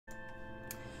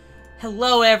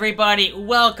Hello everybody,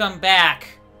 welcome back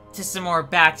to some more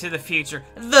Back to the Future,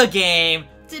 the game.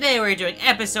 Today we're doing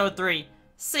episode 3,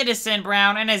 Citizen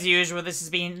Brown, and as usual this is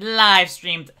being live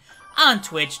streamed on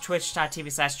Twitch,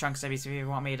 twitch.tv/TrunksWD if you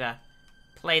want me to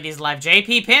play these live.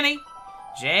 JP Penny.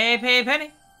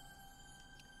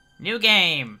 New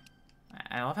game.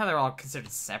 I love how they're all considered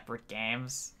separate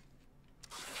games.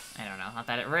 I don't know, not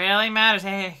that it really matters.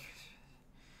 Hey.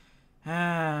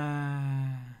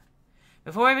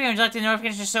 Before we begin, would you like the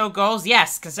notifications to show goals?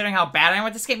 Yes, considering how bad I am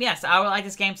with this game, yes, I would like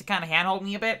this game to kind of handhold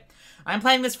me a bit. I'm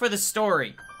playing this for the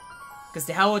story. Because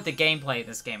to hell with the gameplay of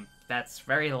this game. That's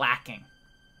very lacking.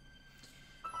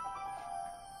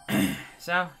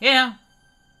 So, you know.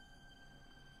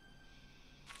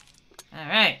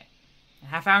 Alright. A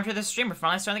half hour into the stream, we're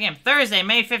finally starting the game. Thursday,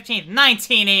 May 15th,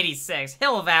 1986.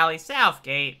 Hill Valley,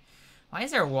 Southgate. Why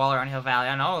is there a wall around Hill Valley?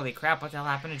 Oh, no, holy crap, what the hell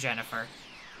happened to Jennifer?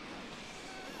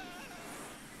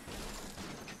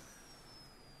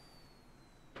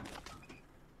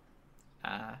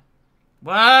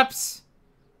 Whoops!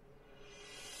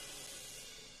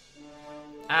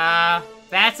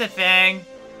 That's a thing.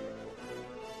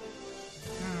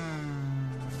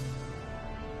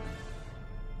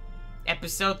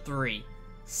 Episode 3.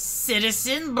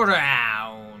 Citizen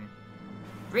Brown.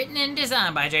 Written and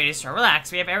designed by J.D. Star.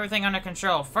 Relax, we have everything under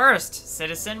control. First,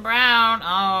 Citizen Brown.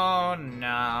 Oh,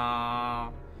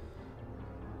 no.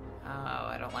 Oh,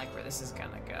 I don't like where this is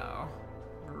gonna go.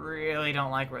 Really don't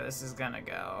like where this is gonna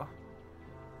go.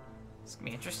 It's gonna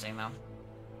be interesting, though.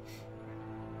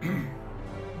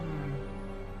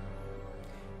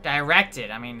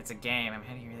 Directed. I mean, it's a game. I'm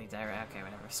heading really direct. Okay,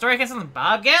 whatever. Story comes from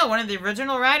Bob Gale, one of the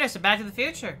original writers of Back to the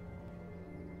Future.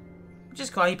 Which is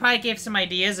cool. He probably gave some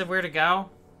ideas of where to go.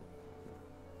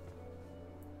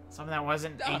 Something that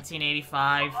wasn't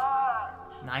 1885,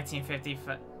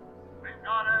 1955. We've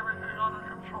got everything under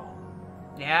control.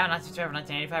 Yeah, not too terrible.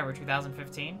 1985 or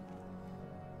 2015.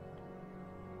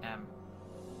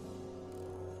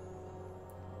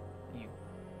 You.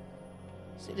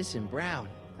 Citizen Brown.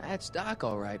 That's Doc,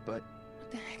 all right, but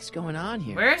what the heck's going on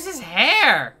here? Where's his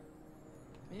hair?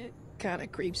 It kind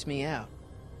of creeps me out.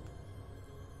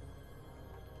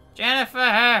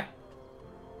 Jennifer!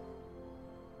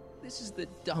 This is the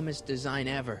dumbest design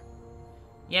ever.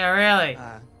 Yeah, really.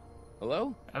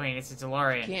 Hello? I mean, it's a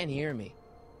DeLorean. You can't hear me.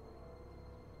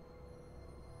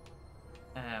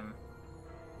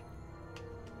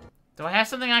 Do I have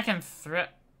something I can throw?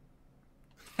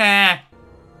 Heh.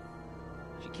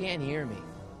 She can't hear me.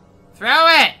 Throw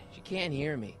it! She can't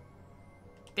hear me.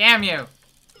 Damn you.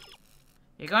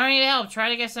 You're gonna need help. Try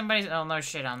to get somebody's... Oh, no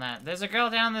shit on that. There's a girl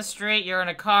down the street. You're in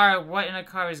a car. What in a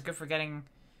car is good for getting...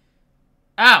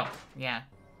 Oh! Yeah.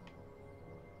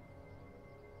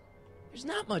 There's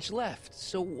not much left,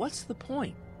 so what's the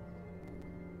point?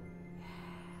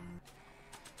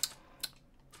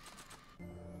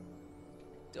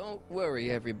 Don't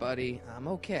worry, everybody. I'm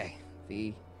okay.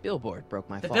 The billboard broke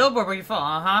my The fall. billboard where you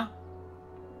fall. Uh-huh.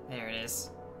 There it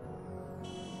is.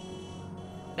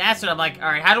 That's what I'm like.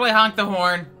 Alright, how do I honk the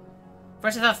horn?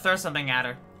 First I thought throw something at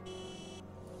her.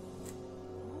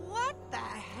 What the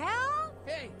hell?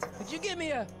 Hey, could you give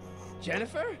me a...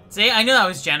 Jennifer? See, I knew that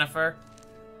was Jennifer.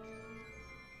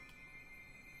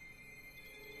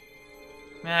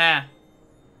 Yeah.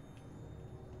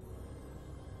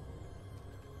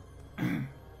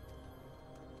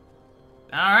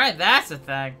 Alright, that's a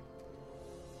thing.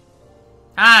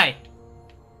 Hi.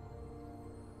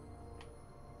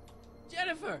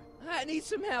 Jennifer, I need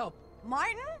some help.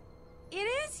 Martin? It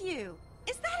is you.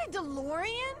 Is that a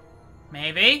DeLorean?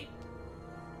 Maybe.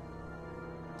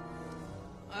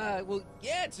 Well,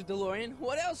 yeah, it's a DeLorean.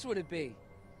 What else would it be?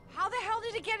 How the hell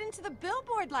did it get into the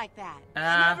billboard like that?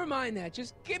 Never mind that.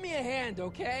 Just give me a hand,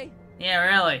 okay? Yeah,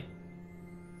 really.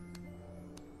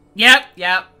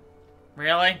 Yep.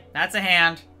 Really? That's a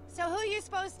hand. So who you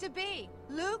supposed to be?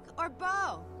 Luke or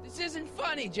Bo? This isn't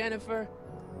funny, Jennifer.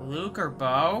 Luke or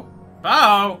Bo?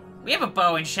 Bo? We have a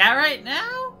Bo in chat right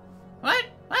now? What?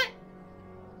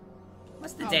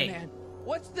 What's the date? Man.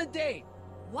 What's the date?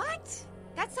 What?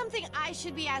 That's something I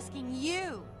should be asking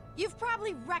you. You've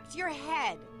probably wrecked your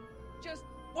head. Just,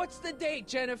 what's the date,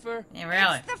 Jennifer? Yeah,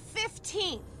 really. It's the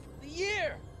 15th. The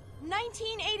year.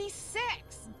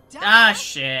 1986. Duh. Ah,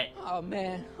 shit. Oh,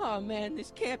 man,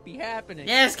 this can't be happening.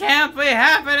 This can't be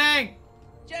happening!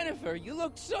 Jennifer, you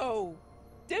look so...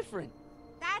 different.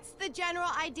 That's the general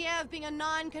idea of being a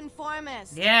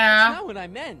non-conformist. Yeah. That's not what I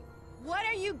meant. What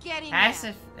are you getting As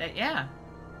at? if, yeah.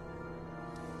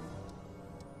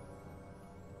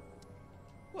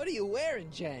 What are you wearing,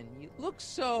 Jen? You look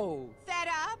so... Fed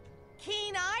up?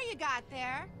 Keen eye you got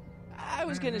there. I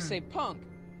was gonna say punk.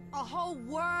 A whole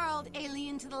world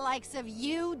alien to the likes of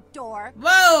you, dork.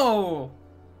 Whoa!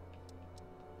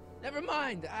 Never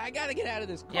mind. I gotta get out of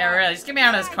this car. Yeah, really. Just get me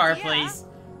out of this Good car, idea. please.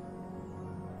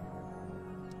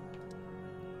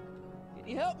 Can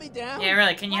you help me down? Yeah,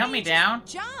 really. Can you Why help don't me you down?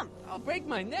 just jump. I'll break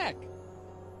my neck.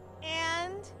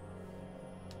 And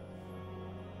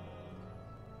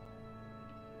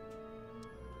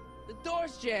The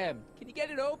door's jammed. Can you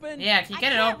get it open? Yeah, can you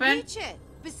get it I can't open? reach it.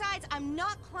 Besides, I'm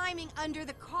not climbing under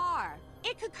the car.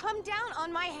 It could come down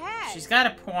on my head. She's got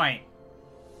a point.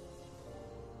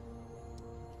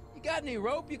 You got any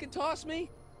rope you can toss me?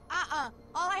 All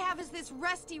I have is this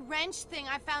rusty wrench thing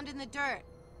I found in the dirt.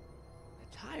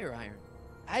 A tire iron.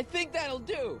 I think that'll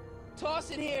do.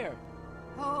 Toss it here.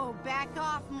 Oh, back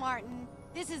off, Martin.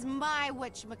 This is my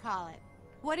whatchamacallit.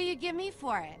 What do you give me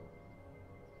for it?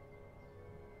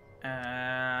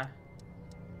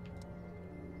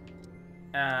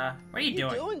 What are you doing?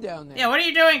 What are you doing down there? Yeah, what are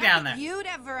you doing Not down that there? You'd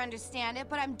ever understand it,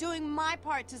 but I'm doing my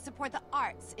part to support the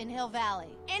arts in Hill Valley.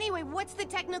 Anyway, what's the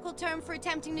technical term for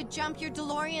attempting to jump your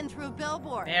DeLorean through a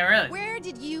billboard? Yeah, really. Where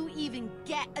did you even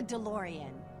get a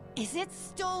DeLorean? Is it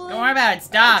stolen? Don't worry about it. It's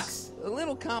Doc's. A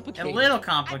little A complicated. little I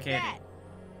complicated. bet.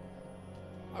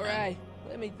 All right,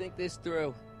 let me think this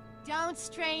through. Don't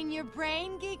strain your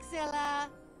brain, Geekzilla.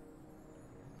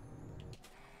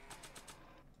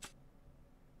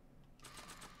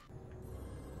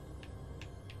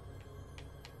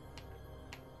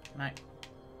 Right.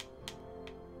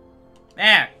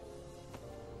 There.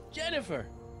 Jennifer!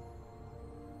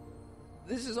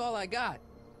 This is all I got.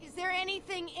 Is there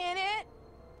anything in it?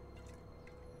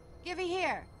 Give it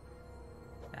here.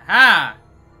 Aha.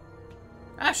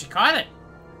 Oh, she caught it.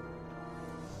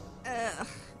 Ugh,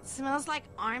 it smells like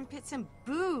armpits and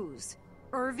booze.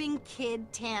 Irving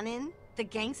Kid Tannen, the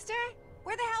gangster?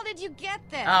 Where the hell did you get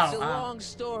this? Oh. It's a long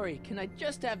story. Can I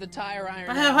just have the tire iron?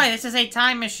 By the now? way, this is a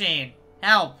time machine.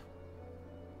 Help.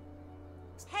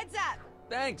 Heads up.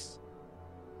 Thanks.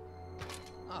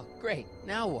 Oh, great.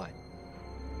 Now what?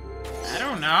 I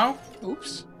don't know.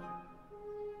 Oops.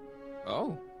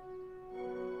 Oh.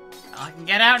 I can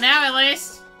get out now, at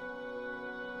least.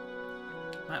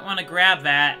 Might want to grab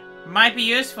that. Might be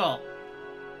useful.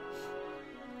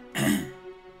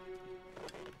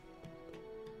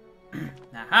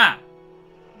 Aha.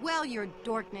 Well, your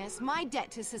dorkness, my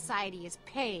debt to society is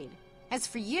paid. As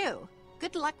for you,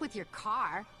 good luck with your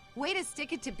car. Way to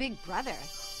stick it to Big Brother.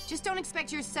 Just don't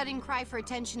expect your sudden cry for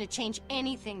attention to change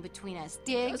anything between us,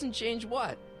 dig? Doesn't change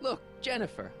what? Look,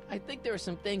 Jennifer, I think there are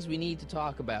some things we need to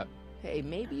talk about. Hey,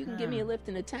 maybe you can give me a lift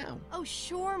into town. Oh,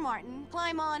 sure, Martin.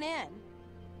 Climb on in.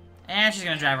 And she's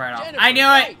gonna drive right off. Jennifer, I knew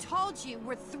I it! told you,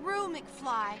 we're through,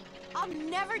 McFly. I'll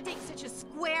never date such a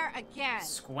square again. My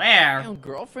Square? own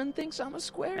girlfriend thinks I'm a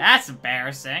square? That's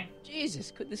embarrassing.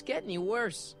 Jesus, could this get any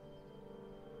worse?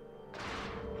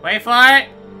 Wait for it.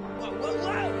 Whoa, whoa,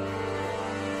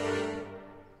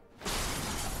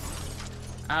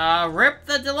 whoa! Rip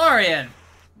the DeLorean.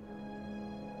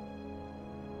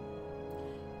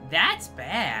 That's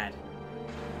bad.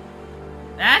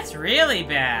 That's really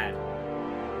bad.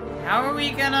 How are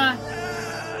we gonna...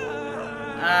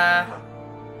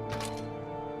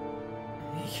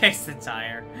 He kicks the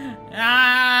tire.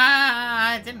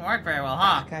 It didn't work very well,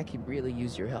 huh? Doc, I could really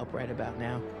use your help right about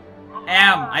now.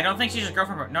 I don't think she's your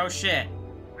girlfriend, but no shit.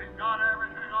 We've got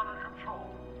everything under control.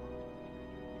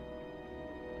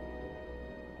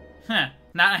 Huh.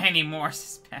 Not anymore.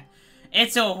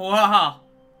 It's a wall.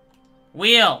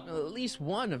 Wheel. Well, at least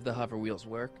one of the hover wheels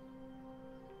work.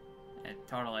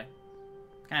 Totally.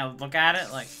 Can I look at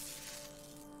it? Like,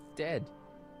 Dead.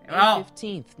 well, May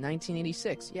 15th,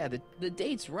 1986. Yeah, the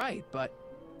date's right, but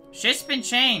shit's been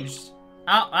changed.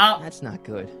 Oh, well, that's not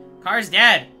good. car's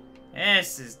dead.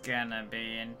 This is gonna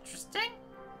be interesting.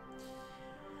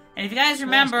 And if you guys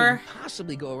remember, Smalls couldn't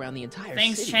possibly go around the entire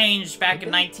things city. changed back Could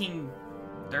in they?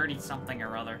 1930 something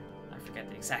or other. I forget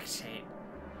the exact date.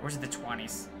 Or was it the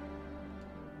 20s?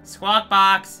 Squawk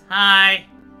box. Hi.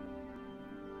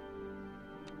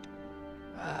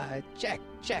 Check.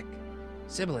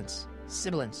 Sibilance.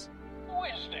 Who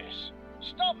is this?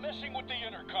 Stop messing with the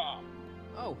intercom.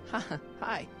 Oh,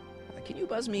 hi. Can you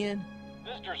buzz me in?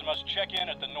 Visitors must check in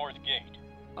at the north gate.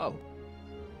 Oh,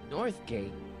 North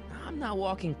Gate. I'm not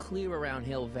walking clear around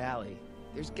Hill Valley.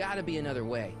 There's gotta be another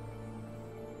way.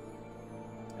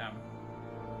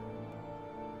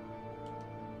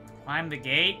 Climb the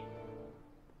gate.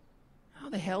 How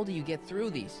the hell do you get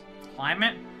through these? Climb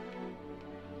it.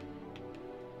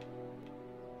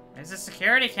 There's a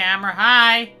security camera.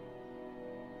 Hi.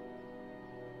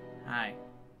 Hi.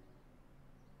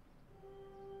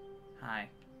 Hi.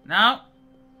 No.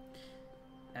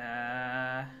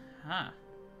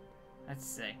 Let's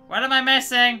see. What am I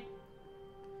missing?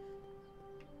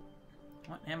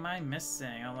 What am I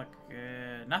missing? Oh, look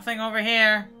good. Nothing over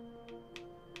here.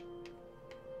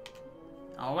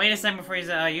 Oh, wait a second before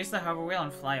you use the hover wheel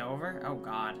and fly over. Oh,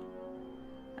 God.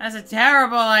 That's a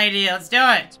terrible idea. Let's do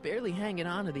it. It's barely hanging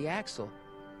on to the axle.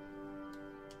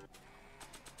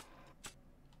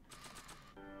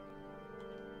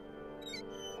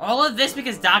 All of this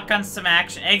because Doc got some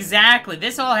action. Exactly.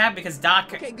 This all happened because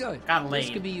Doc got laid.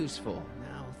 This could be useful.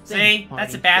 Now, see?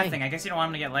 That's a bad thing. I guess you don't want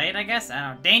him to get laid, I guess? I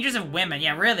don't know. Dangers of women.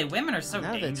 Yeah, really. Women are so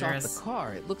dangerous. Now that's off the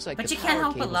car, it looks like but the you can't power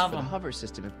help but cables love for the them. hover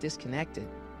system have disconnected.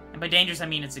 And by dangerous, I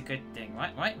mean it's a good thing.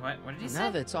 What did he say? Now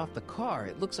that it's off the car,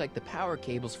 it looks like the power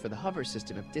cables for the hover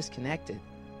system have disconnected.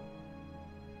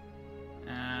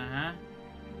 Uh-huh.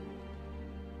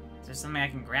 Is there something I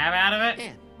can grab out of it?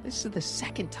 Man, this is the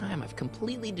second time I've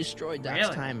completely destroyed Doc's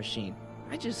time machine.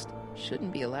 I just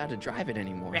shouldn't be allowed to drive it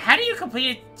anymore. Wait, how do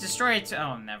you destroy it?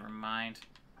 Oh, never mind.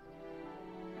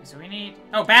 So we need...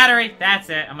 Oh, battery! That's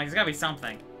it. I'm like, there's gotta be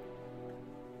something.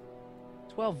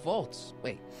 12 volts.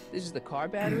 Wait, this is the car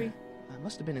battery? It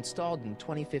must have been installed in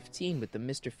 2015 with the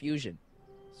Mr. Fusion.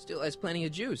 Still has plenty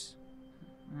of juice.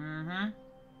 Mm-hmm.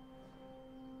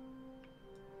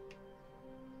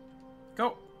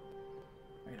 Go.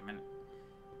 Wait a minute.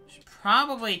 Should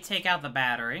probably take out the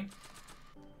battery.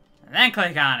 And then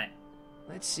click on it.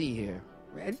 Let's see here.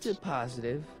 Red to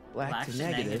positive, black to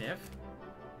negative.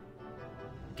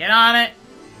 Get on it.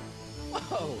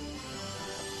 Whoa!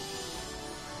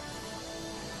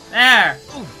 There.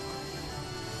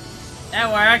 Oof.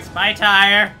 That works. My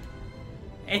tire.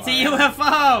 It's a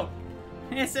UFO.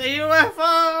 It's a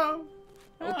UFO.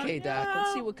 Okay, oh, Doc, no.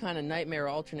 let's see what kind of nightmare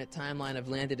alternate timeline I've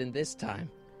landed in this time.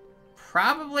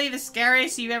 Probably the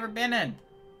scariest you've ever been in.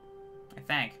 I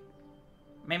think.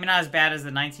 Maybe not as bad as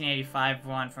the 1985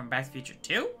 one from Back to the Future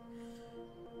 2.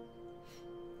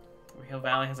 Hill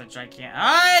Valley has a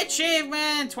gigantic...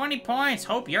 achievement! 20 points.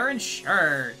 Hope you're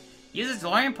insured. Use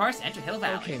DeLorean parts to enter Hill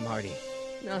Valley. Okay, Marty.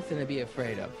 Nothing to be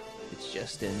afraid of. It's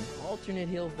just an alternate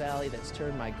Hill Valley that's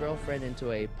turned my girlfriend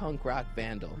into a punk rock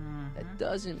vandal. That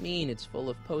doesn't mean it's full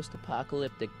of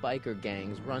post-apocalyptic biker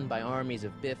gangs run by armies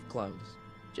of Biff clones.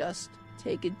 Just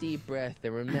take a deep breath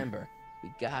and remember,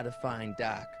 we gotta find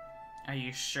Doc. Are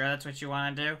you sure that's what you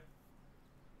want to do?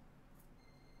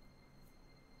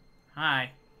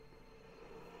 Hi.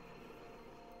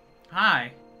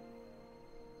 Hi.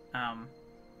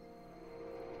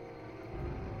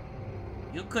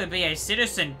 You could be a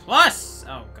Citizen Plus!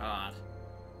 Oh, God.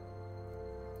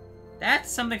 That's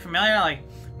something familiar, like,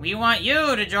 we want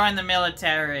you to join the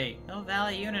military. Hill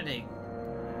Valley Unity.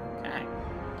 Okay.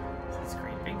 This is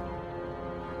creepy.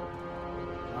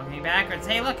 Walking backwards.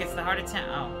 Hey, look, it's the heart of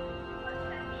town. Oh.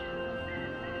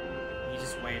 You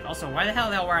just wave. Also, why the hell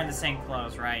are they all wearing the same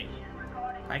clothes, right?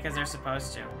 Probably because they're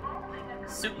supposed to.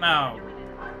 Suitmo.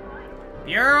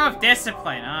 Bureau of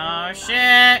Discipline. Oh,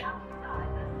 shit.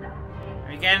 Are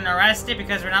we getting arrested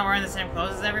because we're not wearing the same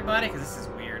clothes as everybody? Because this is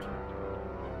weird.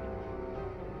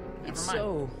 It's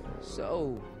so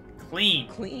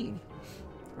clean.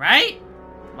 Right?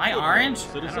 Am I orange?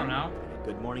 Citizen? I don't know.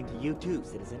 Good morning to you too,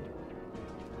 citizen.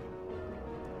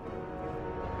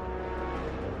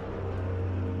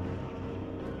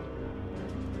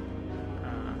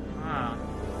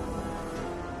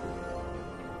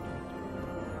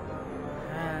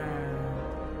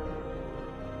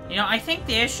 You know, I think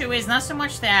the issue is not so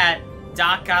much that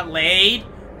Doc got laid,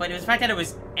 but it was the fact that it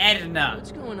was Edna.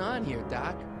 What's going on here,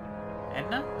 Doc?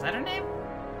 Edna? Was that her name?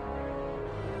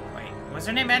 Wait, was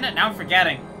her name Edna? Now I'm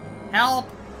forgetting. Help!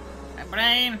 My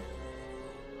brain!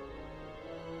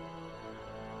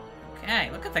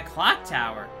 Okay, look at the clock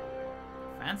tower.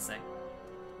 Fancy.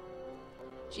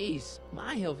 Jeez,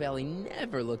 my Hill Valley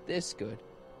never looked this good.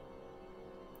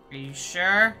 Are you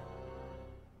sure?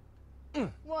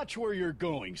 Watch where you're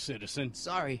going, citizen.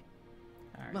 Sorry.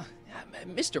 Right.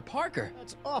 Mr. Parker.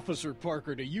 That's Officer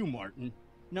Parker to you, Martin.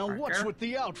 Now what's Parker? with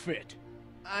the outfit?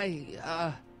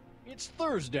 It's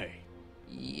Thursday.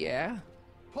 Yeah?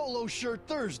 Polo shirt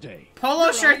Thursday. Polo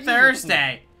You're shirt out of Thursday.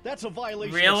 uniform. That's a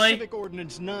violation Really? of Civic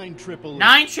Ordinance 9/8.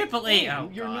 9/8. Oh,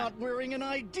 You're God. not wearing an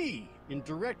ID. In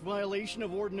direct violation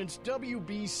of Ordinance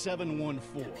WB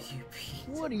 714.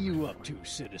 What are you up to,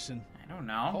 citizen? I don't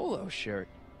know. Polo shirt.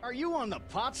 Are you on the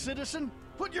pot, citizen?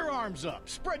 Put your arms up.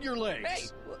 Spread your legs. Hey,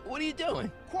 what are you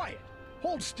doing? Quiet.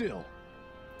 Hold still.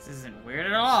 This isn't weird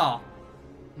at all.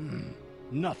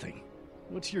 Nothing.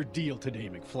 What's your deal today,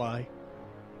 McFly?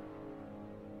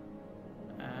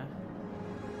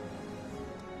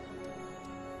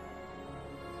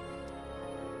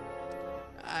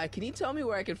 Can you tell me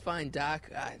where I could find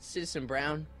Doc, Citizen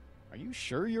Brown? Are you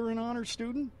sure you're an honor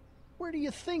student? Where do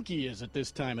you think he is at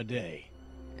this time of day?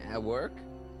 At work?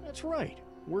 That's right,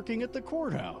 working at the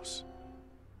courthouse.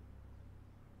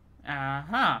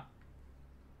 Uh-huh.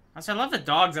 Also, I love the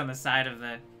dogs on the side of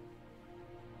the...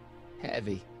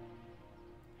 Heavy.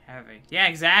 Heavy. Yeah,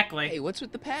 exactly. Hey, what's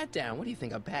with the pat down? What do you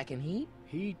think, I'm packing heat?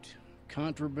 Heat,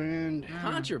 contraband,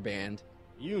 Contraband?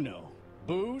 you know.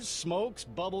 Booze, smokes,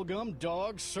 bubblegum,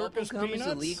 dogs, circus Bubblegum peanuts.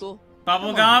 is illegal? Come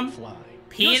on, Bubblegum? Fly.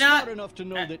 Peanut? You're smart enough to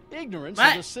know that ignorance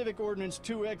what? of the Civic Ordinance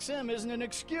 2XM isn't an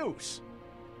excuse.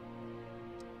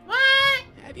 What?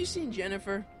 Have you seen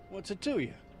Jennifer? What's it to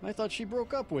you? I thought she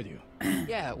broke up with you.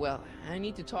 Yeah, well, I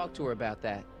need to talk to her about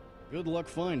that. Good luck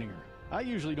finding her. I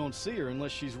usually don't see her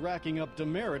unless she's racking up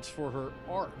demerits for her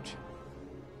art.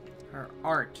 Her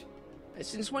art.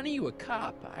 Since when are you a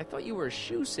cop? I thought you were a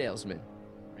shoe salesman.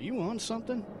 Are you on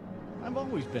something? I've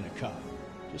always been a cop,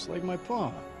 just like my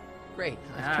pa. Great,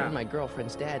 I've turned my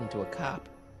girlfriend's dad into a cop.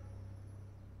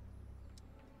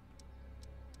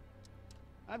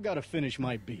 I've got to finish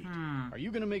my beat. Are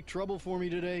you gonna make trouble for me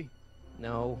today?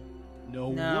 No.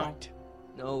 No, No. what?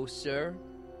 No, sir.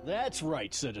 That's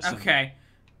right, citizen. Okay.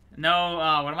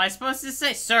 No, what am I supposed to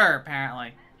say? Sir,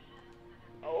 apparently.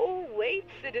 Oh, wait,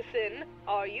 citizen.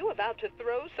 Are you about to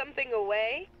throw something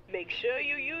away? Make sure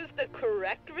you use the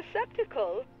correct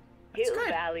receptacle. That's Hill good.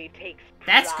 Valley takes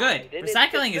That's pride good. in its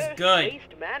Recycling is diverse good.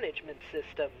 Waste management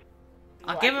system.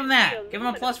 I'll Wipe give him the that. Give him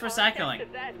a plus for aluminum recycling. content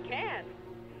of that can.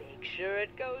 Make sure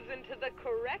it goes into the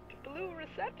correct blue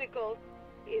receptacle.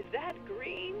 Is that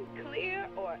green, clear,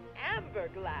 or amber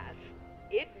glass?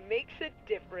 It makes a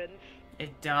difference.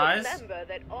 It does? Remember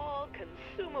that all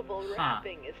consumable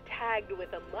wrapping is tagged with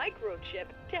a microchip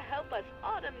to help us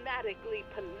automatically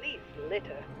police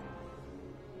litter.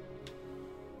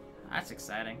 That's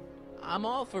exciting. I'm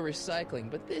all for recycling,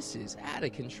 but this is out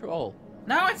of control.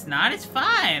 No, it's not. It's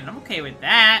fine. I'm okay with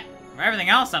that. Everything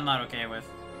else I'm not okay with.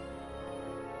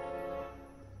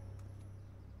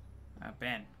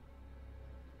 Ben.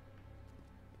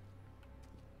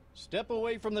 Step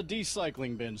away from the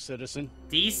decycling bin, citizen.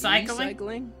 Decycling?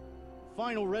 Recycling?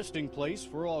 Final resting place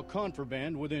for all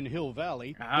contraband within Hill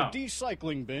Valley. Oh. The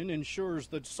decycling bin ensures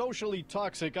that socially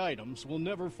toxic items will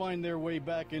never find their way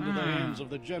back into the hands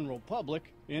of the general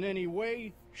public in any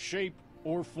way, shape,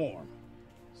 or form.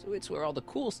 So it's where all the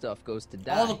cool stuff goes to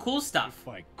die. All the cool stuff. If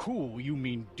by cool you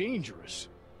mean dangerous,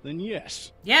 then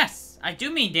yes. Yes, I do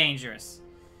mean dangerous.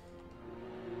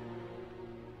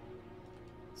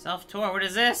 Self-tour, what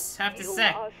does this have to You say?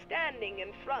 are standing in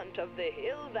front of the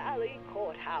Hill Valley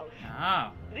Courthouse. Oh.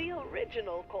 The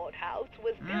original courthouse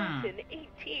was built in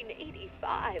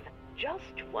 1885, just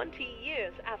 20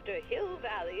 years after Hill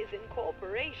Valley's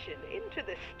incorporation into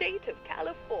the state of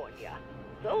California.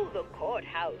 Though the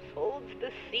courthouse holds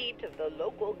the seat of the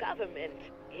local government,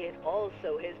 it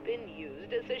also has been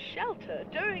used as a shelter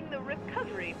during the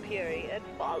recovery period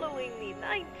following the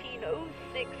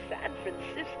 1906 San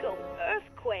Francisco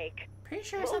earthquake. Pretty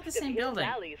sure it's not the Most of same Hill building.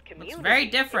 Valley's Looks community very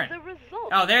is different. the result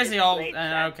Oh, of there's the old. displaced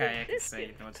and Okay, I can see.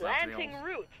 persistence, No, it's not the planting old.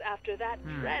 roots after that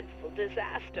dreadful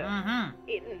disaster.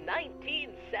 In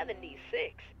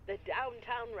 1976, the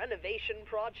downtown renovation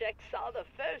project saw the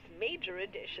first major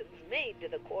additions made to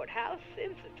the courthouse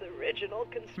since its original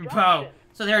construction. Whoa.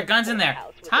 So there are guns in there.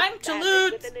 Courthouse was Time to expanded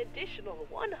loot. with an additional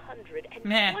 128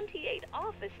 Meh.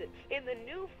 offices in the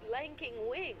new flanking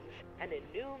wings, and a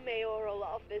new mayoral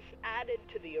office added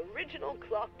to the original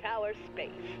clock tower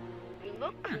space.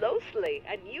 Look closely,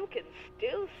 and you can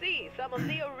still see some of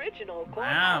the original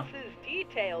courthouse's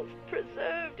details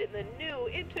preserved in the new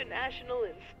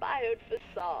international-inspired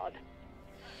facade.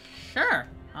 Sure.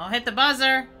 I'll hit the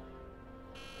buzzer.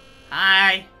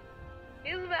 Hi.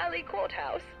 Hill Valley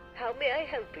Courthouse, how may I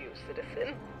help you,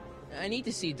 citizen? I need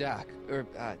to see Doc, or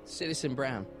Citizen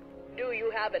Brown. Do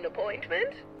you have an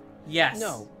appointment? Yes.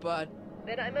 No, but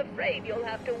Then I'm afraid you'll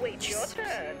have to wait your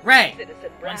turn. Right.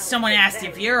 Citizen Brown When someone is asks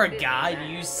if very you're a busy guy,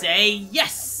 man. you say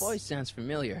yes. voice sounds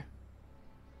familiar.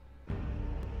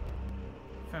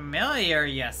 Familiar,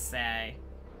 you say.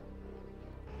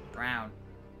 Brown.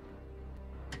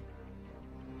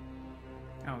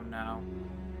 Oh no.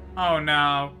 Oh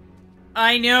no.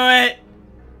 I knew it!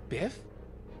 Biff?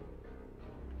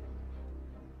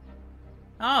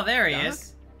 Oh, there he Doc?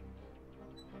 is.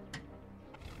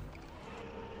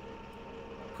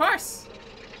 Of course.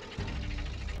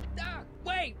 Doc,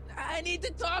 wait! I need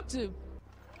to talk to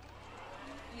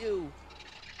you.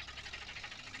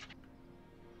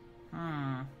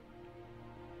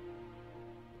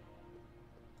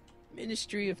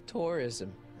 Ministry of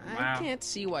Tourism. Wow. I can't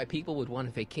see why people would want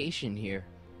a vacation here.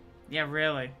 Yeah,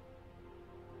 really.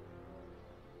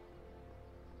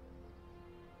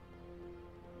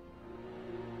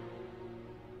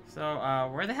 So,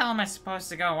 where the hell am I supposed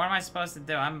to go? What am I supposed to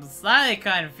do? I'm slightly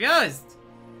confused.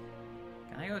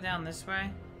 Can I go down this way?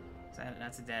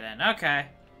 That's a dead end. Okay.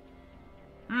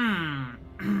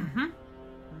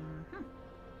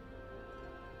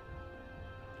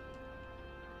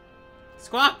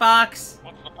 Squawk box!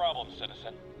 What's the problem,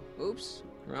 citizen? Oops,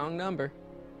 wrong number.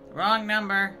 Wrong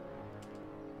number.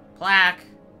 Plaque.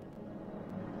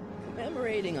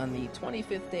 Commemorating on the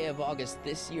 25th day of August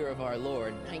this year of our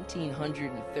Lord,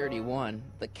 1931,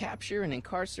 the capture and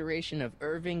incarceration of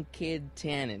Irving Kid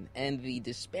Tannen and the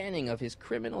disbanding of his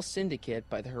criminal syndicate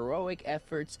by the heroic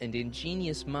efforts and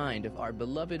ingenious mind of our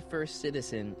beloved first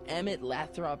citizen, Emmett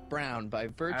Lathrop Brown, by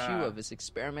virtue of his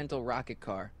experimental rocket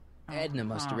car. Edna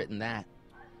must have written that.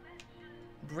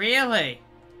 Really?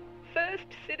 First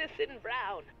Citizen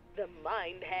Brown, the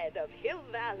mindhead of Hill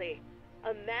Valley.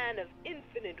 A man of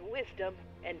infinite wisdom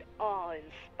and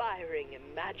awe-inspiring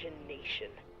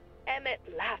imagination. Emmett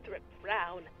Lathrop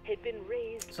Brown had been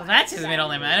raised. So that's his middle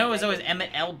name. I know it was always Emmett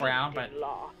L. Brown, but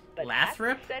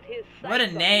Lathrop? What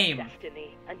a name!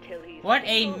 What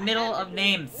a middle of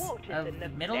names.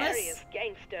 Of middleness?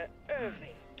 Gangster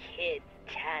Irving Kid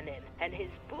Tannen and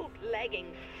his bootlegging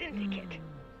syndicate.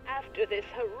 After this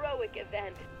heroic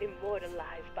event,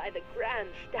 immortalized by the grand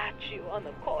statue on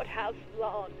the courthouse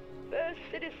lawn, First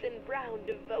Citizen Brown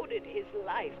devoted his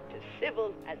life to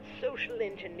civil and social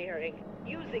engineering,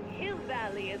 using Hill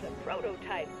Valley as a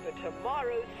prototype for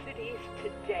tomorrow's cities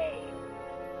today.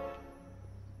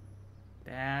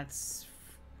 That's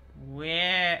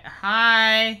weird.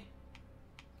 Hi.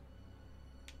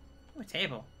 Ooh, a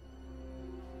table.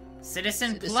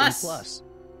 Citizen Plus.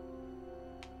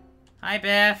 Hi,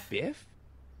 Biff. Biff?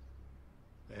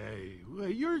 Hey,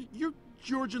 you're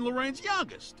George and Lorraine's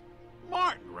youngest.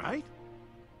 Martin, right?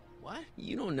 What?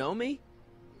 You don't know me?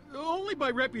 Only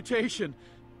by reputation.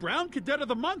 Brown Cadet of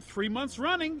the Month, 3 months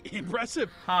running. Impressive.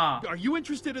 Huh. Are you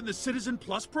interested in the Citizen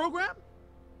Plus program?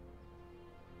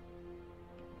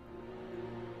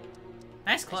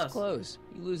 Nice clothes. Nice clothes.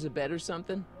 You lose a bet or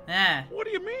something? Yeah. What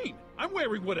do you mean? I'm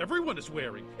wearing what everyone is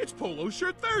wearing. It's Polo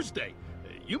Shirt Thursday.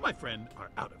 You, my friend, are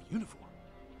out of uniform.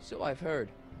 So I've heard.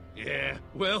 Yeah,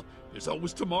 well, there's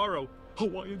always tomorrow.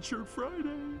 Hawaiian Shirt Friday.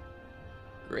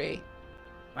 Great.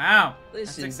 Wow.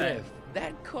 Listen, that's exciting. Biff,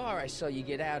 that car I saw you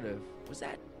get out of, was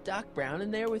that Doc Brown in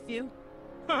there with you?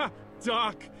 Ha!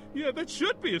 Doc. Yeah, that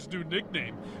should be his new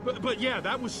nickname. But yeah,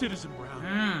 that was Citizen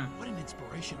Brown. What an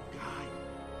inspirational guy.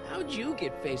 How'd you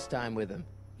get FaceTime with him?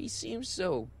 He seems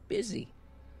so busy.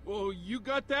 Well, you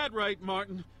got that right,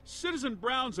 Martin. Citizen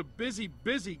Brown's a busy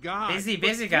guy.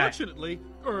 Busy guy. Fortunately,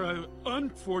 or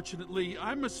unfortunately,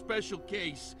 I'm a special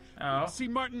case. Oh. See,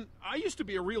 Martin, I used to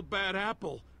be a real bad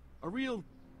apple. A real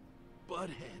butthead.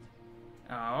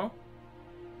 Oh.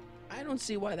 I don't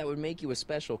see why that would make you a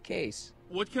special case.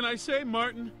 What can I say,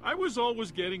 Martin? I was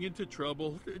always getting into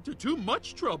trouble. Too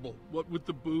much trouble. What with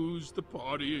the booze, the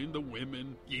partying, the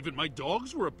women. Even my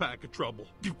dogs were a pack of trouble.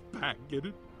 Pack, get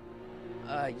it?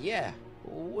 Yeah.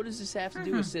 What does this have to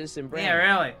do with Citizen Brown? Yeah,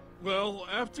 really. Well,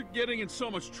 after getting in so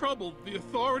much trouble, the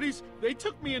authorities, they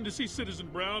took me in to see Citizen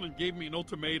Brown and gave me an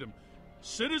ultimatum.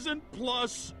 Citizen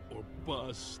Plus or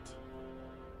bust.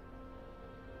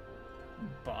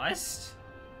 Bust?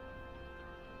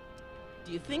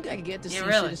 Do you think I could get to see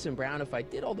really. Citizen Brown if I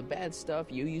did all the bad stuff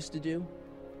you used to do?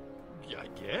 Yeah, I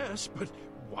guess, but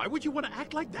why would you want to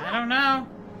act like that? I don't know.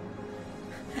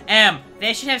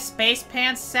 They should have Space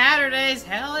Pants Saturdays.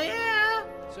 Hell yeah.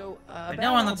 So, but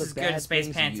no one looks as good in Space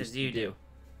Pants as you do.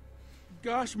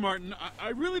 Gosh, Martin, I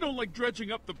really don't like dredging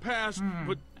up the past,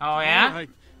 but... Oh, yeah? All right,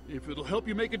 if it'll help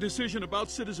you make a decision about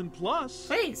Citizen Plus...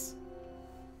 Please.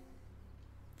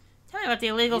 Tell me about the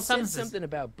illegal You said substances. something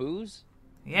about booze?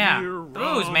 Yeah, Beer,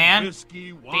 booze, rum, man.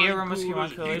 Whiskey, wine Beer, whiskey, wine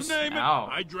coolers, coolers. you name it, Oh.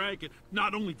 I drank it.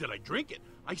 Not only did I drink it,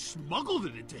 I smuggled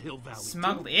it into Hill Valley,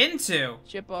 Smuggled too. into?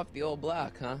 Chip off the old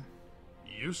block, huh?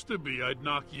 Used to be I'd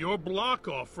knock your block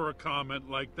off for a comment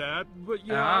like that, but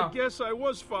yeah, Oh. I guess I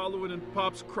was following in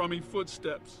Pop's crummy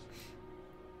footsteps.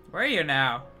 Where are you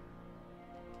now?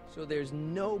 So there's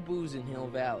no booze in Hill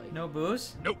Valley. No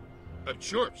booze? Nope.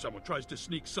 Sure, someone tries to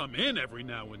sneak some in every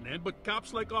now and then, but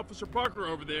cops like Officer Parker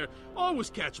over there always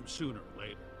catch them sooner or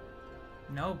later.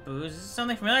 No booze? There's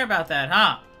something familiar about that,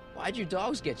 huh? Why'd your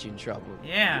dogs get you in trouble?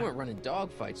 Yeah. You weren't running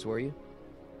dog fights, were you?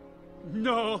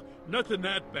 No, nothing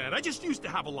that bad. I just used to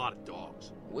have a lot of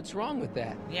dogs. What's wrong with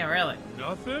that? Yeah, really.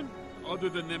 Nothing? Other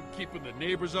than them keeping the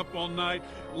neighbors up all night,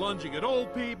 lunging at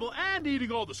old people, and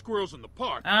eating all the squirrels in the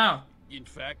park. Oh. In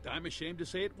fact, I'm ashamed to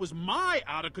say it was my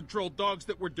out-of-control dogs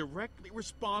that were directly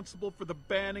responsible for the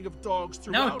banning of dogs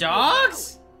throughout No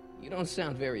dogs? You don't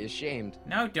sound very ashamed.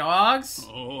 No dogs?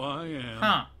 Oh, I am.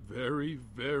 Huh. very,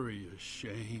 very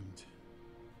ashamed.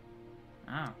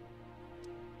 Oh.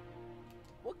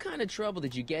 What kind of trouble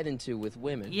did you get into with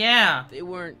women? Yeah. They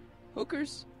weren't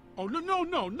hookers? Oh,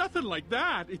 no, nothing like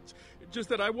that. It's just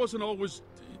that I wasn't always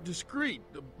discreet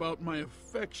about my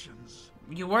affections.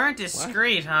 You weren't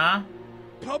discreet, huh?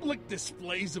 Public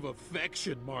displays of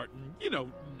affection, Martin. You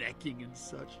know, necking and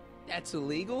such. That's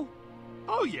illegal?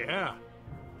 Oh, yeah.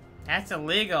 That's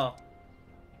illegal.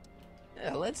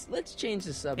 Yeah, let's change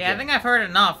the subject. Yeah, I think I've heard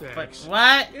enough, Thanks. but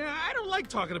what? Yeah, I don't like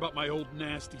talking about my old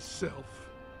nasty self.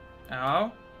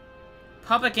 Oh?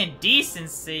 Public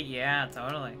indecency? Yeah,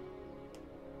 totally.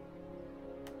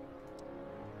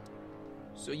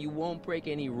 So you won't break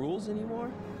any rules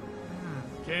anymore?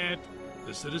 Can't.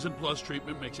 The Citizen Plus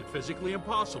treatment makes it physically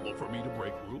impossible for me to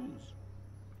break rules.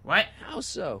 What? How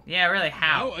so? Yeah, really,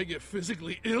 how? Now I get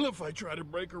physically ill if I try to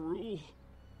break a rule.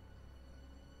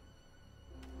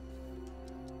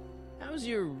 How's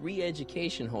your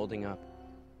re-education holding up?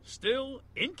 Still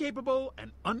incapable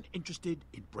and uninterested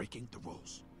in breaking the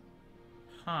rules.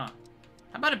 Huh.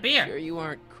 How about a beer? Sure you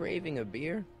aren't craving a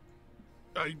beer?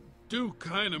 I do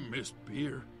kind of miss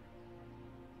beer.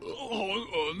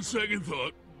 On second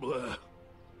thought, blah.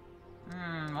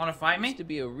 Wanna fight me? Used to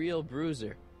be a real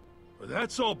bruiser.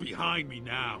 That's all behind me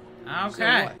now. Okay.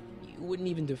 So what? You wouldn't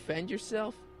even defend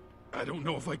yourself? I don't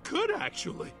know if I could,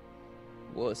 actually.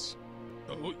 Wuss.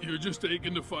 Oh, you're just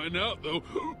aching to find out, though.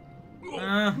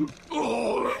 Uh.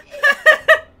 Oh,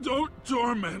 don't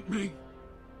torment me.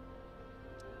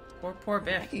 Poor I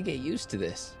Biff. can get used to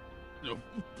this. No,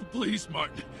 please,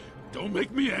 Martin. Don't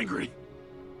make me angry.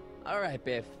 Alright,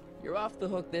 Biff. You're off the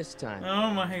hook this time.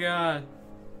 Oh my god.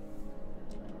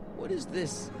 What is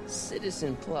this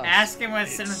Citizen Plus? Ask him what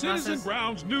It's Citizen Plus Citizen is.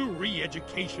 Brown's new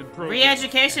re-education program.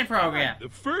 Re-education program. The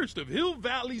first of Hill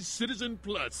Valley's Citizen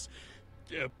Plus.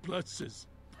 Pluses.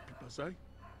 Plus, I?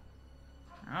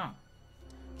 Oh.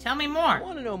 Tell me I more.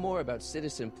 want to know more about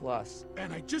Citizen Plus.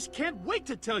 And I just can't wait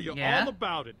to tell you Yeah? all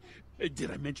about it.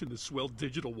 Did I mention the swell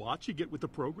digital watch you get with the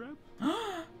program?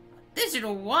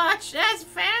 Digital watch? That's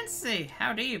fancy. How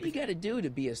do What do you you... gotta do to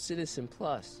be a Citizen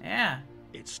Plus? Yeah.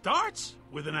 It starts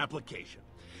with an application.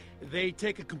 They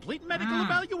take a complete medical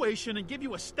evaluation and give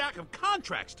you a stack of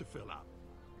contracts to fill out.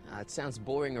 It sounds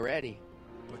boring already.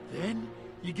 But then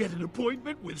you get an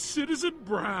appointment with Citizen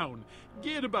Brown.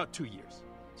 In about 2 years.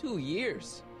 2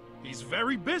 years? He's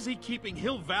very busy keeping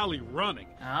Hill Valley running.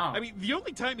 Oh. I mean, the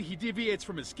only time he deviates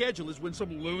from his schedule is when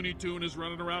some Looney Tune is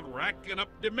running around racking up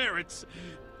demerits.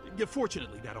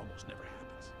 Fortunately, that almost never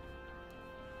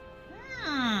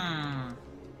happens.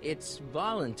 It's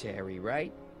voluntary,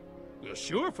 right?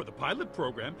 Sure, for the pilot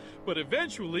program, but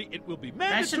eventually it will be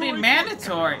mandatory. That should be for-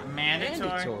 mandatory.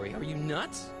 Mandatory. Mandatory? Are you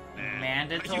nuts? I used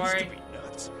Mandatory. to be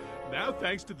nuts. Now,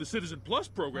 thanks to the Citizen Plus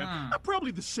program, I'm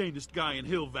probably the sanest guy in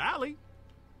Hill Valley.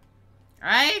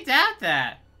 I doubt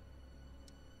that.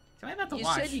 Tell me about the You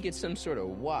watch. said you get some sort of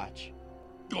watch.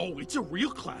 Oh, it's a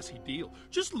real classy deal.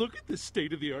 Just look at this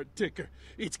state-of-the-art ticker.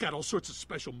 It's got all sorts of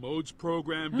special modes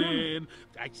programmed in.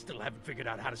 I still haven't figured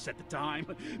out how to set the time,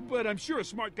 but I'm sure a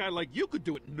smart guy like you could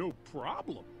do it no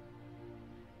problem.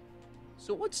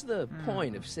 So what's the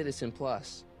point of Citizen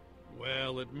Plus?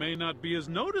 Well, it may not be as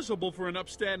noticeable for an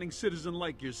upstanding citizen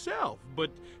like yourself,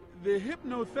 but the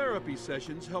hypnotherapy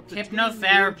sessions help the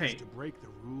Hypnotherapy. to break the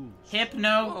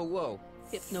rules. Whoa.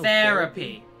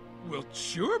 Therapy. Well,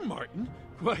 sure, Martin.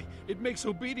 Why, it makes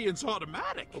obedience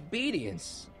automatic.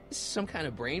 Obedience? This is some kind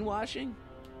of brainwashing?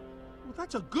 Well,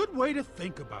 that's a good way to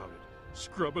think about it.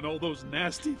 Scrubbing all those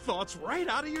nasty thoughts right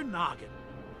out of your noggin.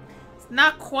 It's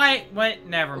not quite what...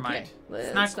 Never Okay, mind. let's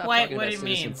It's not stop quite talking what about it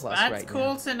Citizen means. Plus That's right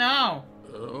cool now. to know.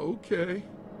 Okay.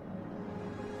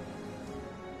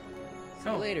 See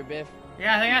you later, Biff.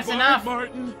 Yeah, I think that's Bye, enough.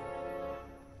 Martin.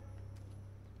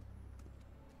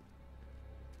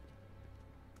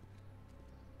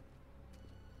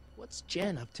 What's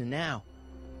Jen up to now?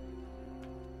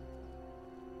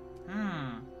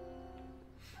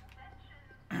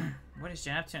 What is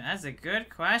Jen up to? That's a good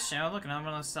question. Oh, look, another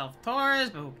one of those self-tours,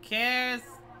 but who cares?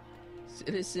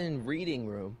 Citizen reading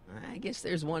room. I guess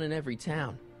there's one in every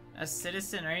town. A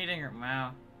citizen reading room.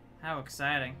 Wow. How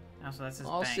exciting. Also, that's his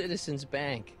All bank. Citizens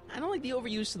Bank. I don't like the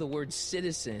overuse of the word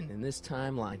citizen in this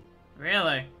timeline.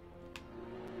 Really?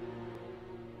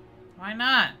 Why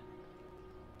not?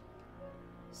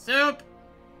 Soup!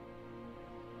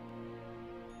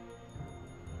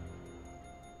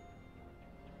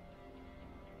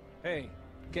 Hey,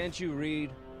 can't you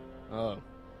read? Oh,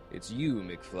 it's you,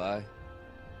 McFly.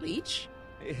 Leech?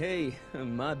 Hey,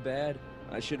 my bad.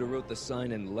 I should have wrote the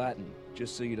sign in Latin,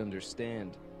 just so you'd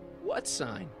understand. What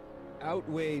sign?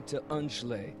 Outway to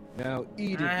Unchley. Now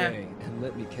eat it, they, and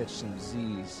let me catch some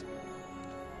Z's.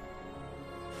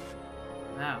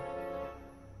 Wow.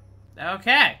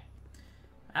 Okay.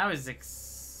 That was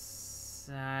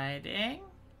exciting.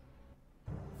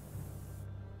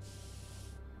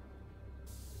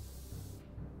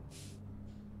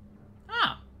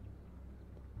 Oh.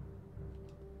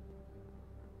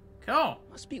 Cool.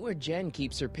 Must be where Jen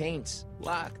keeps her paints.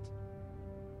 Locked.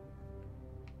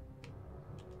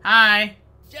 Hi.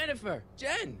 Jennifer!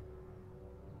 Jen!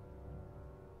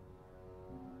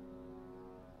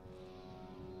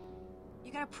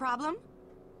 You got a problem?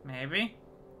 Maybe.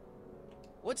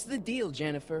 What's the deal,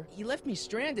 Jennifer? You left me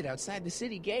stranded outside the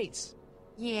city gates.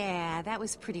 Yeah, that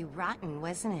was pretty rotten,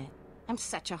 wasn't it? I'm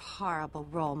such a horrible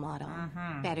role model.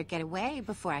 Better get away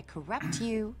before I corrupt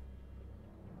you.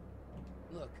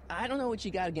 Look, I don't know what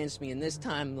you got against me in this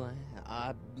time,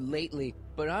 lately,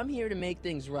 but I'm here to make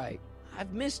things right.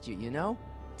 I've missed you, you know?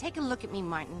 Take a look at me,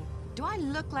 Martin. Do I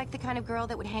look like the kind of girl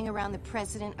that would hang around the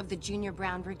president of the Junior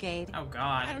Brown Brigade? Oh,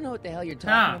 God. I don't know what the hell you're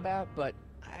talking about, but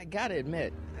I gotta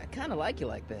admit, I kinda like you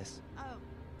like this.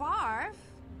 Barf?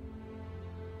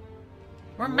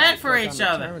 We're meant for Like each I'm a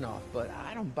other. turn off, but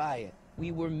I don't buy it.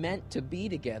 We were meant to be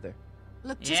together.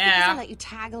 Look, just Yeah. because I let you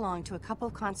tag along to a couple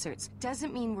of concerts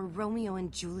doesn't mean we're Romeo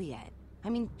and Juliet. I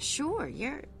mean, sure,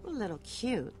 you're a little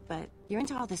cute, but you're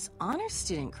into all this honor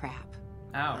student crap.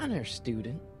 Oh. Honor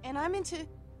student. And I'm into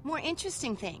more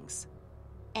interesting things.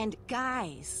 And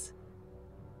guys.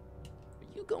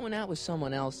 Are you going out with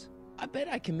someone else? I bet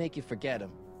I can make you forget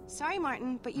him. Sorry,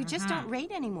 Martin, but you just don't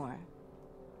rate anymore.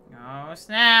 Oh,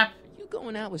 snap. Are you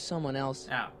going out with someone else?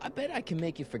 Oh. I bet I can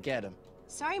make you forget him.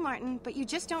 Sorry, Martin, but you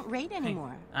just don't rate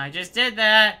anymore. I just did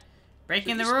that.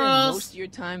 Breaking the You spend most rules. of your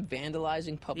time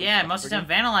vandalizing public Yeah, most of the time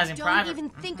property. vandalizing Don't private. even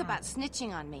think about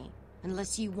snitching on me.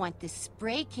 Unless you want this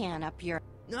spray can up your...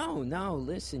 No,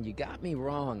 listen, you got me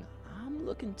wrong. I'm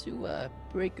looking to,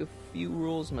 break a few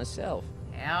rules myself.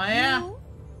 Hell yeah. You?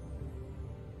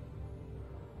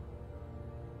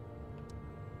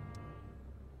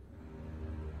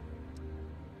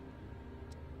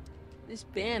 This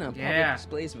ban on public Yeah.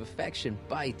 displays of affection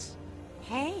bites.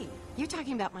 Hey, you're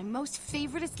talking about my most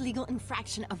favoriteest legal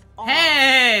infraction of all.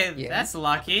 Hey, Yeah? that's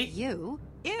lucky. You?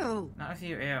 Ew. Not with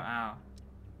you. Ew, ow.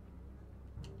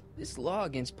 This law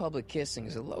against public kissing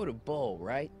is a load of bull,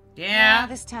 right? Yeah.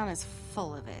 This town is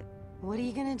full of it. What are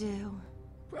you gonna do?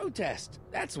 Protest.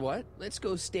 That's what. Let's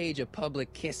go stage a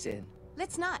public kiss-in.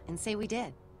 Let's not and say we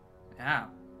did. Ow.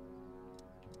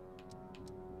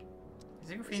 Is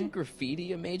it graffiti? Isn't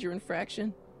graffiti a major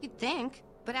infraction? You'd think.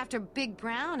 But after Big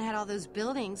Brown had all those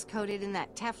buildings coated in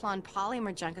that Teflon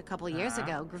polymer junk a couple years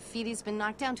ago, graffiti's been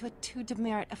knocked down to a 2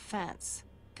 demerit offense.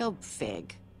 Go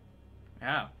fig.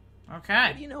 Oh. What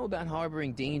Okay. do you know about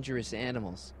harboring dangerous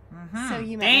animals? So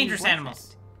you met Dangerous my boyfriend.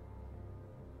 animals.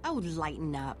 Oh,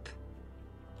 lighten up.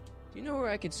 Do you know where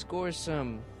I could score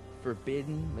some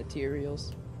forbidden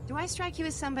materials? Do I strike you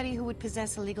as somebody who would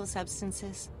possess illegal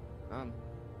substances?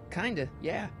 Kinda,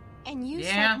 yeah. And you Yeah.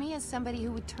 strike me as somebody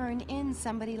who would turn in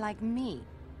somebody like me.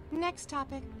 Next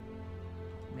topic.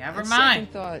 Never On mind.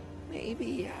 second thought,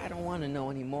 maybe I don't want to know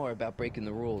any more about breaking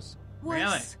the rules. Really?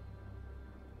 Wuss.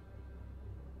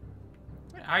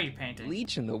 What are you painting?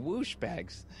 Bleach and the whoosh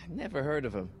bags. I've never heard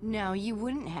of them. No, you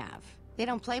wouldn't have. They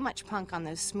don't play much punk on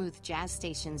those smooth jazz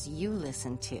stations you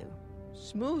listen to.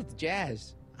 Smooth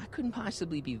jazz. I couldn't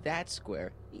possibly be that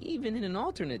square, even in an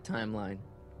alternate timeline.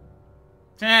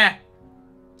 Eh.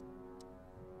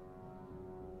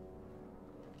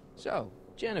 So,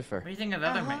 Jennifer, What do you think of the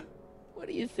other Uh-huh. me? what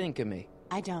do you think of me?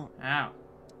 I don't. Oh.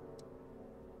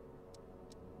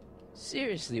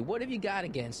 Seriously, what have you got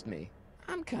against me?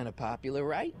 I'm kind of popular,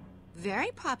 right?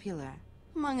 Very popular.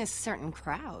 Among a certain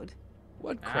crowd.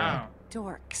 What crowd? Oh.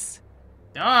 Dorks.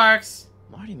 Dorks.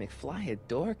 Marty McFly a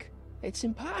dork? It's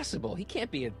impossible. He can't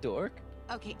be a dork.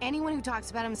 Okay, anyone who talks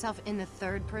about himself in the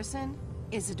third person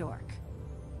is a dork.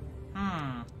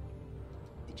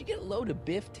 Did you get a load of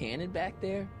Biff Tannen back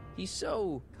there? He's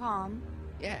so... Calm.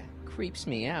 yeah, creeps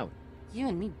me out. You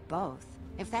and me both.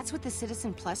 If that's what the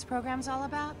Citizen Plus program's all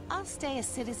about, I'll stay a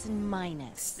Citizen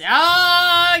Minus. Oh,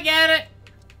 I get it.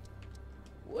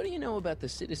 What do you know about the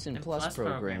Citizen The Plus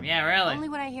program? Yeah, really. Only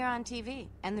what I hear on TV,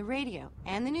 and the radio,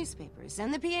 and the newspapers,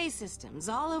 and the PA systems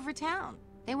all over town.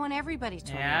 They want everybody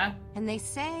to Yeah? enroll, and they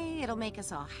say it'll make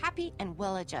us all happy and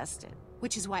well-adjusted,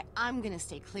 which is why I'm gonna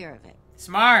stay clear of it.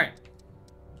 Smart.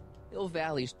 Hill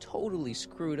Valley's totally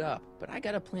screwed up, but I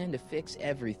got a plan to fix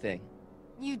everything.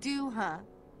 You do, huh?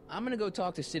 I'm gonna go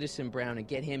talk to Citizen Brown and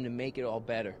get him to make it all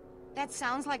better. That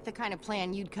sounds like the kind of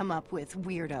plan you'd come up with,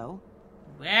 weirdo.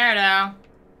 Weirdo.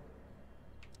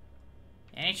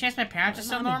 Any chance my parents are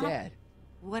still Mom and normal? Dad,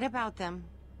 What about them?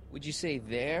 would you say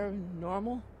they're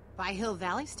normal? By Hill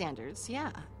Valley standards,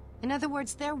 yeah. In other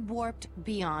words, they're warped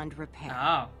beyond repair.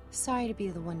 Oh. Sorry to be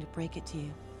the one to break it to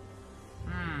you.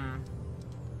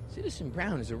 Citizen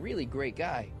Brown is a really great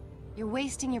guy. You're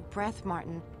wasting your breath,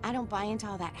 Martin. I don't buy into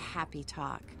all that happy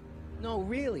talk. No,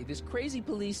 really, this crazy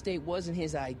police state wasn't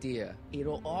his idea.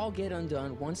 It'll all get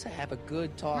undone once I have a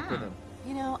good talk with him.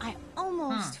 You know, I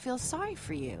almost feel sorry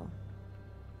for you.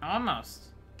 Almost.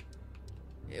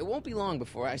 It won't be long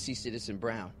before I see Citizen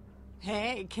Brown.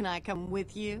 Hey, can I come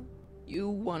with you? You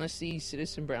want to see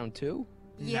Citizen Brown too?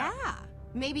 Yeah.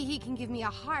 Maybe he can give me a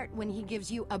heart when he gives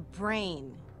you a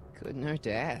brain. Couldn't hurt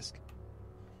to ask.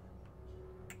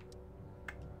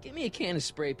 Give me a can of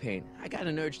spray paint. I got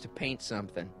an urge to paint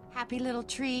something. Happy little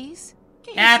trees?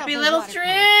 Get Happy yourself a little watercolor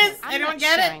trees! kit. I'm Anyone not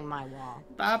get it? sharing my wall.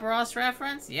 Bob Ross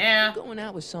reference? Yeah. Going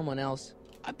out with someone else.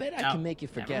 I bet I Oh, can make you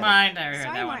forget Never it. mind, I heard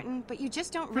Sorry, that one. Martin, but you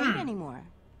just don't read anymore.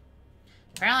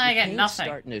 Apparently I get Paint's nothing.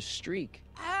 starting to streak.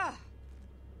 Ah,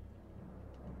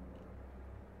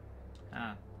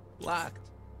 Oh. Locked.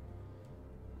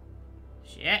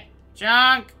 Shit.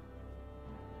 Junk!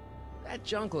 That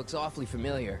junk looks awfully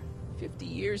familiar. 50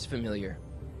 years familiar.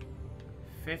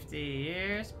 50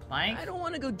 years? Plank? I don't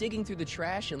want to go digging through the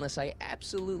trash unless I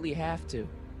absolutely have to.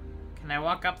 Can I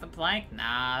walk up the plank?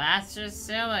 Nah, that's just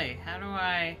silly. How do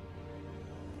I...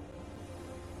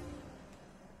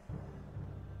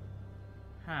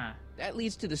 Huh. That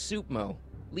leads to the soup mo.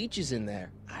 Leech is in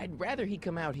there. I'd rather he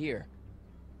come out here.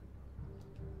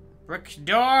 Brick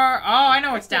door. Oh, I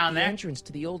know what's That's down the there. entrance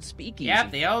to the old speakeasy.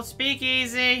 Yep, the old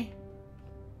speakeasy.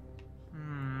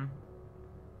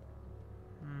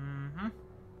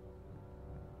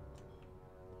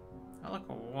 Oh, look,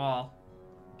 a wall.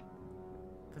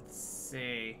 Let's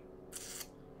see.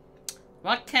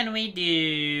 What can we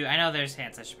do? I know there's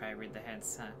hints. I should probably read the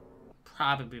hints.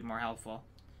 Probably be more helpful.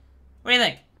 What do you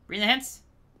think? Read the hints?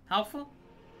 Helpful?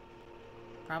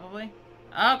 Probably.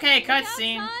 Okay,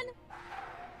 cutscene.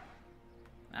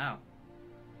 Oh.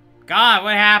 God,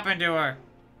 what happened to her?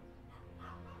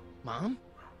 Mom?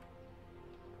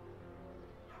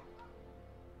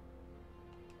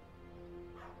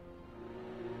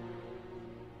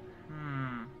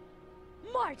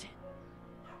 Martin!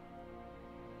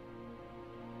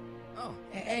 Oh,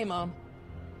 hey, Mom.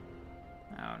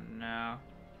 Oh, no.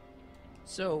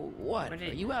 So, what? What Are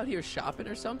did- you out here shopping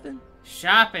or something?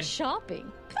 Shopping.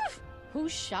 Shopping? Pff, who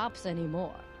shops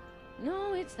anymore?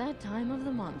 No, it's that time of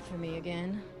the month for me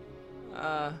again.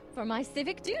 For my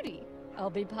civic duty. I'll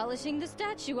be polishing the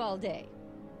statue all day.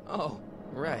 Oh,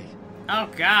 right. Oh,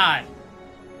 God.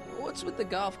 What's with the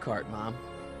golf cart, Mom?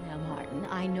 Now, Martin,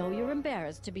 I know you're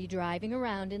embarrassed to be driving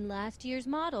around in last year's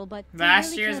model, but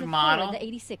Last you really year's can't model? afford the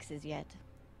 86s yet.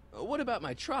 What about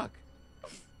my truck?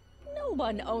 No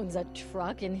one owns a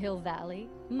truck in Hill Valley.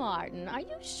 Martin, are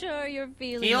you sure you're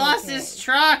feeling He lost okay? his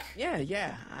truck.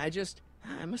 Yeah.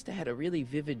 I must have had a really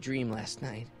vivid dream last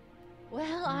night.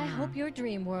 Well, I hope your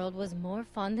dream world was more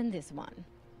fun than this one.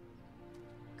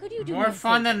 Could you do me More a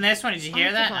fun favor? than this one. Did you hear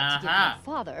I that? forgot to give Uh-huh. my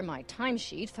father my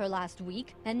timesheet for last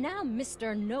week, and now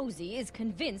Mr. Nosy is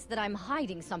convinced that I'm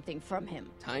hiding something from him.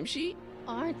 Timesheet?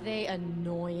 Aren't they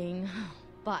annoying?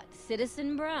 But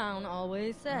Citizen Brown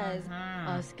always says,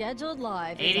 a scheduled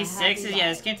life is a 86 happy is, yeah,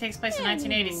 life. this game takes place in Anywho,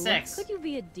 1986. Could you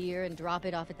be a dear and drop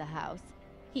it off at the house?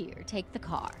 Here, take the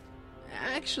car.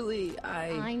 Actually,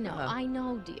 I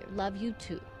know, dear. Love you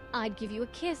too. I'd give you a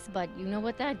kiss, but you know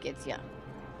what that gets you.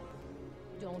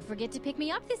 Don't forget to pick me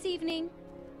up this evening.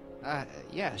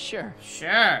 Yeah, sure.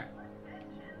 Sure.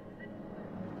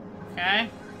 Okay.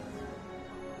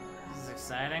 This is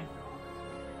exciting.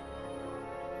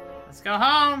 Let's go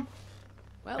home.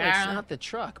 Well, Baron. it's not the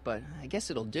truck, but I guess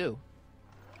it'll do.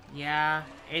 Yeah,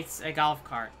 it's a golf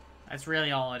cart. That's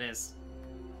really all it is.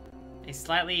 A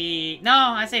slightly... No,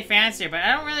 I say fancier, but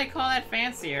I don't really call that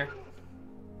fancier.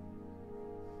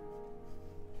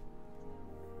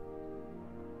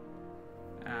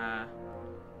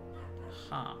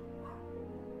 Huh.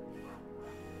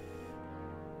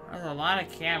 There's a lot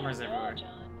of cameras everywhere.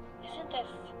 John, isn't this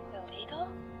illegal?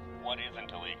 What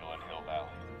isn't illegal in Hill Valley?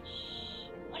 Shh.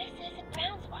 What if Citizen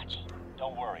Brown's watching?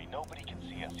 Don't worry, nobody can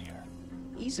see us here.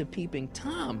 He's a peeping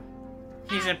Tom.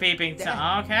 He's a peeping Dad.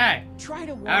 Tom. Okay. Try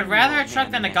to I would rather a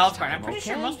truck than a golf cart. I'm pretty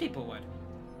sure most people would.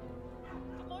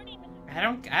 Good morning, Mrs.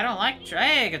 I don't like...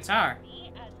 Hey, guitar.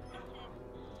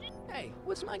 Hey,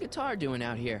 what's my guitar doing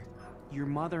out here? Your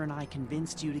mother and I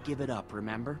convinced you to give it up,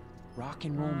 remember? Rock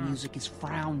and roll music is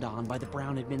frowned on by the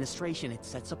Brown administration. It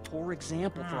sets a poor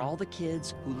example for all the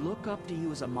kids who look up to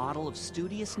you as a model of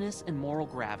studiousness and moral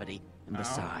gravity. And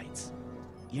besides,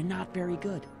 You're not very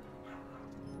good.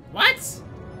 What?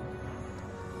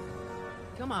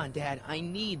 Come on, Dad. I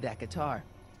need that guitar.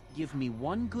 Give me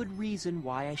one good reason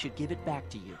why I should give it back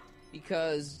to you.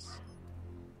 Because...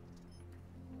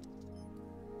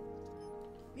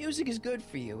 music is good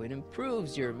for you. It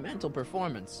improves your mental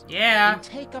performance. Yeah. And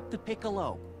take up the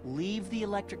piccolo. Leave the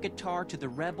electric guitar to the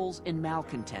rebels and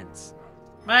malcontents.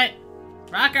 But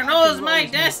rock and roll is my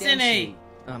destiny.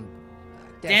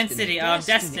 Destiny.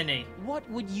 Destiny. What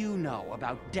would you know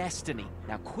about destiny?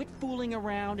 Now quit fooling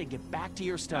around and get back to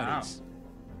your studies.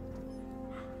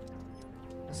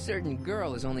 A certain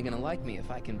girl is only gonna like me if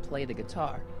I can play the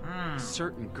guitar. A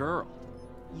certain girl?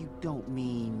 You don't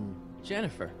mean...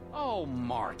 Jennifer. Oh,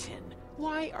 Martin.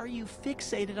 Why are you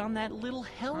fixated on that little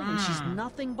hellion? She's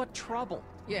nothing but trouble.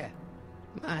 Yeah,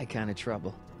 my kind of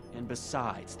trouble. And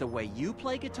besides, the way you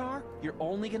play guitar, you're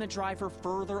only gonna drive her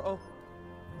further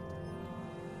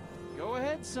Go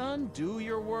ahead, son. Do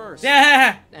your worst.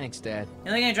 Yeah. Thanks, Dad.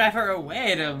 You're only gonna drive her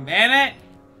away. Wait a minute.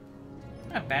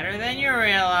 Not better than you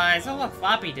realize. Oh, look,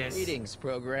 floppy disk. Greetings,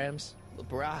 programs.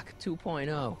 Brock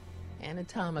 2.0.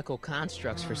 Anatomical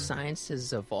constructs for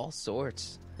sciences of all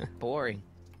sorts. Boring.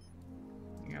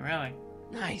 Yeah, really?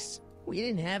 Nice. We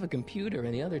didn't have a computer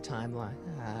in the other timeline.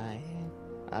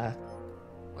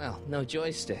 Well, no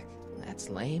joystick. That's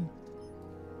lame.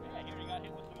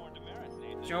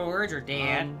 George or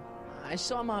Dad? I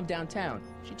saw Mom downtown.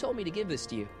 She told me to give this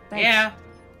to you. Thanks. Yeah.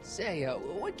 Say,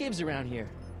 what gives around here?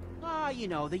 You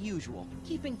know, the usual.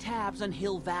 Keeping tabs on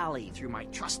Hill Valley through my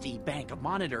trusty bank of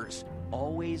monitors.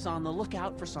 Always on the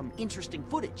lookout for some interesting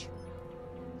footage.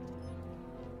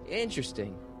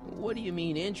 Interesting? What do you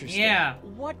mean interesting? Yeah.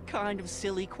 What kind of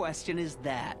silly question is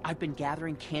that? I've been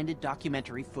gathering candid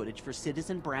documentary footage for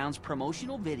Citizen Brown's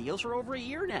promotional videos for over a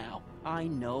year now. I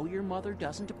know your mother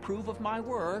doesn't approve of my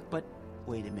work, but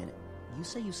wait a minute. You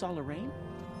say you saw Lorraine?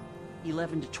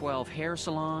 11 to 12 hair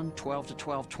salon, 12 to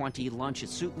 12:20 lunch at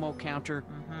soup mo counter,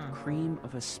 cream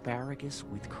of asparagus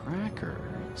with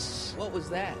crackers. What was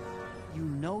that? You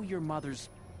know your mother's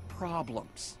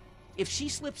problems. If she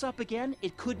slips up again,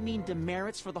 it could mean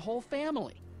demerits for the whole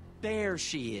family. There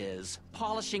she is,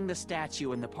 polishing the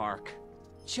statue in the park.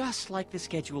 Just like the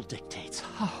schedule dictates.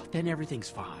 Oh, then everything's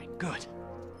fine. Good.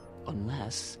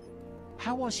 Unless...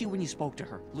 How was she when you spoke to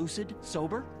her? Lucid?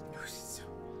 Sober?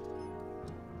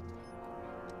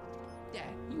 Dad,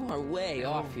 you are way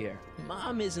off here.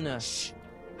 Mom isn't a... Shh.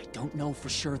 I don't know for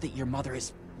sure that your mother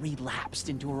has relapsed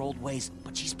into her old ways,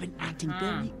 but she's been acting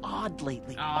very odd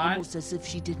lately. Almost as if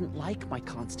she didn't like my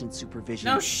constant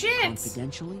supervision. No shit!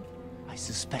 Confidentially, I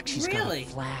suspect she's got a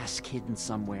flask hidden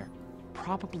somewhere.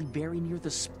 Probably very near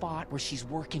the spot where she's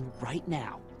working right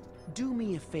now. Do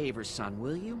me a favor, son,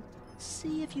 will you?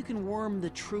 See if you can worm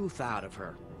the truth out of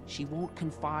her. She won't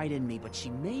confide in me, but she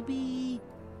may be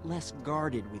less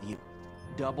guarded with you.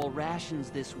 Double rations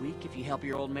this week if you help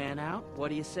your old man out. What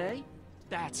do you say?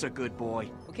 That's a good boy.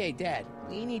 Okay, Dad,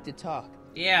 we need to talk.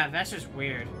 Yeah, that's just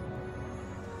weird.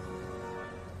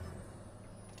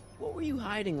 What were you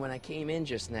hiding when I came in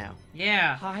just now?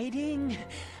 Yeah. Hiding?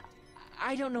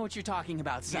 I don't know what you're talking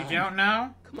about, son. You don't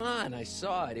know? Come on, I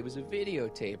saw it. It was a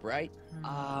videotape, right?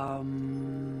 I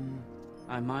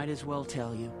might as well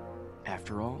tell you.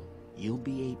 After all, you'll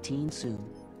be 18 soon.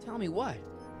 Tell me what?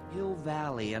 Hill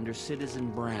Valley under Citizen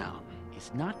Brown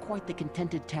is not quite the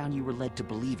contented town you were led to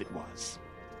believe it was.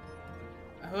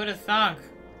 Who'd have thunk?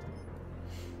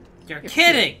 You're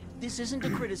kidding! This isn't a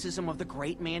criticism of the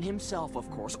great man himself, of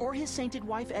course, or his sainted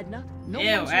wife, Edna. No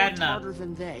Ew, one's worked Edna. harder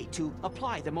than they to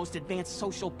apply the most advanced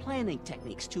social planning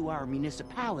techniques to our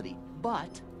municipality.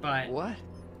 But... What?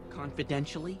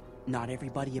 Confidentially, not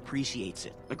everybody appreciates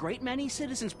it. A great many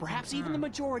citizens, perhaps even the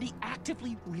majority,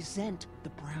 actively resent the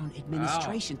Brown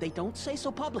administration. They don't say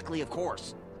so publicly, of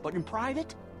course. But in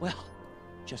private, well,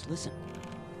 just listen.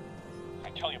 I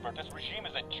tell you, Bert, this regime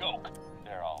is a joke.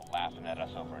 They're all laughing at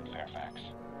us over in Fairfax.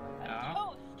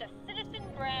 Toast to Citizen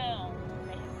Brown,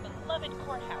 his beloved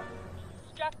courthouse.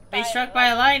 Struck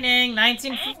by lightning,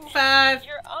 1955.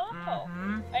 You're awful.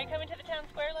 Are you coming to the town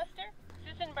square, Lester?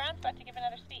 Citizen Brown's about to give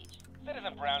another speech.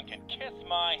 Citizen Brown can kiss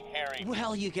my hairy...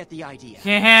 Well, you get the idea.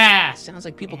 Yeah. Sounds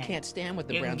like people can't stand what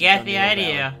the You Browns get have the done to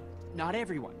Hill idea. Valley. Not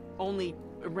everyone. Only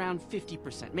around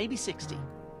 50%, maybe 60.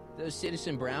 Does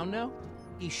Citizen Brown know?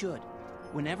 He should.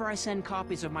 Whenever I send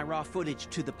copies of my raw footage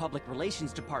to the Public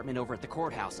Relations Department over at the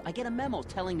courthouse, I get a memo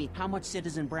telling me how much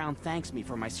Citizen Brown thanks me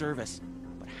for my service.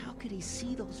 But how could he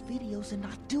see those videos and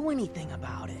not do anything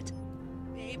about it?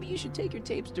 Maybe you should take your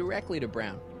tapes directly to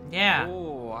Brown. Yeah.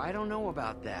 Oh, I don't know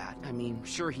about that. I mean,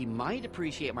 sure, he might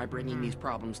appreciate my bringing these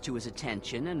problems to his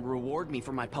attention and reward me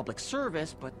for my public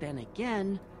service, but then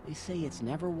again, They say it's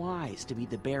never wise to be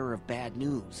the bearer of bad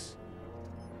news.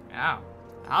 Oh.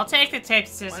 I'll take the tape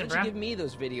to Why Citizen don't Brown. you give me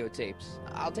those videotapes?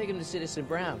 I'll take them to Citizen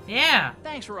Brown. Yeah.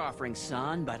 Thanks for offering,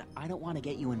 son, but I don't want to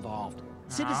get you involved.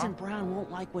 Citizen Brown won't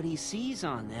like what he sees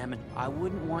on them, and I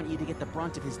wouldn't want you to get the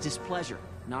brunt of his displeasure.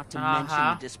 Not to mention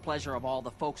the displeasure of all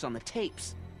the folks on the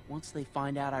tapes. Once they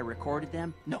find out I recorded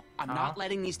them, no, I'm not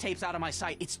letting these tapes out of my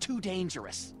sight. It's too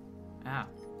dangerous. Oh.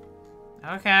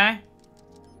 Okay.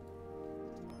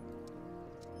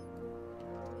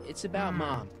 It's about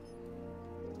Mom.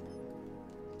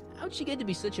 How'd she get to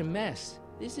be such a mess?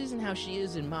 This isn't how she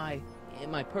is in my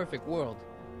perfect world.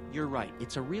 You're right.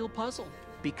 It's a real puzzle.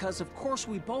 Because of course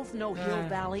we both know Hill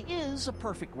Valley is a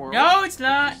perfect world. No, it's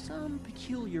not. For some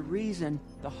peculiar reason,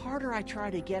 the harder I try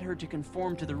to get her to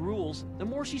conform to the rules, the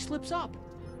more she slips up.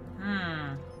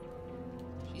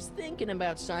 She's thinking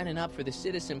about signing up for the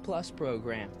Citizen Plus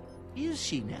program. Is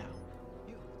she now?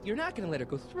 You're not gonna let her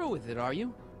go through with it, are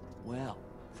you? Well,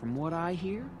 from what I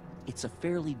hear, it's a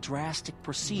fairly drastic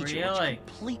procedure Really? which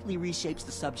completely reshapes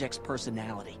the subject's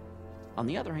personality. On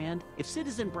the other hand, if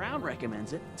Citizen Brown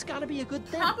recommends it, it's gotta be a good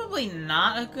thing. Probably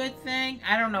not a good thing.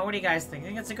 I don't know. What do you guys think?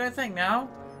 Think it's a good thing? No?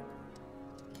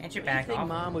 Can't you back I think off?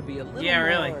 Mom would be a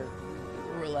little more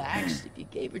relaxed if you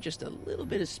gave her just a little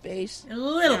bit of space. A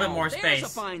little bit more There's space. a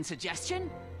fine suggestion.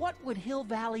 What would Hill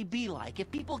Valley be like if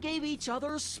people gave each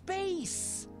other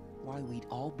space? Why, we'd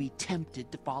all be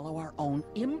tempted to follow our own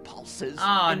impulses.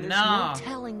 Oh, and there's no. no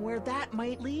telling where that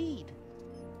might lead.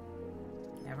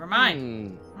 Never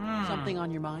mind. Something on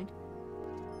your mind?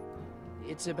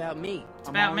 It's about me. It's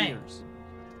about me.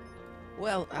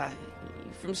 Well,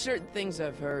 from certain things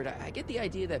I've heard, I get the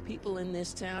idea that people in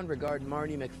this town regard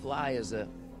Marty McFly as a...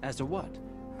 As a what?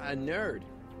 A nerd.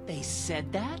 They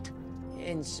said that?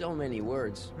 In so many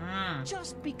words.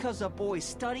 Just because a boy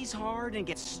studies hard and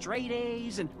gets straight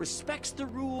A's and respects the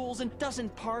rules and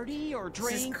doesn't party or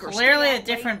drink This is or clearly stay a out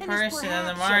different late and is person than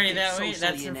the perhaps Marty something that's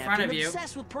socially in inept front and of you.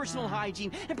 obsessed with personal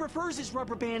hygiene and prefers his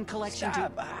rubber band collection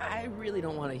Stop. I really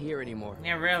don't want to hear anymore.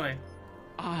 Yeah, really.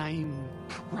 I'm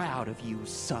proud of you,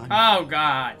 son. Oh,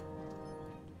 God.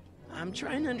 I'm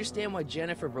trying to understand why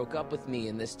Jennifer broke up with me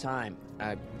in this time.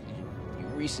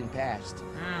 Recent past.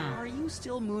 Are you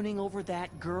still mooning over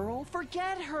that girl?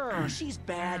 Forget her. She's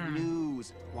bad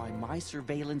news. Why, my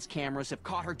surveillance cameras have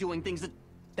caught her doing things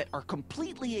that are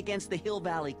completely against the Hill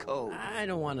Valley Code. I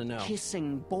don't want to know.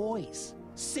 Kissing boys.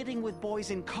 Sitting with boys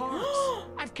in cars.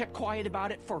 I've kept quiet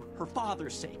about it for her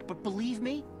father's sake, but believe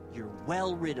me, you're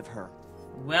well rid of her.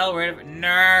 Well rid of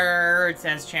nerd,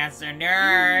 says Chancellor.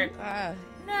 Nerd.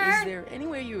 Is there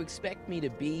anywhere you expect me to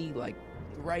be, like,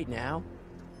 right now?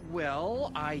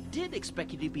 Well, I did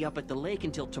expect you to be up at the lake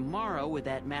until tomorrow with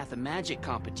that math-and-magic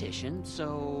competition,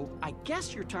 so I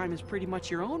guess your time is pretty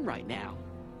much your own right now.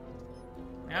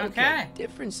 Okay.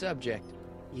 Different subject.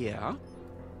 Yeah?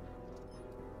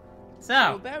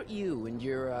 So about you and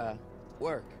your,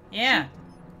 work. Yeah.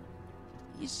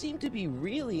 You seem to be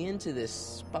really into this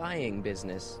spying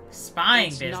business. Spying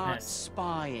It's business. not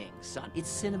spying, son. It's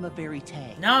cinema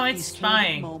verite. No, it's These spying.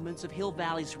 candid moments of Hill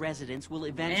Valley's residents will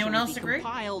Anyone eventually else be agree?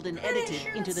 compiled and Pretty edited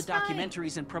sure into the it's spying.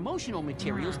 documentaries and promotional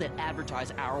materials that advertise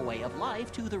our way of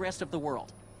life to the rest of the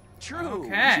world. True,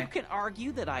 Okay. you can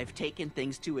argue that I've taken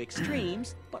things to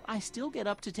extremes, but I still get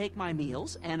up to take my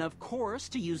meals and, of course,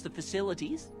 to use the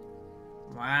facilities.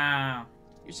 Wow.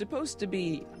 You're supposed to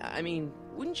be... I mean,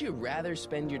 wouldn't you rather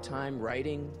spend your time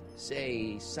writing,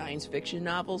 say, science fiction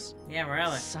novels? Yeah,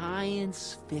 really.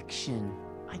 Science fiction.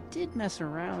 I did mess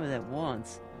around with it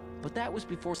once, but that was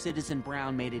before Citizen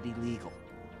Brown made it illegal.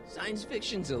 Science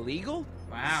fiction's illegal?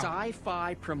 Wow.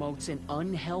 Sci-fi promotes an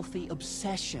unhealthy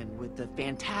obsession with the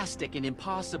fantastic and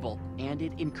impossible, and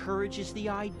it encourages the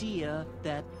idea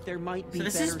that there might be So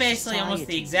this better is basically almost the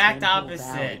societies exact than Hill opposite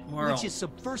Valley, world. which is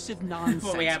subversive nonsense,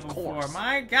 what we had of before. course.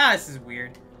 My God, this is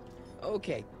weird.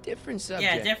 Okay, different subject.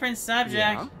 Yeah, different subject.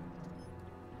 Yeah?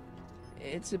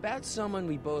 It's about someone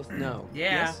we both know.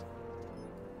 Yeah. Yes?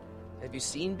 Have you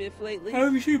seen Biff lately?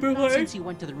 Have you seen Biff Not lately? since he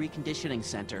went to the reconditioning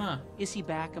center. Huh. Is he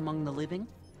back among the living?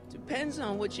 Depends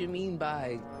on what you mean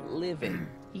by living.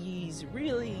 He's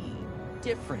really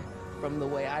different from the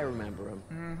way I remember him.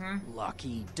 Mm-hmm.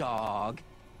 Lucky dog.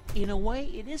 In a way,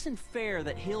 it isn't fair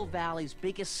that Hill Valley's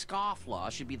biggest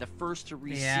scofflaw should be the first to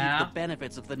receive Yeah. the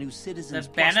benefits of the new Citizens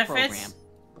The Plus benefits? program.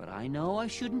 But I know I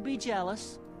shouldn't be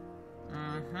jealous.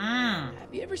 Mm-hmm.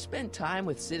 Have you ever spent time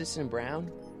with Citizen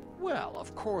Brown? Well,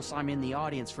 of course I'm in the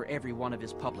audience for every one of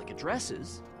his public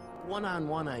addresses.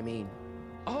 One-on-one, I mean.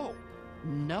 Oh,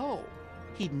 no.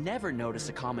 He'd never notice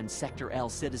a common Sector L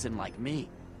citizen like me.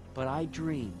 But I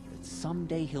dream that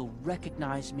Someday he'll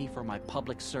recognize me for my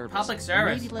public service. Public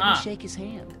service, Maybe let me shake his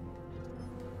hand.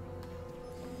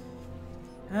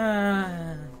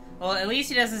 Well, at least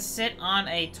he doesn't sit on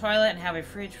a toilet and have a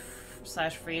fridge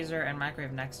 / freezer and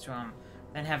microwave next to him,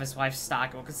 then have his wife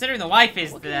stock it. Well, considering the wife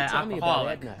is the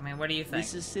alcoholic, I mean, what do you think?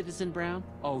 Mrs. Citizen Brown?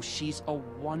 Oh, she's a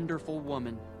wonderful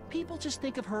woman. People just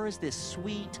think of her as this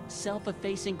sweet,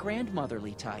 self-effacing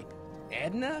grandmotherly type.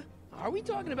 Edna? Are we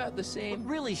talking about the same? But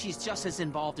really, she's just as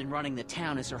involved in running the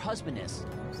town as her husband is.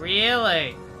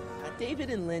 Really? David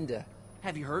and Linda.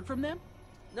 Have you heard from them?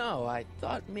 No, I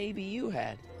thought maybe you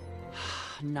had.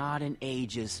 Not in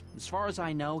ages. As far as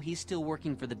I know, he's still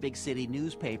working for the big city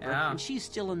newspaper, and she's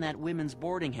still in that women's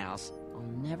boarding house. I'll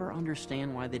never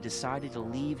understand why they decided to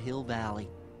leave Hill Valley.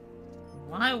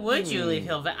 Why would you leave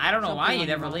Hill Valley? I don't know why you'd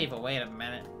ever leave, but wait a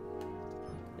minute.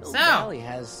 Hill Valley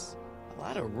has a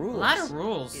lot of rules. A lot of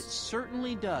rules. It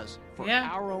certainly does, for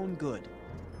our own good.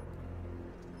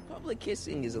 Public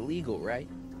kissing is illegal, right?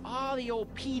 Ah, the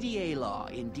old PDA law.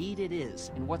 Indeed it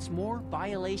is. And what's more,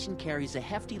 violation carries a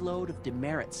hefty load of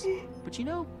demerits. But you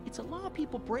know, it's a law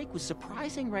people break with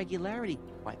surprising regularity.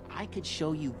 Why, I could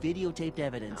show you videotaped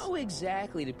evidence. How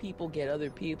exactly do people get other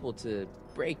people to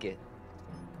break it?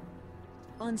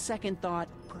 On second thought,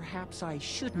 perhaps I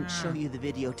shouldn't show you the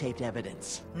videotaped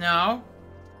evidence. No.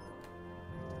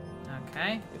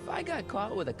 Okay. If I got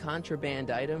caught with a contraband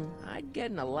item, I'd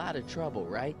get in a lot of trouble,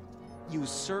 right? You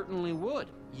certainly would.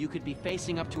 You could be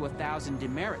facing up to 1,000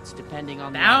 demerits, depending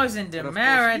on 1,000 demerits. demerits?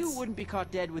 But of course, you wouldn't be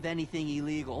caught dead with anything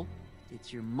illegal.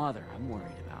 It's your mother I'm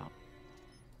worried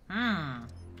about.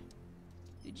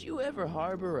 Did you ever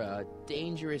harbor a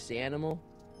dangerous animal?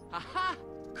 Aha!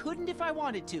 Couldn't if I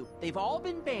wanted to. They've all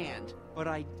been banned. But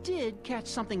I did catch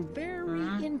something very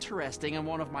interesting on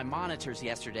one of my monitors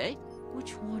yesterday.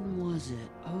 Which one was it?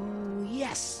 Oh,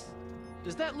 yes!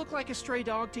 Does that look like a stray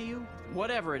dog to you?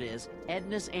 Whatever it is,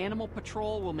 Edna's Animal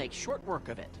Patrol will make short work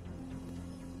of it.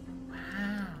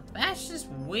 Wow, that's just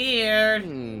weird.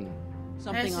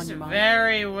 Something on your mind?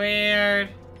 Very weird.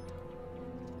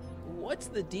 What's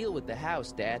the deal with the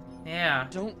house, Dad? Yeah.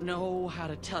 Don't know how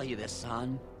to tell you this,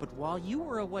 son, but while you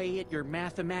were away at your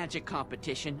Mathemagic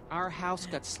competition, our house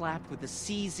got slapped with a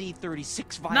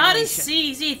CZ-36 violation. Not a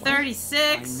CZ-36!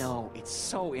 I know, it's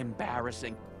so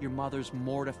embarrassing. Your mother's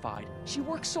mortified. She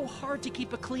works so hard to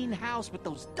keep a clean house, but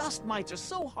those dust mites are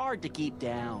so hard to keep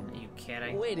down. Are you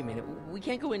kidding? Wait a minute, we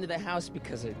can't go into the house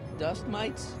because of dust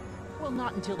mites? Well,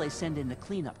 not until they send in the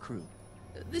cleanup crew.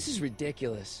 This is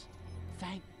ridiculous.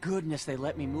 Thank goodness they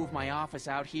let me move my office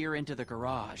out here into the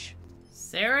garage.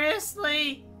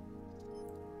 Seriously?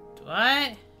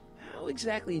 What? How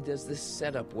exactly does this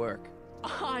setup work?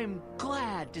 I'm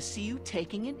glad to see you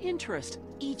taking an interest.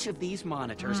 Each of these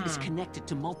monitors is connected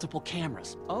to multiple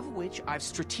cameras, of which I've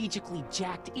strategically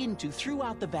jacked into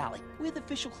throughout the valley, with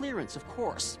official clearance, of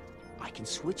course. I can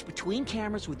switch between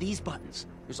cameras with these buttons.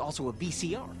 There's also a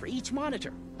VCR for each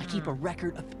monitor. I keep a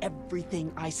record of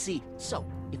everything I see, so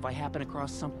if I happen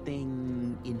across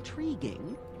something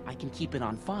intriguing, I can keep it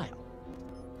on file.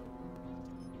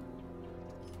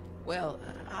 Well,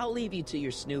 I'll leave you to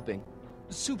your snooping.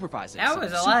 Supervise it. That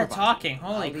was a lot of talking.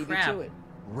 Holy I'll leave crap. you to it.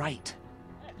 Right.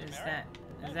 Is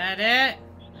that it?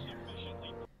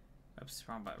 Oops,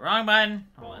 wrong button. Wrong button.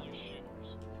 Hold on.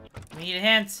 We need a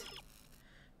hint.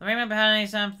 The ringman behind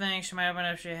something. She might open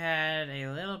up if she had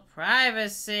a little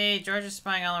privacy. George is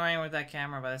spying all around with that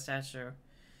camera by the statue.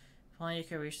 If only you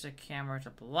could reach the camera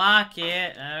to block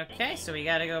it. Okay, so we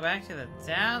gotta go back to the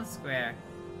town square.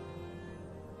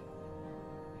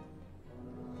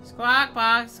 Squawk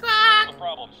box, squawk! No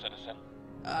problem, citizen.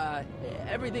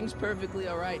 Everything's perfectly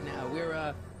all right now.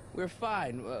 We're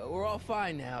fine. We're all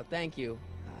fine now. Thank you.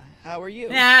 How are you?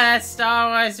 Yeah, that's Star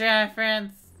Wars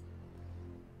reference.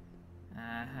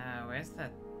 Where's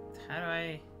that? How do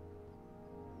I?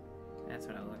 That's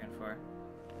what I was looking for.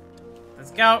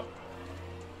 Let's go.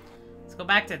 Let's go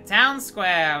back to town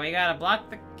square. We gotta block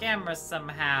the camera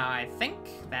somehow. I think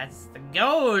that's the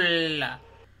goal.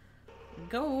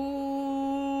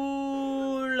 Goal.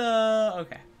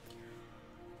 Okay.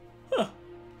 Huh.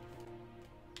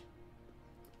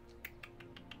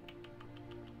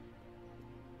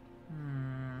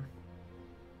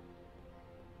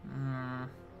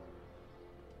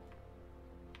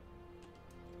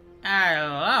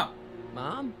 Hello.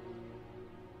 Mom?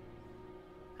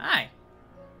 Hi.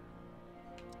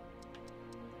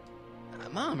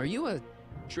 Mom, are you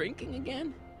drinking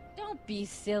again? Don't be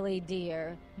silly,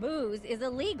 dear. Booze is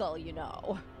illegal, you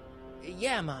know.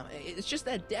 Yeah, Mom. It's just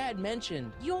that Dad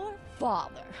mentioned... Your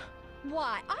father.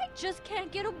 Why, I just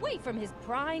can't get away from his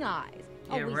prying eyes.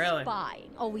 Yeah, Always really. spying,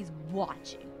 always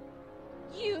watching.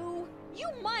 You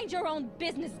mind your own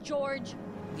business, George.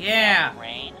 Yeah.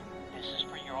 Rain, this is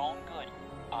for your own good.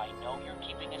 I know you're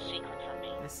keeping a secret from me.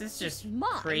 This is just Mine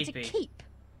creepy. to keep.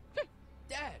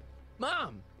 Dad,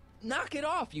 Mom, knock it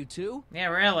off, you two. Yeah,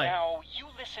 really. Now, you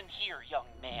listen here, young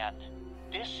man.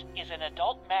 This is an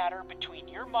adult matter between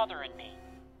your mother and me.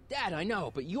 Dad, I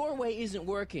know, but your way isn't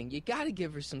working. You gotta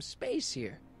give her some space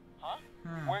here. Huh?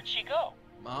 Where'd she go?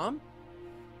 Mom?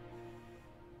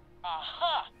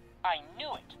 Aha! I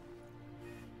knew it.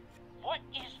 What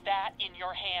is that in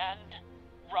your hand?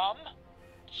 Rum?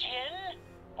 Gin?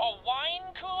 A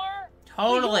wine cooler?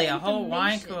 Totally, For a your whole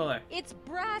wine information, cooler. It's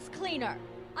brass cleaner.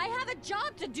 I have a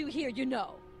job to do here, you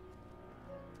know.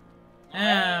 Oh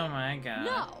my god.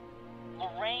 No.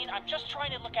 Lorraine, I'm just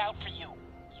trying to look out for you.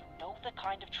 You know the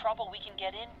kind of trouble we can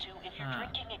get into if you're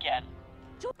drinking again.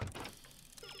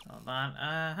 Hold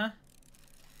on,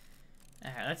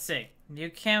 Alright, let's see.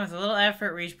 You can, with a little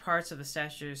effort, reach parts of the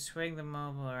statue, swing the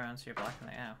mobile around so you're blocking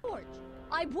the out. George,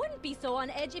 I wouldn't be so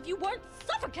on edge if you weren't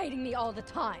suffocating me all the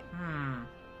time.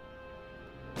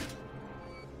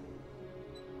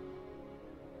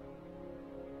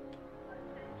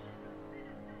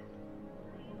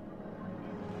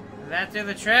 Did that do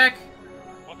the trick?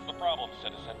 What's the problem,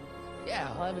 citizen?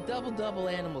 Yeah, I'll have a double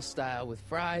animal style with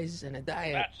fries and a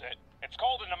diet. That's it. It's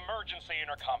called an emergency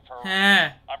intercom for a Huh.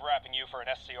 reason. I'm wrapping you for an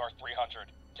SCR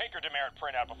 300. Take your demerit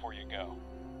printout before you go.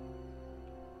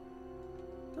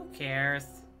 Who cares?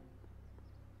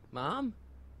 Mom?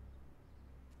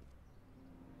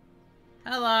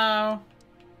 Hello.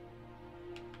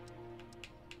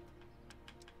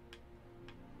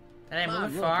 Did I Mom,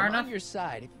 move look, far I'm enough? on your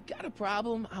side. If you've got a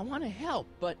problem, I want to help,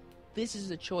 but this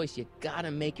is a choice you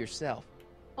gotta make yourself.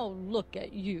 Oh, look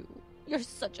at you. You're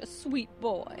such a sweet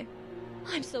boy.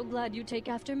 I'm so glad you take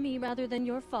after me rather than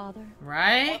your father.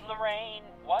 Right? What, Lorraine?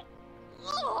 What?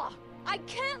 Ugh! I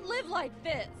can't live like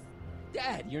this!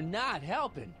 Dad, you're not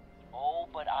helping. Oh,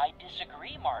 but I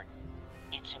disagree, Martin.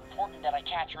 It's important that I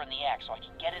catch her in the act so I can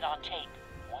get it on tape.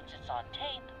 Once it's on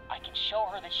tape, I can show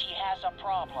her that she has a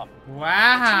problem.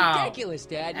 Wow. It's ridiculous,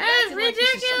 Dad. You're That's acting like this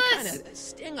is some ridiculous. kind of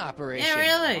sting operation. Yeah,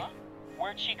 really. Huh?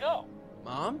 Where'd she go?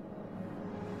 Mom?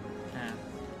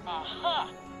 Aha!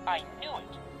 I knew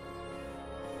it.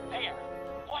 There.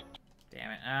 What?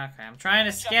 Damn it. Okay, I'm trying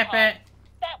to skip it.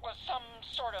 That was some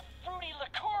sort of fruity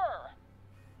liqueur.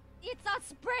 It's a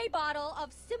spray bottle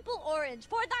of simple orange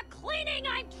for the cleaning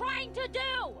I'm trying to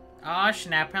do! Oh,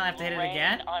 snap. Apparently I have to hit it Lorraine,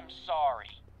 again. I'm sorry.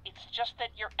 It's just that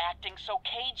you're acting so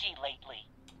cagey lately.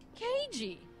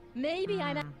 Cagey. Maybe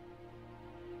I'm...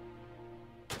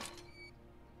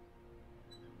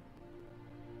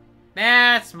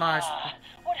 That's much.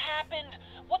 What happened?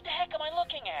 What the heck am I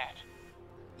looking at?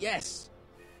 Yes.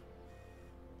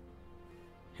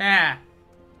 Yeah.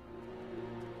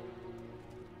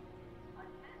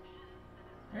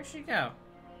 Where'd she go?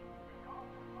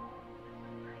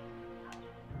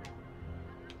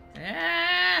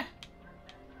 Yeah.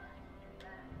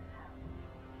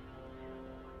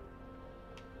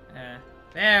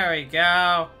 There we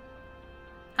go.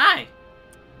 Hi.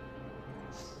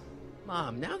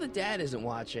 Mom, now that Dad isn't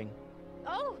watching.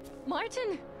 Oh,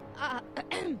 Martin. I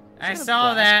Is that a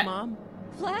saw flask, that. Mom?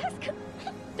 Flask?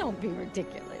 Don't be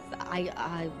ridiculous.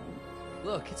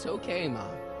 Look, it's okay,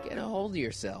 Mom. Get a hold of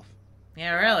yourself.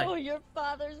 Yeah, really. Oh, your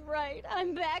father's right.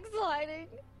 I'm backsliding.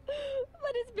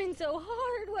 But it's been so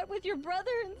hard, what with your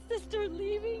brother and sister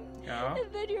leaving. Oh.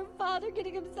 And then your father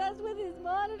getting obsessed with his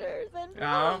monitors and...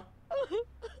 Oh.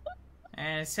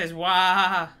 And it says,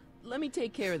 "Wah." Let me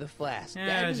take care of the flask.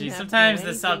 Dad Oh, doesn't gee. have to Sometimes know the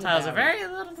anything subtitles are about very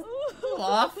it. little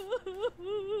off,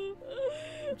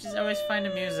 which is always find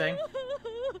amusing.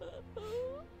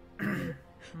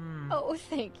 Oh,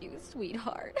 thank you,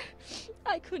 sweetheart.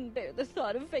 I couldn't bear the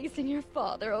thought of facing your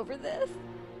father over this.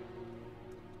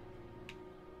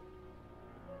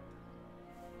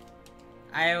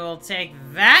 I will take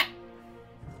that.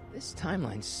 This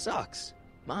timeline sucks.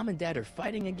 Mom and Dad are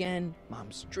fighting again.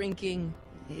 Mom's drinking.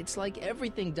 It's like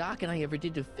everything Doc and I ever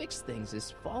did to fix things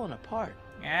is falling apart.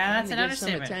 Yeah, that's Time an to give some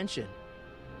understatement. attention.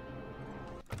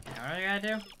 Yeah, what do you gotta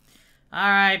do?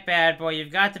 Alright, bad boy,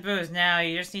 you've got the booze now,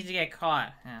 you just need to get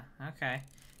caught. Yeah, okay.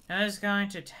 I was going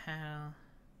to tell...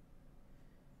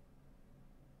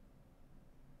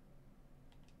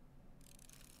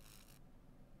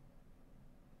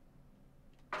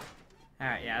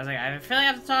 Alright, yeah, I was like, I have a feeling I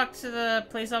have to talk to the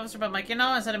police officer, but I'm like, you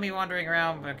know, instead of me wandering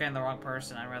around getting the wrong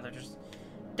person, I'd rather just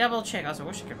double check. Also, I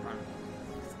wish I could run.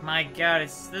 My god,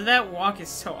 that walk is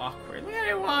so awkward. Look how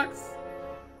he walks!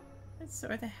 So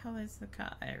where the hell is the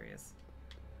car areas?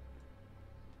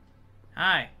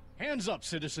 Hi. Hands up,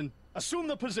 citizen. Assume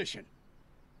the position.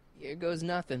 Here goes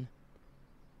nothing.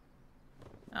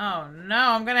 Oh no,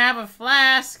 I'm gonna have a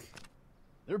flask.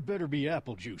 There better be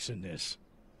apple juice in this.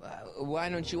 Why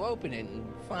don't you open it and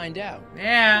find out?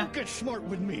 Yeah. Don't get smart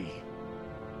with me.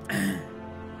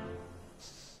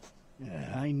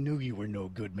 I knew you were no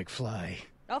good, McFly.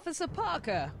 Officer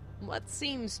Parker, what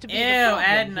seems to be Ew, the problem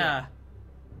Edna. here?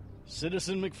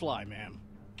 Citizen McFly, ma'am.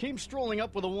 Came strolling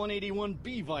up with a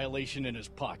 181B violation in his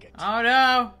pocket. Oh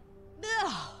no.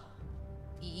 Ugh.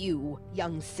 You,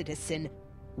 young citizen,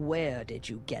 where did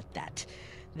you get that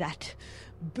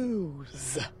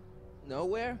booze?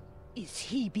 Nowhere? Is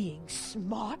he being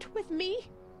smart with me?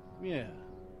 Yeah,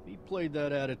 he played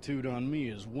that attitude on me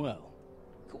as well.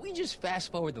 Could we just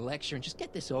fast forward the lecture and just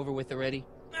get this over with already?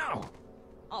 No!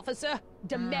 Officer,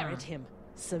 demerit him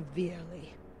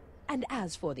severely. And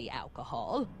as for the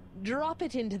alcohol, drop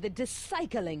it into the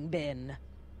recycling bin.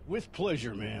 With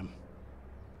pleasure, ma'am.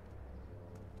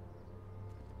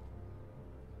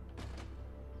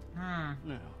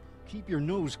 Now, keep your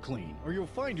nose clean, or you'll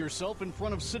find yourself in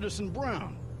front of Citizen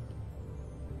Brown.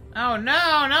 Oh no,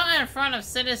 not in front of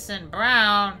Citizen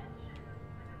Brown.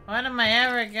 What am I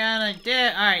ever gonna do?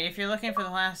 Alright, if you're looking for the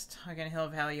last hug in Hill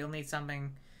Valley, you'll need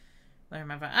something.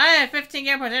 Remember, I have 15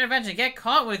 airport intervention. Get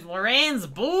caught with Lorraine's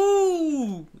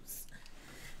booze.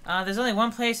 There's only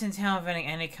one place in town vending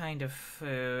any kind of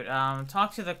food.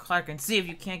 Talk to the clerk and see if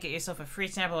you can't get yourself a free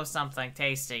sample of something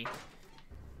tasty.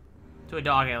 To a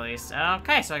dog, at least.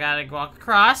 Okay, so I gotta walk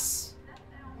across.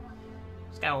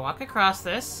 Just gotta walk across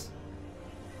this.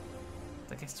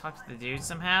 I guess talk to the dude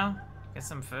somehow. Get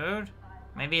some food.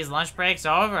 Maybe his lunch break's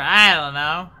over. I don't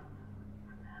know.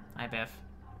 Bye, Biff.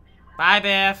 Bye,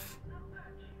 Biff.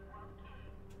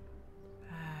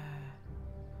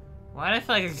 What if,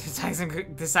 like,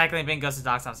 the cycling bin goes to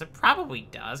Doc's office? It probably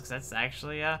does, because that's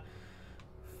actually,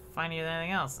 funnier than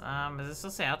anything else. Does it still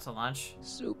say out to lunch?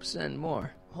 Soups and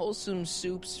more. Wholesome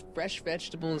soups, fresh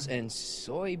vegetables, and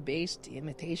soy-based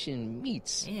imitation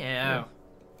meats. Ew. Yeah.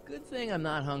 Good thing I'm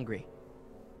not hungry.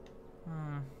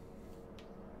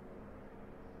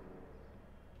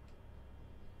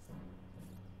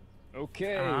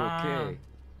 Okay.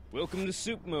 Welcome to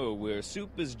Soupmo, where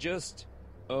soup is just...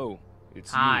 Oh,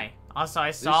 it's Hi. you. Also,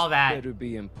 I saw this that. better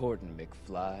be important,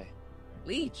 McFly.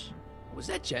 Leech, was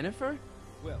that Jennifer?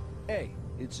 Well, A,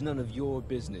 it's none of your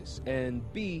business, and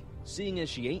B, seeing as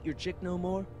she ain't your chick no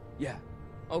more, yeah.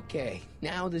 Okay,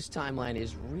 now this timeline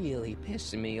is really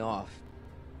pissing me off.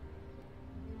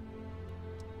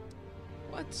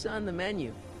 What's on the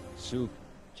menu? Soup.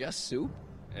 Just soup?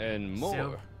 And more.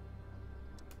 Soup.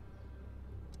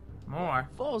 More?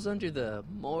 Falls under the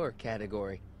more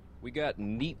category. We got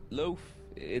neat loaf.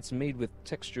 It's made with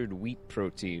textured wheat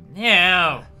protein.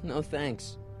 Ew. No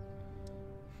thanks.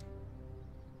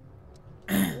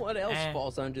 What else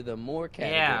falls under the more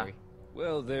category?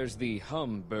 Well, there's the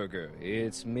hum burger.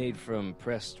 It's made from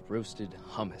pressed roasted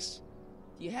hummus.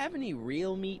 Do you have any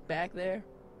real meat back there?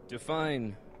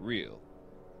 Define real.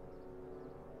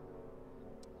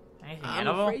 Anything I'm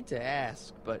edible? afraid to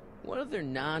ask, but what other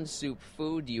non-soup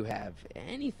food do you have?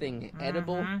 Anything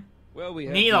edible? Well, we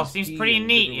have Meatloaf these seems tea pretty and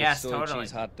neat. liverless Yes, soy totally.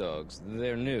 cheese hot dogs.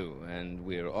 They're new, and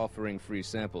we're offering free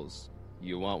samples.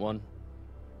 You want one?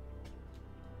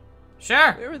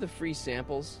 Sure. Where are the free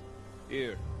samples?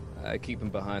 Here. I keep them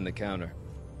behind the counter.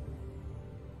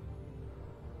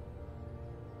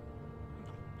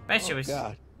 Bet you was.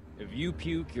 God. If you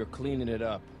puke, you're cleaning it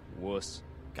up, wuss.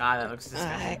 God, that looks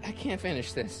disgusting. I can't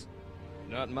finish this.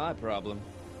 Not my problem.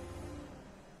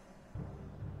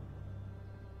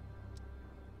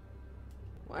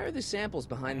 Why are the samples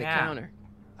behind the Yeah. counter?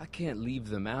 I can't leave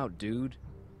them out, dude.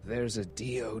 There's a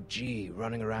DOG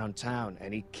running around town,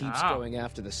 and he keeps Oh. going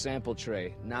after the sample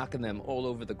tray, knocking them all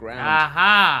over the ground.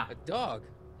 Aha! A dog?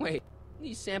 Wait,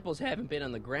 these samples haven't been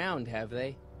on the ground, have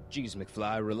they? Jeez,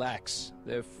 McFly, relax.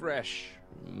 They're fresh,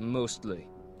 mostly.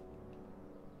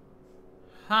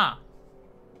 Huh.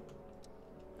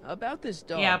 About this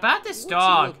dog. Yeah, about this What's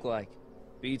dog. he look like?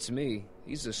 Beats me.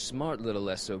 He's a smart little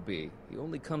SOB. He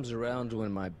only comes around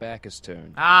when my back is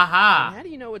turned. Aha! And how do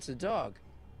you know it's a dog?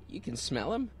 You can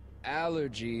smell him?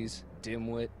 Allergies,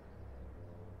 dimwit.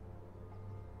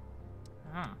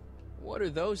 Hmm. What are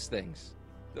those things?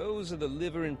 Those are the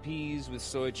liver and peas with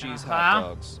soy cheese Uh-huh. hot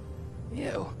dogs.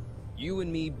 Ew. You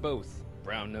and me both,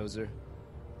 brown noser.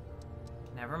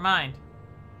 Never mind.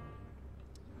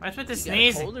 What's with the You got a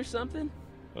sneezing? cold or something?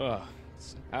 Ugh,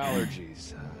 it's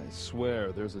allergies. I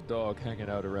swear there's a dog hanging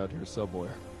out around here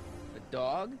somewhere. A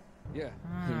dog? Yeah,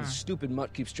 and the stupid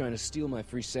mutt keeps trying to steal my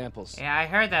free samples. Yeah, I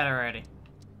heard that already.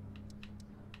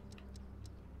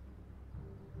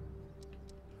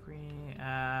 Free,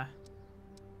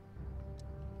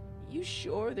 You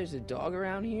sure there's a dog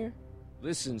around here?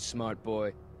 Listen, smart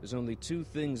boy. There's only 2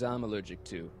 things I'm allergic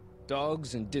to.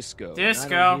 Dogs and disco.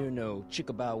 Disco? I don't hear no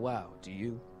chicka bow wow, do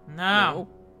you? No.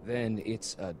 Then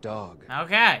it's a dog.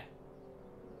 Okay.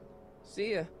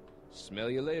 See ya. Smell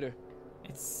you later.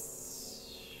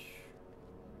 It's...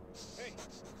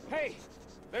 Hey!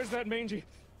 There's that mangy.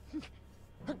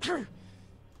 Go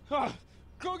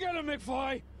get him,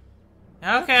 McFly!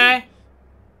 Okay.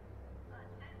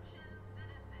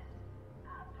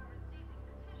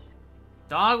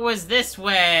 Dog was this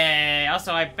way.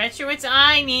 Also, I bet you it's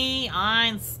Einstein.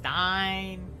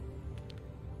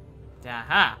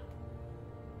 Aha.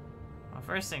 Well,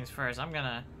 first things first, I'm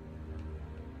gonna...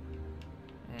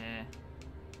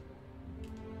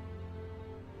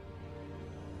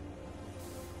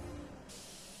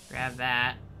 Grab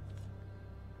that.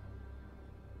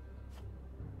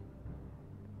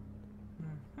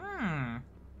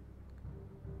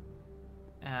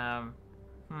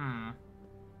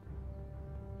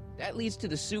 That leads to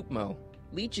the soup mo.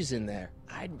 Leech is in there.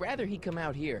 I'd rather he come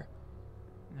out here.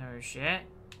 No shit.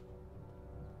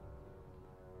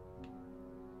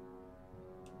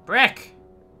 Brick!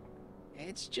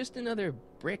 It's just another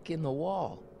brick in the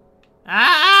wall.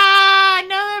 Ah!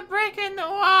 Another brick in the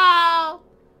wall!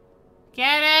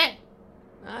 Get it?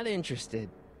 Not interested.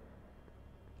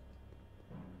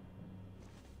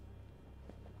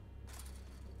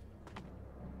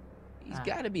 He's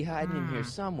got to be hiding in here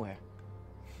somewhere.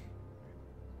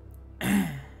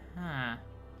 Huh.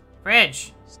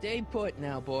 Fridge! Stay put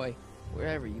now, boy.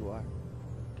 Wherever you are.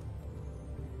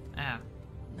 Oh.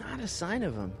 Not a sign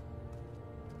of him.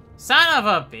 Son of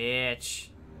a bitch!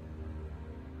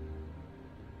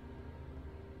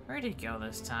 Where'd he go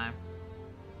this time?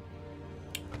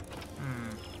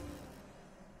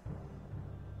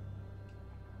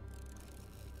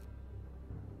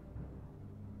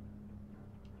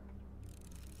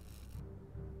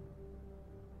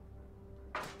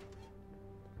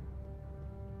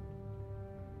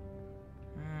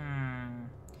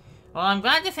 Well, I'm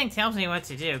glad the thing tells me what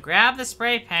to do. Grab the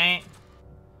spray paint.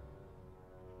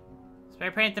 Spray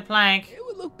paint the plank. It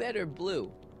would look better blue.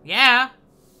 Yeah.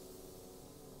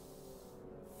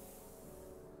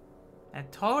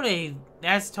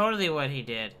 That's totally what he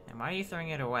did. And why are you throwing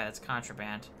it away? That's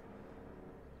contraband.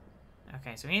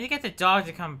 Okay, so we need to get the dog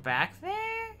to come back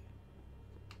there?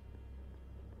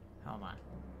 Hold on.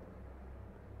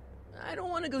 I don't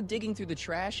want to go digging through the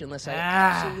trash unless I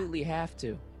absolutely have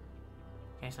to.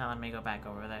 Okay, so now let me go back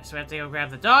over there. So we have to go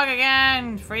grab the dog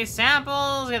again. Free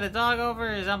samples. Get the dog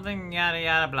over. Something yada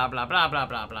yada. Blah blah blah blah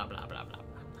blah blah blah blah blah blah.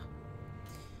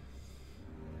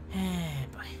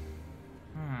 Boy.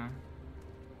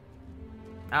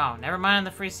 Oh, never mind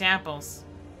the free samples.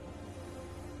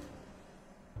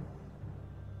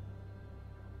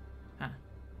 Huh.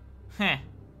 Heh.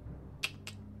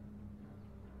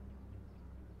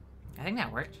 I think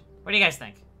that worked. What do you guys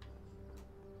think?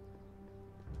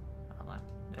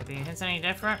 If he hints any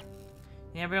different,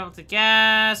 you'll be able to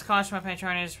guess. Caution my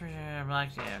patronage for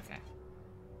black. Yeah, okay.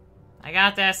 I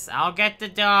got this. I'll get the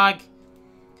dog.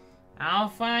 I'll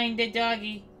find the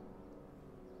doggy.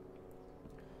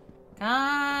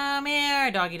 Come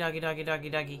here, doggy, doggy, doggy, doggy,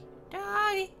 doggy,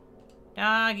 doggy,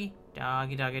 doggy,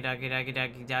 doggy, doggy, doggy, doggy,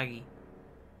 doggy, doggy.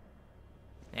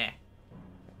 There.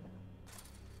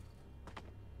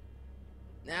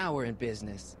 Now we're in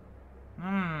business.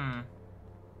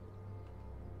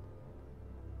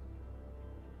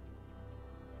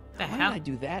 The What hell? did I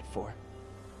do that for?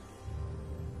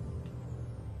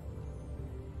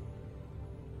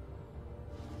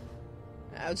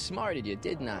 I outsmarted you,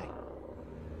 didn't I?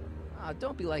 Oh,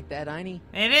 don't be like that, Einie.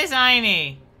 It is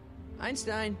Einie.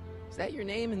 Einstein, is that your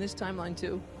name in this timeline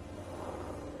too?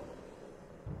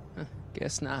 Huh,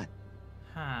 guess not.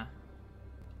 Huh.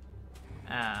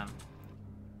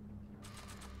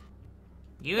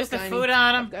 Use the Look, food Einie,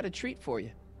 on him. I've got a treat for you.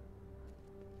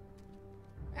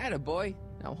 Attaboy.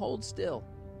 Now hold still.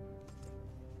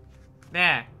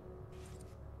 There.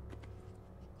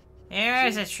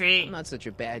 Here's a treat. I'm not such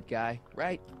a bad guy,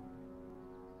 right?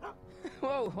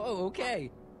 Whoa, okay.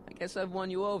 I guess I've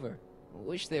won you over. I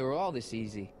wish they were all this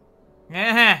easy.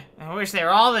 I wish they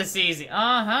were all this easy.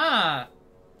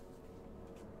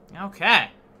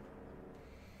 Okay.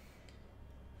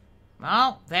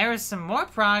 Well, there's some more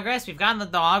progress. We've gotten the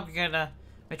dog. We're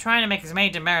trying to make as many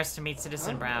demerits to meet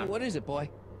Citizen Brown. What is it, boy?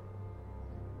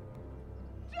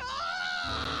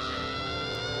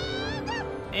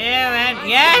 Yeah, man.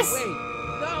 Yes! Wait,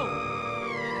 no!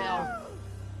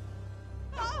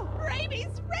 Oh,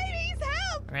 rabies! Rabies,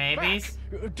 help! Rabies?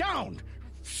 Down!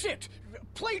 Shit!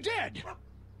 Play dead!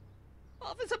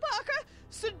 Officer Parker,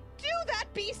 subdue that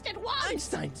beast at once!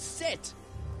 Einstein, sit!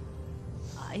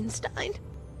 Einstein?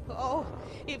 Oh,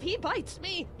 if he bites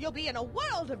me, you'll be in a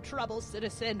world of trouble,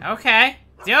 citizen. Okay,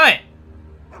 do it.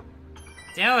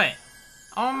 Do it.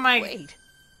 Oh my... Wait,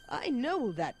 I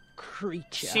know that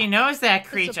creature. She knows that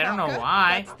creature. Officer I don't know Parker,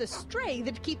 why. That's the stray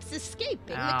that keeps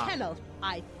escaping Oh. the kennel.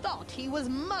 I thought he was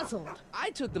muzzled. I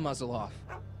took the muzzle off.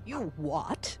 You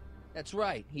what? That's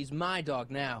right, he's my dog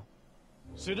now.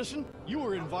 Citizen, you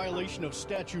are in violation of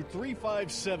Statute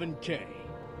 357K.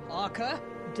 Parker,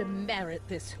 demerit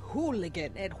this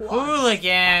hooligan at once.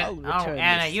 Hooligan. I'll Oh, return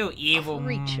Anna, this you evil,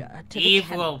 creature to the evil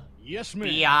kennel. Yes, ma'am.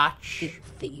 biatch.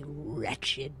 Filthy,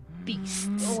 wretched beast.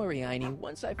 Don't worry, Einie.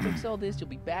 Once I fix all this, you'll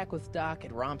be back with Doc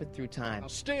and romping through time. Now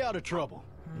stay out of trouble,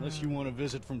 unless you want a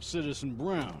visit from Citizen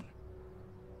Brown.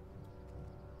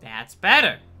 That's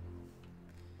better.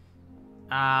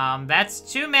 That's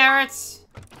 2 merits.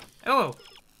 Oh.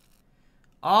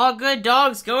 All good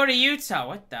dogs go to Utah.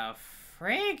 What the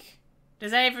frig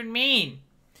does that even mean?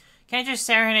 Can't just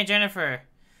serenade Jennifer.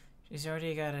 She's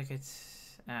already got a good...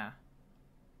 Oh.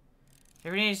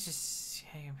 Everybody needs to just...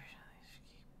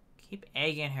 Keep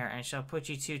egging her and she'll put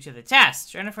you 2 to the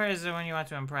test. Jennifer is the one you want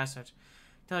to impress her.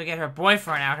 Till you get her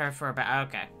boyfriend out here for a battle.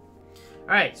 Okay.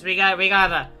 Alright, so we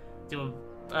gotta do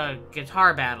a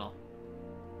guitar battle.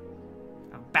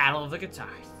 A battle of the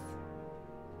guitars.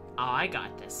 Oh, I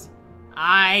got this.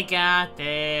 I got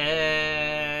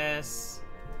this.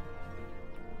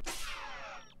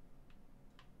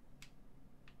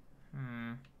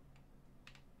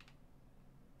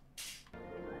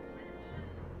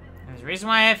 There's a reason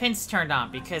why I have hints turned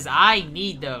on, because I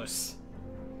need those.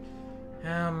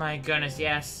 Oh my goodness,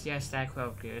 yes, yes, that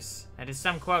quote, Goose. That is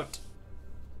some quote.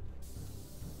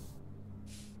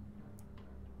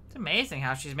 It's amazing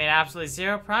how she's made absolutely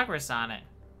 0 progress on it.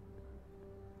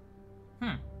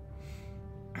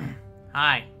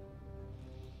 Hi.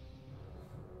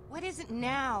 What is it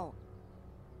now?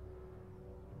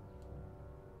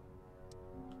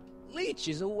 Leech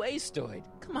is a wastoid.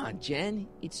 Come on, Jen.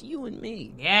 It's you and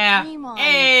me. Yeah. Dream on,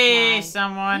 Hey, Fly.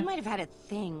 someone. You might have had a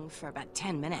thing for about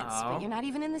 10 minutes, Oh. but you're not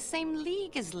even in the same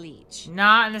league as Leech.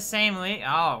 Not in the same league.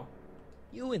 Oh.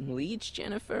 You and Leech,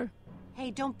 Jennifer?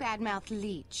 Hey, don't badmouth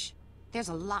Leech. There's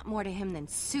a lot more to him than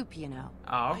soup, you know.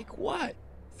 Oh. Like what?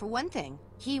 For one thing,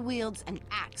 he wields an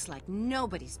axe like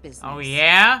nobody's business. Oh,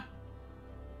 yeah?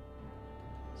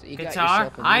 So you got Guitar?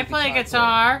 yourself a I new play player.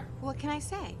 guitar. What can I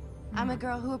say? I'm a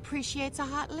girl who appreciates a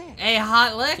hot lick. A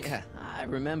hot lick? Yeah, I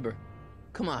remember.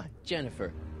 Come on,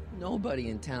 Jennifer. Nobody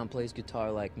in town plays guitar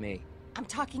like me. I'm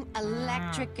talking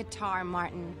electric guitar,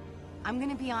 Martin. I'm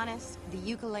gonna be honest, the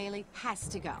ukulele has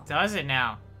to go. Does it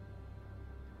now?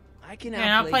 I can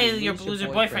Man, I'll play your loser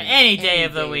boyfriend any day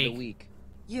of the week.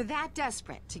 You're that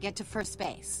desperate to get to first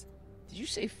base. Did you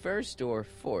say first or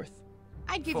fourth?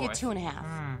 I'd give Fourth. you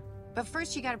 2.5. But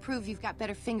first you gotta prove you've got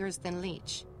better fingers than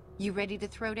Leech. You ready to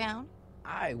throw down?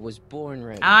 I was born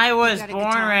ready. I was got a born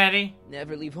guitar? ready.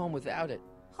 Never leave home without it.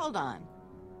 Hold on.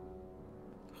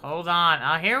 Hold on.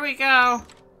 Oh, here we go.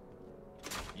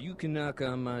 You can knock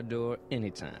on my door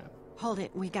anytime. Hold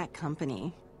it, we got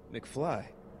company. McFly,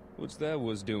 what's that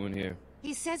was doing here?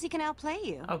 He says he can outplay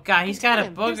you. Oh, God, he's got a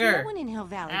There's no booger. one in Hill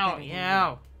Valley Ow, better than yeah.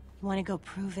 you. Wanna go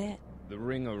prove it? The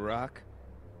Ring of Rock?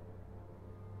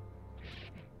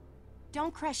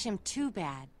 Don't crush him too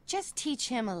bad. Just teach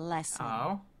him a lesson.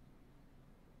 Oh.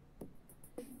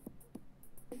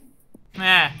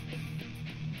 Eh.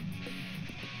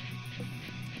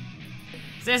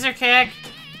 Scissor kick.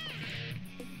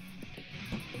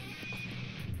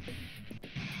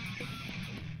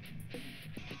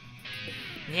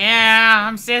 Yeah,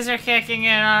 I'm scissor kicking it,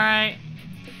 alright.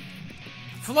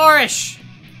 Flourish!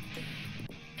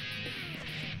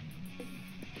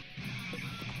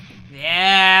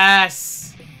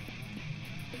 Yes!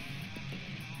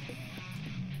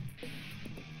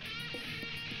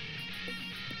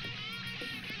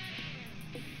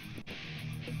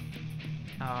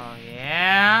 Oh,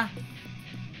 yeah?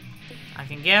 I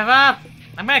can give up!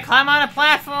 I'm gonna climb on a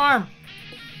platform!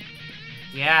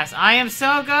 Yes, I am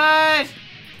so good!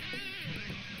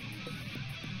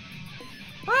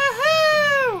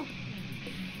 Woohoo!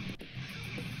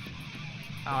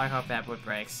 Oh, I hope that wood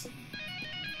breaks.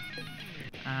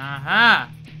 Uh-huh.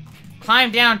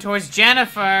 Climb down towards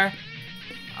Jennifer.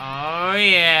 Oh,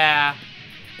 yeah.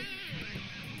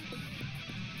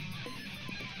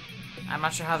 I'm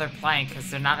not sure how they're playing because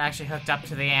they're not actually hooked up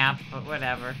to the amp, but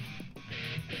whatever.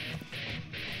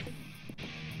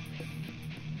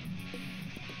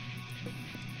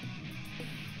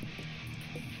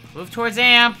 Move towards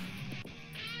amp.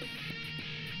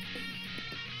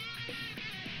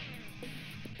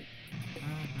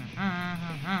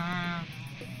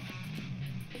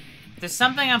 There's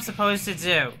something I'm supposed to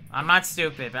do. I'm not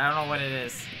stupid, but I don't know what it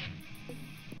is.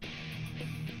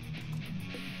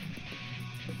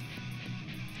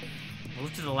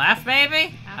 Move to the left,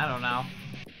 maybe? I don't know.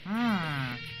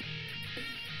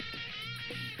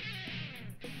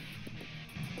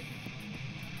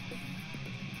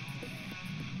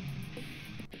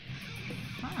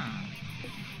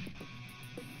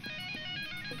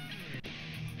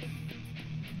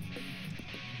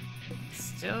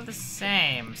 Still the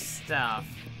same stuff.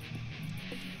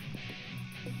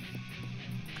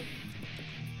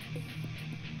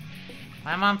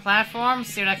 I'm on platform,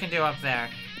 see what I can do up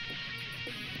there.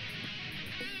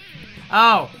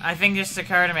 Oh, I think just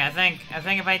occurred to me. I think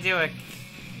if I do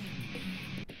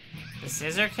the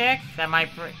scissor kick, that might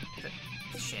break.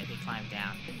 Shit, he climbed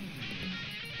down.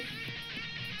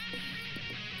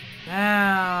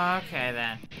 Oh, okay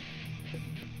then.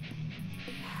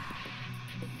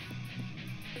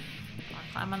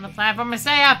 I'll climb on the platform and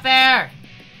stay up there.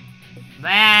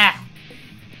 Bah.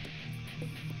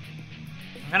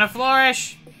 I'm gonna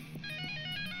flourish.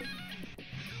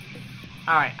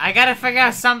 Alright, I gotta figure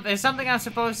out something. There's something I'm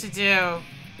supposed to do.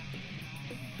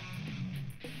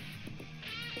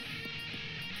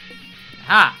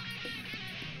 Ah.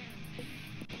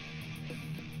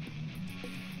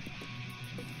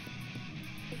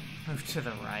 Move to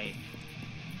the right.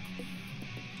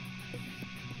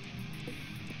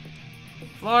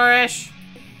 Flourish.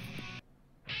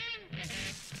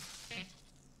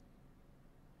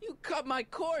 You cut my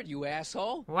cord, you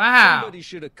asshole. Wow. Somebody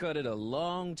should have cut it a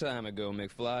long time ago,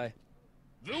 McFly.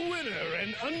 The winner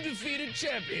and undefeated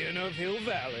champion of Hill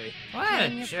Valley. What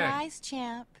Claim a your jerk. prize,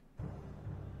 champ.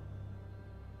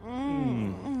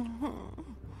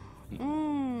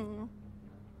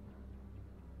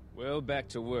 Well, back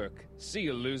to work. See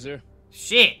you, loser.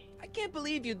 Shit. I can't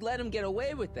believe you'd let him get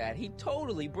away with that. He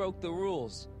totally broke the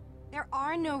rules. There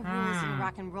are no rules in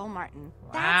rock and roll, Martin.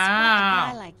 That's Wow. why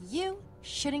a guy like you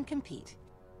shouldn't compete.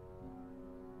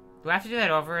 Do I have to do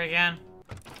that over again?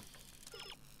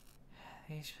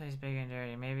 Each plays big and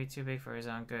dirty. Maybe too big for his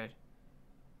own good.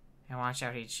 And watch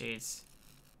out, he cheats.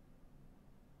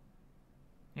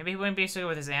 Maybe he wouldn't be so good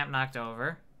with his amp knocked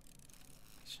over.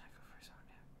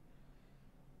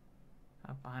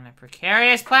 Up on a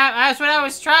precarious platform. That's what I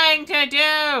was trying to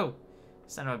do!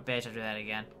 Son of a bitch, I'll do that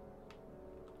again.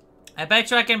 I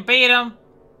bet you I can beat him!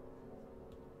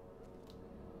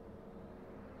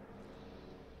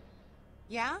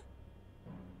 Yeah?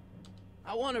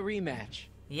 I want a rematch.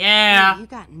 Yeah! Ooh, you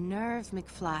got nerves,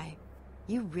 McFly.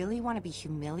 You really want to be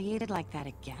humiliated like that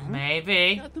again?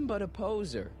 Maybe. Nothing but a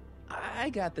poser. I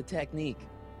got the technique.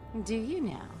 Do you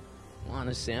now? Want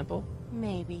a sample?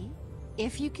 Maybe.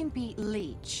 If you can beat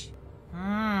Leech.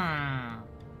 I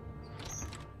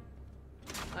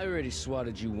already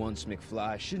swatted you once,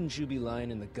 McFly. Shouldn't you be lying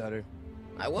in the gutter?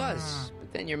 I was,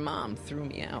 but then your mom threw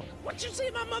me out. What'd you say,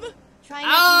 my mother? Try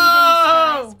not to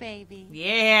leave any scars, baby.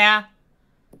 Yeah!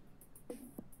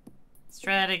 Let's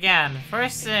try that again.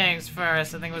 First things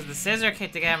first, I think it was the scissor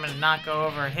kick to get him to not go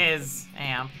over his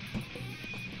amp.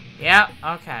 Yep,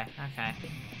 okay, okay.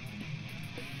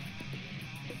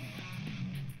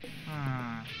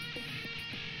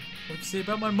 What'd you say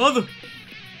about my mother?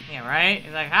 Yeah, right?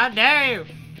 He's like, how dare you?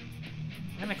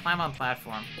 I'm gonna climb on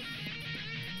platform.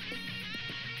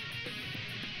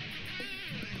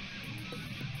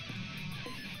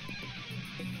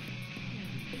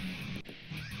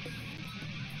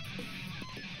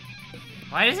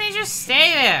 Why doesn't he just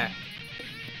stay there?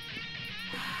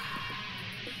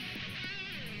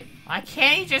 Why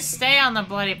can't he just stay on the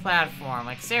bloody platform?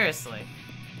 Like, seriously.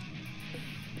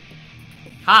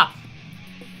 Hop.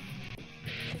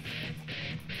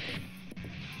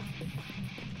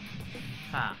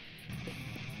 Huh.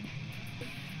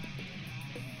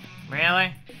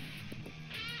 Really?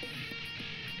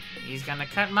 He's gonna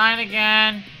cut mine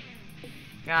again.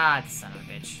 God, son of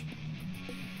a bitch.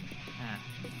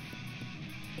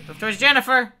 Move towards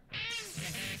Jennifer.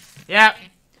 Yep.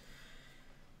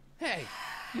 Hey,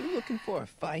 you looking for a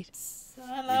fight?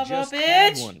 Son You of a just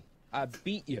had bitch. one. I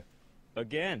beat you.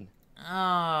 Again.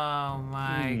 Oh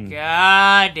my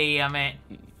god damn it.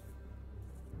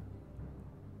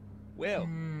 Well,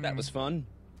 that was fun.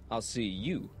 I'll see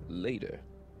you later.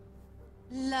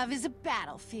 Love is a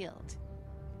battlefield.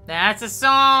 That's a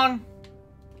song.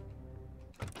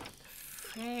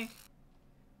 Frick.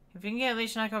 If you can get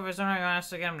Leech knock over his own, you'll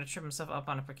also get him to trip himself up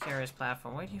on a precarious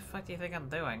platform. What the fuck do you think I'm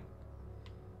doing?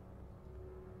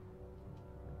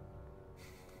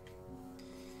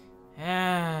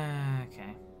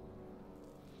 Okay.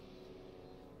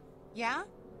 Yeah?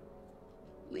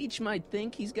 Leech might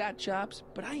think he's got chops,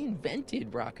 but I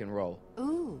invented rock and roll.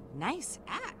 Ooh, nice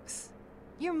axe.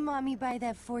 Your mommy buy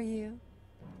that for you?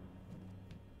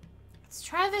 Let's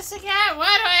try this again.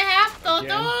 What do I have to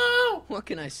do? What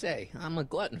can I say? I'm a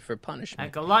glutton for punishment.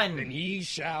 A glutton. Then ye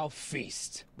shall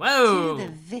feast. Whoa. To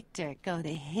the victor go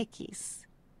the hickeys.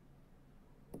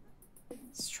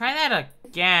 Let's try that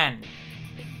again.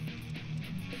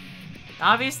 The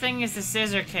obvious thing is the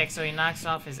scissor kick, so he knocks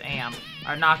off his amp.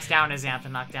 Or knocks down his amp to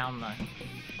knock down the...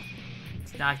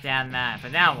 To knock down that.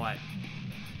 But now what?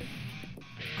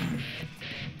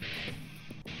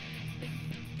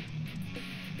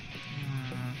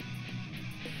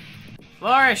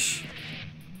 Flourish!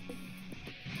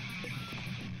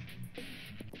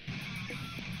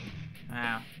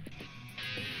 Wow.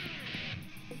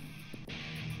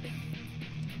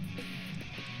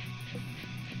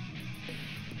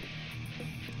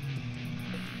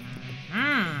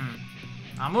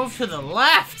 I'll move to the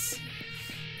left!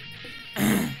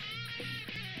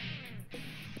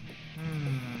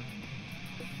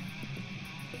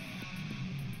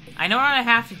 I know what I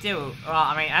have to do. Well,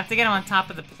 I mean, I have to get him on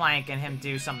top of the plank and him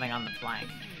do something on the plank.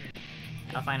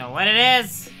 If I know what it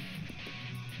is.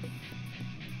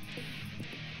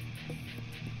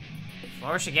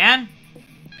 Flourish again?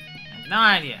 I have no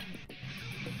idea.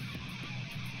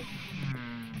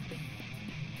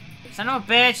 Son of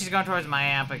a bitch, he's going towards my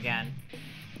amp again.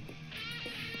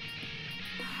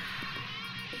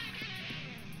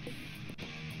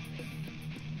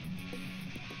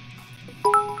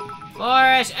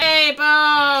 Flourish! Hey,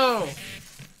 Bo!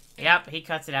 Yep, he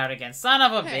cuts it out again. Son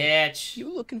of a bitch!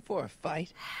 You looking for a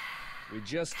fight? We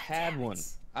just had one.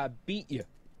 I beat you.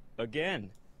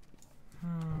 Again.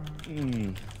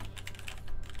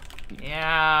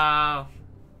 Yeah.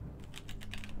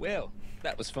 Well,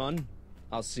 that was fun.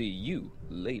 I'll see you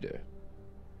later.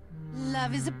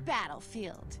 Love is a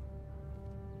battlefield.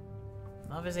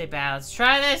 Love is a battle. Let's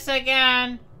try this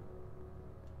again.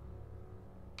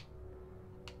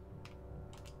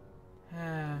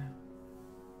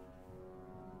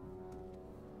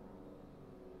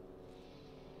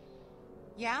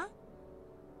 Yeah?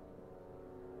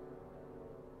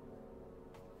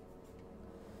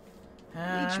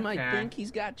 Leech might think he's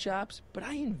got chops, but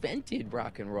I invented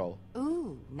rock and roll.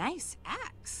 Ooh, nice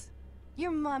axe.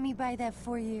 Your mommy buy that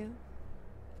for you?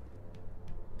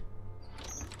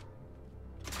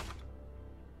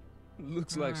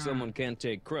 Looks like someone can't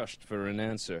take crushed for an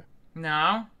answer.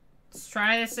 No. Let's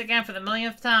try this again for the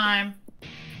millionth time.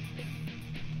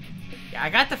 Yeah, I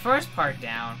got the first part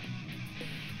down.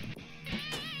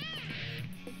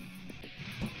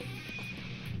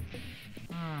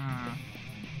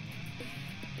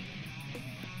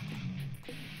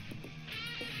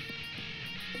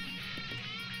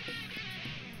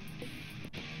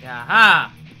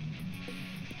 Aha!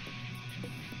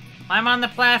 Climb on the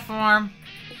platform.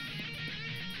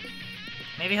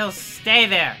 Maybe he'll stay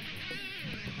there.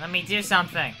 Let me do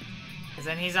something. Because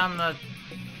then he's on the...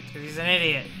 Because he's an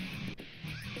idiot.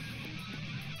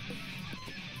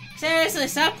 Seriously,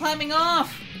 stop climbing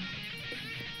off!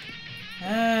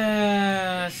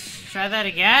 Let's try that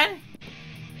again?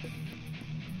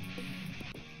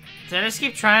 Did I just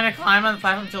keep trying to climb on the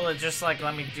platform until it just, like,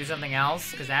 let me do something else?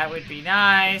 Because that would be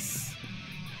nice.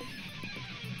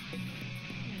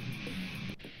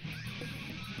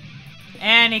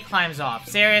 And he climbs off.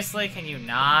 Seriously, can you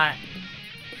not?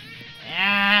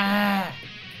 Ah,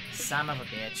 son of a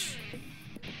bitch.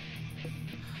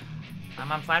 I'm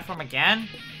on platform again?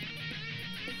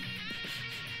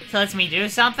 So lets me do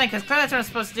something? Because clearly that's what I'm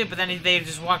supposed to do, but then they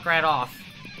just walk right off.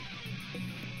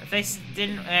 If they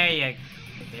didn't...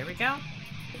 There we go.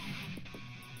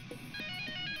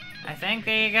 I think,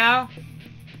 there you go.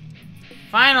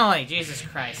 Finally! Jesus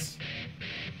Christ.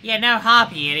 Yeah, now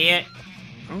hop, you idiot.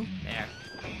 There.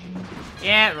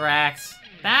 Get wrecked.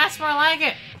 That's more like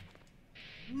it.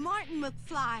 Martin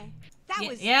McFly. That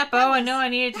was... Yeah, Bo, I know I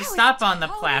needed to stop on the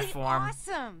platform.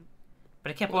 Awesome.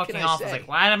 But it kept walking off. I was like,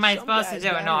 what am I supposed to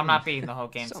do? No, I'm not beating the whole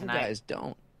game tonight. Some guys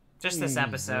don't. Just this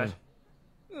episode.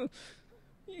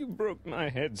 You broke my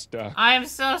headstock. I am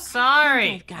so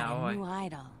sorry. I've got a new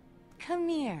idol. Come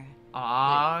here.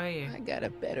 Aw, yeah. I got a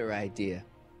better idea.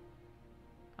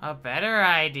 A better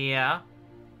idea?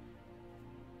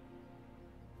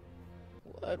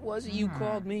 What was it you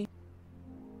called me?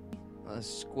 A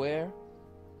square?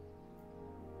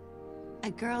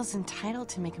 A girl's entitled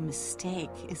to make a mistake,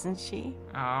 isn't she?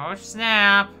 Oh,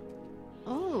 snap.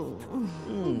 Oh.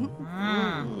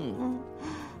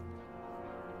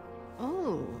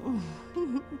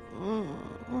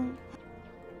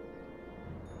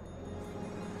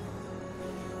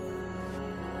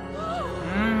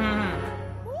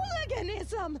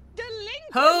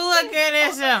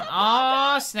 Hooliganism!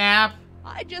 Oh, snap.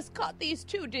 I just caught these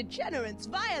two degenerates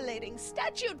violating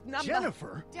statute number...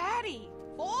 Jennifer? Daddy!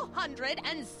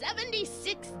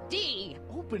 476D!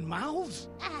 Open mouths?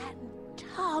 And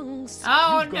tongues.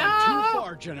 Oh, You've gone too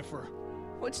far, Jennifer.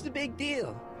 What's the big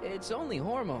deal? It's only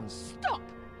hormones. Stop!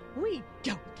 We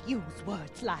don't use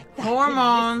words like that.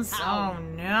 Hormones. Oh,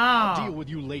 no. I'll deal with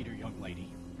you later, young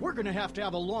lady. We're gonna have to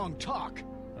have a long talk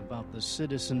about the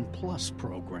Citizen Plus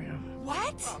program.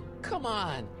 What? Oh, come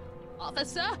on.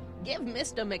 Officer, give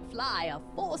Mr. McFly a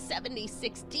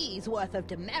 476D's worth of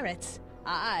demerits.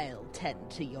 I'll tend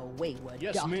to your wayward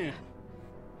Yes, daughter. ma'am.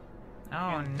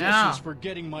 Oh, and no. This is for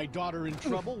getting my daughter in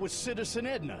trouble with Citizen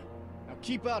Edna. Now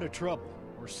keep out of trouble,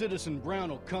 or Citizen Brown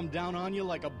will come down on you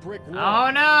like a brick wall.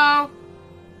 Oh, no.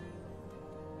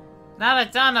 Not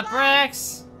a ton of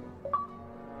bricks.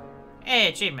 Hey,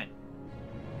 achievement.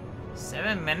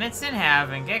 7 minutes in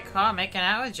heaven. Get caught making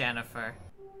out with Jennifer.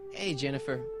 Hey,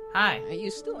 Jennifer. Hi. Are you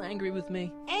still angry with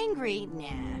me? Angry?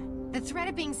 Nah. The threat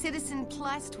of being Citizen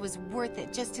Plus was worth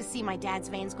it just to see my dad's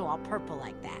veins go all purple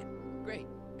like that. Great,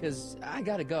 because I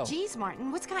gotta go. Jeez, Martin,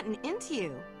 what's gotten into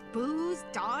you? Booze,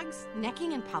 dogs,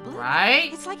 necking in public? Right?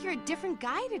 It's like you're a different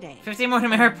guy today. 15 more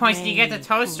merit points and you get the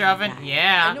toaster oven.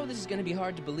 Yeah. I know this is gonna be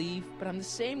hard to believe, but I'm the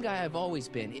same guy I've always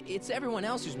been. It's everyone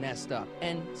else who's messed up.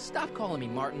 And stop calling me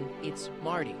Martin. It's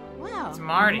Marty. Wow. It's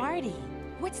Marty. Marty.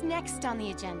 What's next on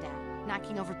the agenda?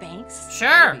 Knocking over banks?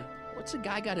 Sure. Maybe. What's a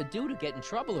guy gotta do to get in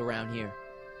trouble around here?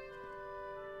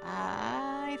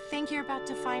 I think you're about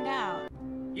to find out.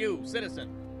 You, citizen.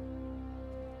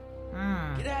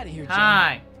 Get out of here, John.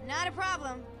 Hi. Not a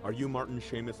problem. Are you Martin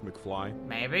Seamus McFly?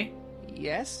 Maybe.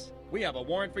 Yes? We have a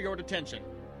warrant for your detention.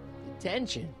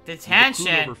 Detention? Detention?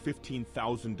 You've accrued over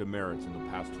 15,000 demerits in the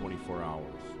past 24 hours.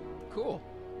 Cool.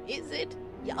 Is it,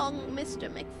 young Mr.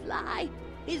 McFly?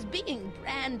 Is being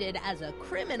branded as a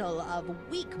criminal of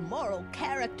weak moral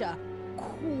character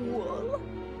cool?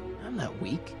 I'm not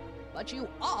weak. But you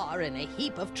are in a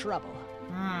heap of trouble.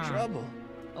 Trouble?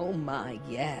 Oh my,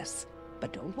 yes.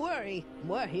 But don't worry,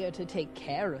 we're here to take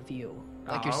care of you.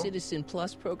 Like your Citizen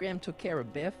Plus program took care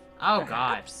of Biff? Oh,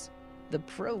 Perhaps. The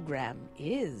program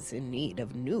is in need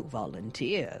of new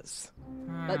volunteers.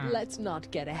 But let's not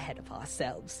get ahead of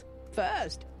ourselves.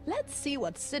 First, let's see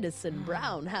what Citizen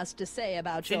Brown has to say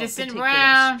about Citizen your particular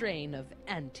Brown. strain of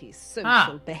antisocial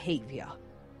Ah. behavior.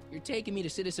 You're taking me to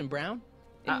Citizen Brown?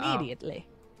 Immediately.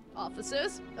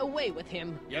 Officers, away with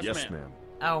him. Yes, ma'am.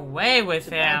 Away with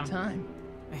him. About time.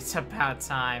 It's about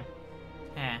time.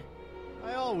 Eh.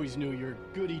 I always knew your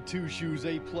goody two-shoes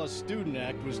A-plus student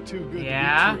act was too good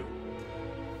Yeah? to be true.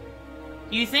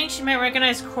 You think she might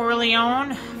recognize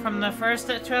Corleone from the first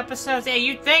 2 episodes? Yeah,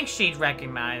 you'd think she'd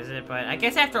recognize it, but I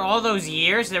guess after all those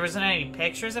years, there wasn't any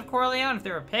pictures of Corleone? If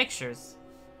there were pictures.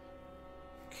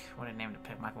 What a name to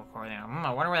pick, Michael Corleone.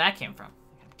 I wonder where that came from.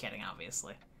 I'm kidding,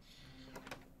 obviously.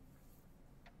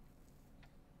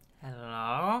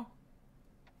 Hello?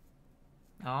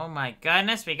 Oh my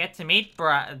goodness, we get to meet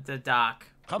the Doc.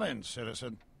 Come in,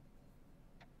 citizen.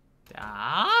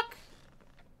 Doc?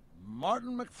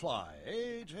 Martin McFly,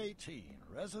 age 18,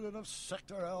 resident of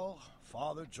Sector L,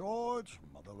 Father George,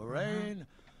 Mother Lorraine,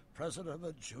 president of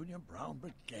the Junior Brown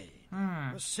Brigade,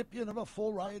 recipient of a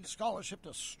full-ride scholarship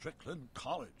to Strickland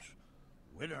College,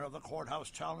 winner of the Courthouse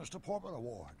Challenge to Portman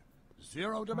Award,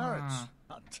 0 demerits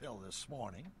until this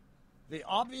morning. The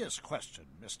obvious question,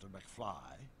 Mr.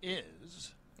 McFly,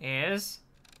 is... Is?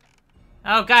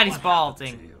 Oh god, he's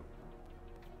balding.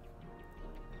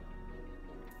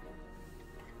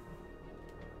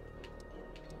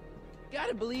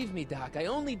 Gotta believe me, Doc. I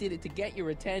only did it to get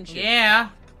your attention. Yeah.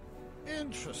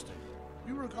 Interesting.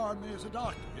 You regard me as a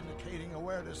doctor, indicating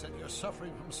awareness that you're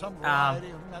suffering from some variety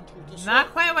of mental disorder.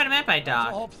 Not quite what I meant by doc.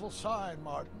 That's a hopeful sign,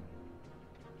 Martin.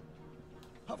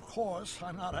 Of course,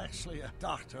 I'm not actually a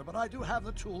doctor, but I do have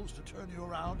the tools to turn you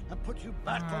around and put you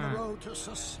back on the road to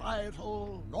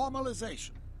societal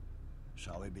normalization.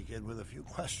 Shall we begin with a few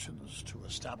questions to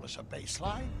establish a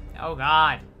baseline? Oh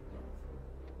god.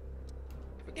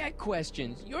 Forget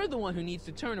questions. You're the one who needs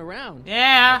to turn around.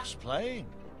 Yeah. Explain.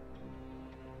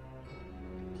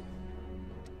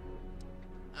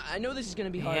 I know this is gonna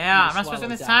be hard. Yeah, for I'm you not to supposed to swallow,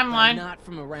 this Doc, but timeline. I'm not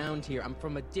from around here. I'm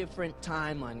from a different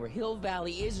timeline where Hill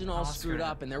Valley isn't all screwed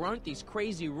up, and there aren't these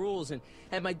crazy rules, and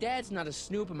my dad's not a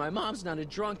snoop, and my mom's not a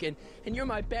drunk, and you're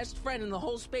my best friend in the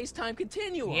whole space-time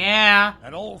continuum. Yeah.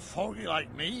 An old fogey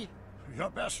like me? Your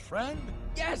best friend?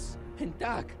 Yes. And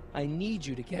Doc, I need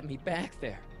you to get me back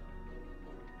there.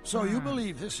 So you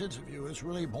believe this interview is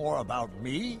really more about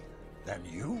me than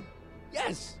you?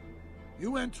 Yes. You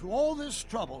went to all this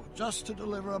trouble just to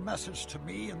deliver a message to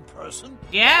me in person?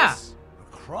 Yeah.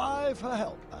 cry for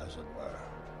help, as it were.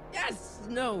 Yes!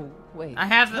 No, wait. I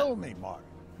have Tell me, Martin.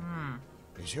 Hmm.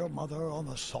 Is your mother on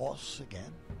the sauce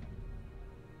again?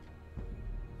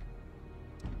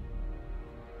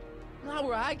 Not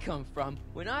where I come from.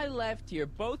 When I left here,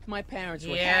 both my parents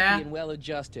were Yeah. happy and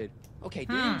well-adjusted. Okay,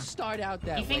 didn't start out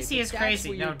that way. He thinks he but is that's crazy,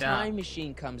 where no your doubt. time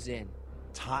machine comes in.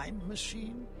 Time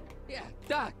machine? Yeah,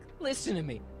 Doc, listen to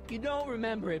me. You don't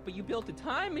remember it, but you built a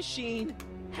time machine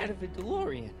out of a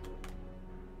DeLorean.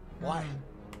 Why?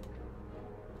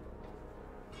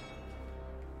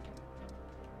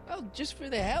 Well, just for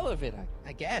the hell of it,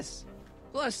 I guess.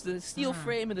 Plus, the steel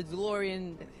frame of the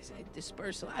DeLorean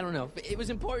dispersal, I don't know. It was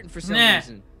important for some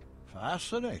reason.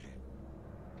 Fascinating.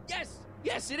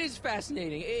 Yes, it is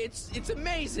fascinating. It's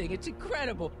amazing. It's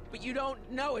incredible. But you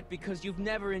don't know it because you've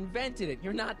never invented it.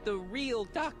 You're not the real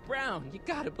Doc Brown. You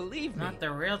gotta believe me. Not the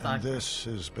real Doc. And this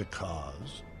is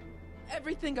because?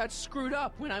 Everything got screwed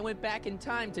up when I went back in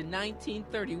time to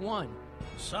 1931.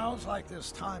 Sounds like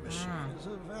this time machine is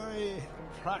a very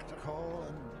practical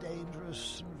and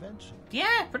dangerous invention.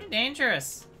 Yeah, pretty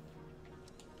dangerous.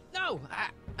 No,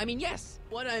 I mean, yes.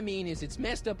 What I mean is it's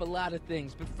messed up a lot of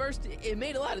things, but first, it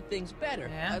made a lot of things better.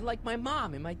 Yeah. Like my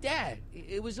mom and my dad.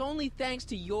 It was only thanks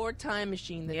to your time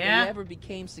machine that Yeah. they ever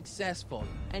became successful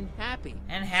and happy.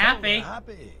 And happy. So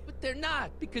happy. But they're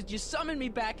not, because you summoned me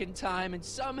back in time, and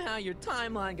somehow your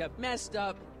timeline got messed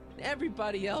up, and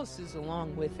everybody else is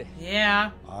along with it.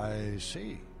 Yeah. I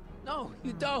see. No,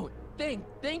 you don't.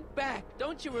 Think back.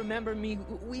 Don't you remember me?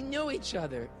 We knew each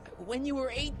other when you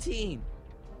were 18.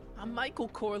 I'm Michael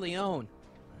Corleone.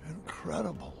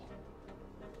 Incredible.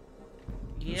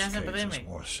 He This doesn't case believe is me.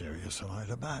 more serious than I'd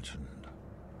imagined.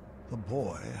 The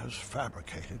boy has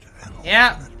fabricated an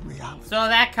Yeah. alternate reality. Saw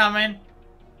that coming.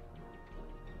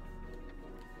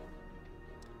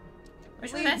 Wish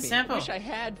it was Believe that me, simple. I wish I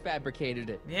had fabricated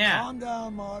it. Yeah. Calm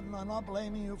down, Martin. I'm not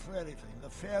blaming you for anything. The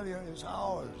failure is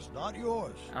ours, not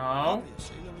yours. Oh?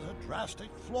 Obviously, there was a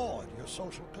drastic flaw in your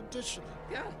social conditioning.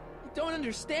 Yeah, you don't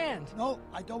understand. No,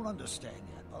 I don't understand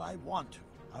yet, but I want to.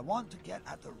 I want to get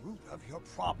at the root of your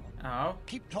problem. Oh.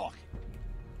 Keep talking.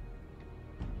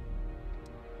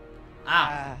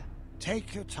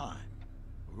 Take your time.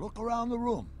 Look around the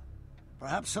room.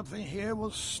 Perhaps something here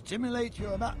will stimulate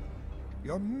your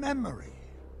memory.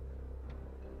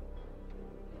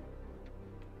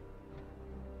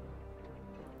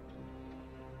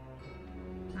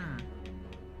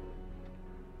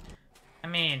 I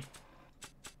mean...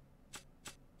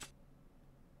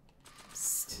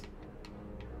 Psst.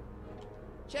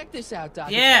 Check this out,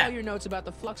 Doc. Yeah. It's all your notes about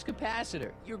the flux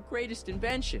capacitor, your greatest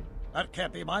invention. That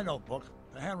can't be my notebook.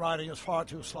 The handwriting is far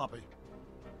too sloppy.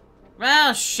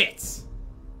 Well, shit.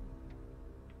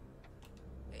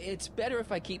 It's better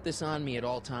if I keep this on me at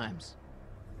all times.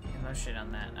 No shit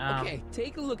on that. Okay,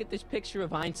 take a look at this picture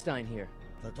of Einstein here.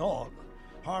 The dog.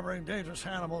 Harboring dangerous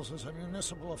animals is a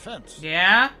municipal offense.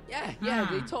 Yeah? Yeah,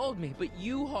 they told me. But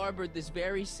you harbored this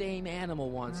very same animal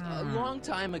once, a long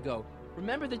time ago.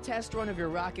 Remember the test run of your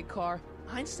rocket car?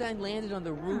 Einstein landed on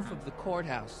the roof of the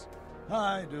courthouse.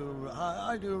 I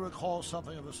do recall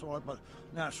something of the sort, but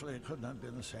naturally it couldn't have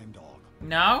been the same dog.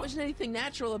 No? There wasn't anything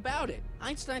natural about it.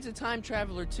 Einstein's a time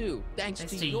traveler too, thanks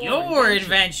to your your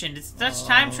invention. It's such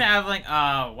time traveling.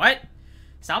 What?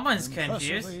 Someone's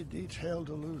confused. Impressively detailed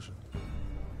illusion.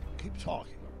 Keep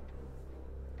talking.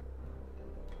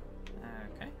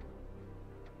 Okay.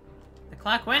 The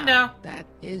clock window. Wow, that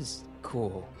is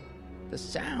cool. The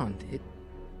sound,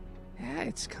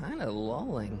 it's kind of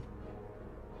lulling.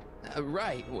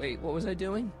 Right, wait, what was I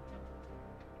doing?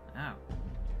 Oh.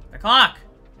 The clock.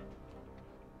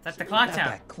 That's the clock tower.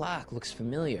 That clock looks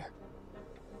familiar.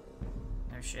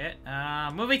 No shit.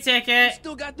 Movie ticket.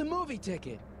 Still got the movie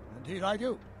ticket. Indeed I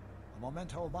do. A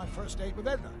memento of my first date with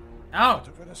Edna. Oh. I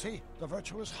took her to see The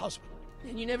Virtuous Husband.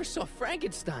 And you never saw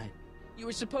Frankenstein. You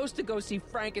were supposed to go see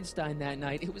Frankenstein that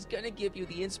night. It was gonna give you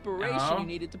the inspiration you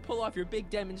needed to pull off your big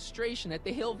demonstration at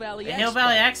the Hill Valley Expo. The Hill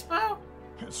Valley Expo?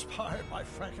 Inspired by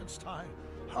Frankenstein.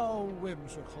 How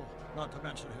whimsical, not to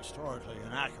mention historically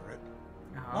inaccurate.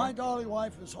 My darling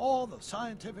wife is all the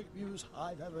scientific muse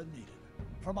I've ever needed.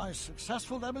 From my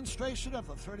successful demonstration of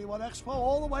the 31 Expo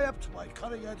all the way up to my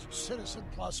cutting-edge Citizen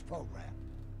Plus program.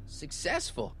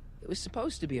 Successful? It was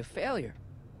supposed to be a failure.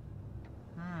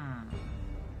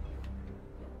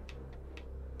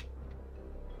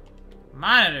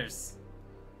 Monitors.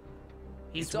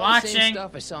 He's It's all the same watching.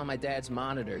 stuff I saw on my dad's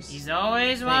monitors. He's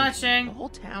always watching. The whole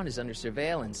town is under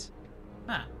surveillance.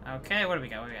 Huh. Okay, what do we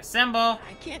got? We got a symbol.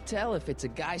 I can't tell if it's a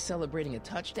guy celebrating a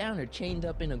touchdown or chained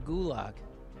up in a gulag.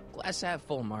 Glass half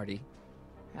full, Marty.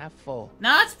 Half full.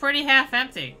 No, it's pretty half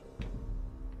empty.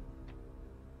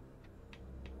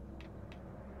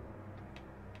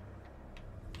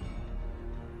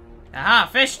 Aha,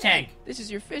 fish tank. This is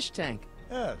your fish tank.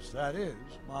 Yes, that is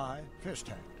my fish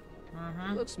tank.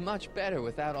 It looks much better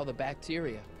without all the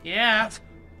bacteria. Yeah.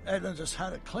 Edna just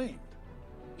had it cleaned.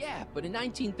 Yeah, but in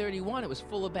 1931 it was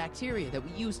full of bacteria that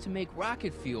we used to make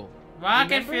rocket fuel.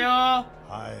 Rocket fuel.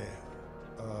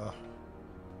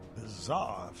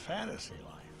 Bizarre fantasy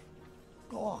life.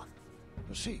 Go on.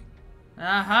 Proceed.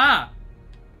 Uh-huh.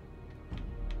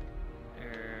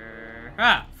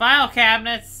 File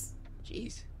cabinets.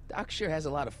 Jeez, Doc sure has a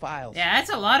lot of files. Yeah, that's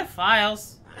a lot of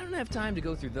files. I don't have time to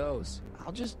go through those.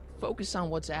 I'll just focus on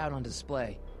what's out on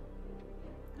display.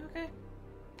 Okay.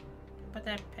 Put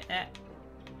that.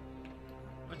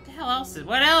 What the hell else is?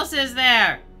 What else is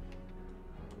there?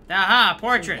 Aha,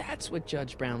 portrait. So that's what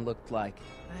Judge Brown looked like.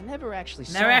 I never actually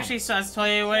saw. Never actually saw. Let's tell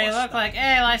you what he looked like.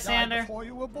 Hey, Lysander. Before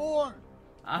you were born.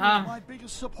 My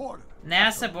biggest supporter.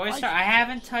 NASA Boy Star. I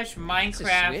haven't touched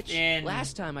Minecraft in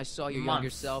Last time I saw your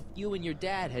younger self, you and your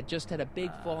dad had just had a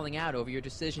big falling out over your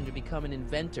decision to become an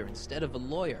inventor instead of a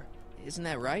lawyer. Isn't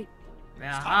that right?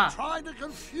 Stop trying to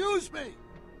confuse me.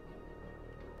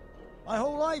 My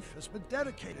whole life has been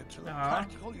dedicated to the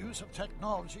practical use of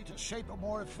technology to shape a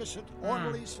more efficient,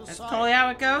 orderly society. That's totally how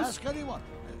it goes? Ask anyone.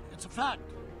 It's a fact.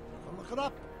 You can look it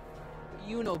up.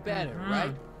 You know better,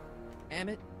 right?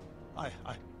 Emmett?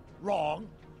 Wrong.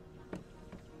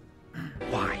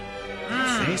 Why?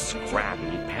 This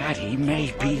Krabby Patty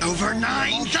may be over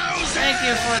 9,000! Thank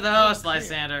you for the host,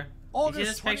 Lysander. August you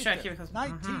see this picture? 25th,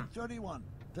 1931.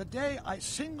 The day I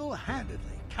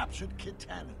single-handedly captured Kid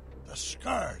Tannen, the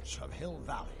scourge of Hill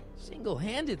Valley.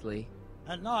 Single-handedly?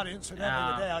 And not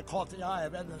incidentally the day I caught the eye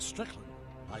of Edna Strickland,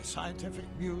 my scientific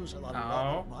muse and the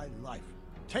love of my life.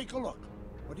 Take a look.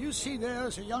 What you see there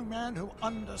is a young man who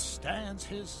understands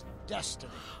his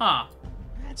destiny. Huh.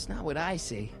 That's not what I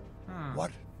see.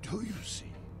 What do you see?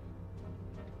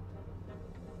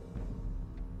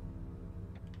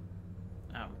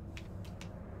 Oh.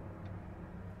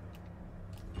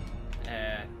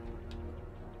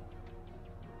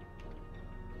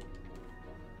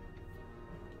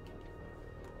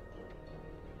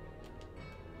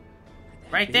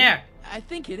 Right there. I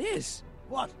think it is.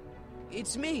 What?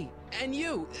 It's me and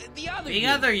you, the other The you.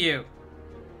 other you.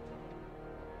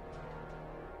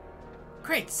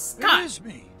 Great Scott. It is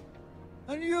me.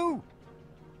 And you.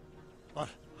 But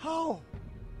how?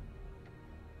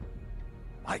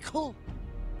 Michael?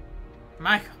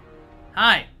 Michael.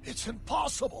 Hi. It's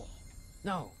impossible.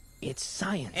 No, it's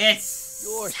science. It's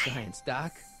your science,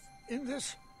 Doc. In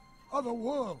this other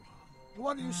world, the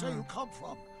one you say you come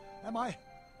from, am I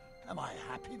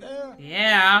happy there?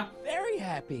 Yeah. Very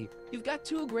happy. You've got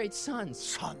two great sons.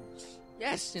 Sons?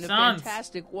 Yes, and a Sons.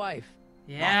 fantastic wife.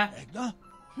 Yeah. Not Edna?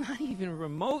 Not even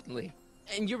remotely.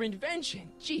 And your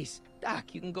invention. Jeez,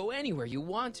 Doc, you can go anywhere you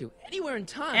want to. Anywhere in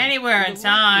time. Anywhere in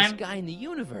time. You're the luckiest guy in the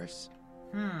universe.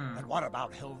 And what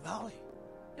about Hill Valley?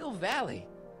 Hill Valley?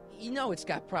 You know it's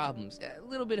got problems. A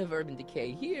little bit of urban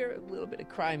decay here, a little bit of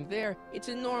crime there. It's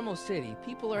a normal city.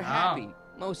 People are happy,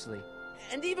 mostly.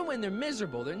 And even when they're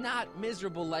miserable, they're not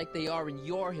miserable like they are in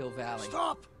your Hill Valley.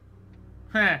 Stop!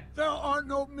 Huh. There are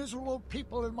no miserable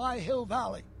people in my Hill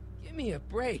Valley. Give me a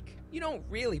break. You don't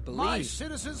really believe. My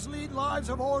citizens lead lives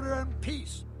of order and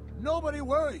peace. Nobody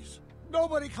worries.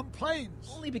 Nobody complains.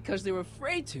 Only because they were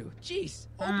afraid to. Jeez,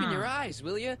 open your eyes,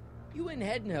 will you? You and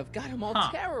Edna have got them all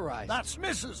terrorized. That's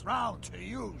Mrs. Brown to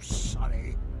you,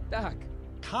 Sonny. Doc.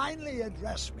 Kindly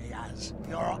address me as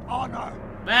Your Honor.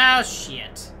 Well,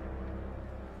 shit.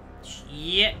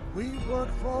 Shit. We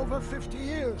worked for over 50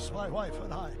 years, my wife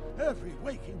and I. Every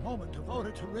waking moment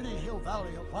devoted to ridding Hill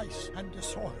Valley of vice and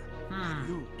disorder. And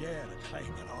you dare to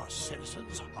claim that our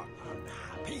citizens are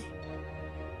unhappy?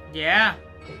 Yeah.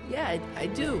 Yeah, I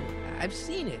do. I've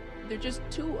seen it. They're just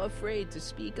too afraid to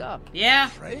speak up. Yeah.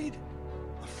 Afraid?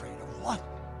 Afraid of what?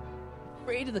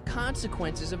 Afraid of the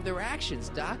consequences of their actions,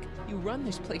 Doc. You run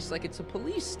this place like it's a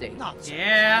police state. Nonsense.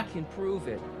 Yeah. I can prove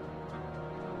it.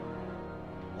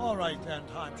 All right then,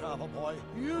 time travel boy.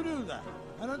 You do that.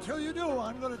 And until you do,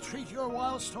 I'm going to treat your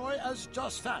wild story as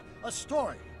just that. A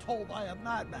story told by a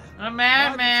madman. A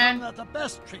madman. That the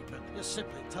best treatment is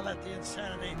simply to let the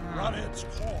insanity run its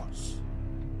course.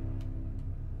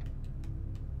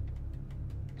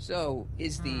 So,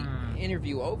 is the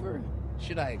interview over?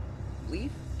 Should I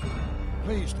leave?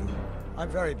 Please do. I'm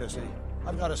very busy.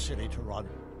 I've got a city to run.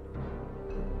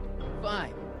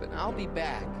 Fine, but I'll be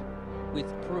back with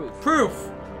proof.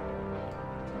 Proof!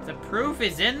 The proof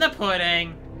is in the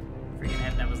pudding. Freaking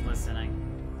head that was listening.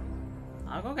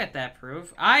 I'll go get that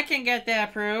proof. I can get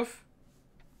that proof.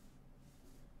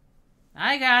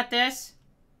 I got this.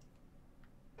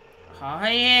 Oh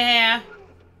yeah.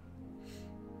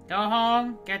 Go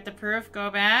home, get the proof, go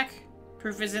back.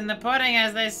 Proof is in the pudding,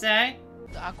 as they say.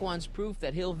 Doc wants proof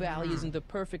that Hill Valley isn't the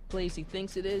perfect place he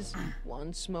thinks it is.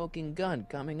 One smoking gun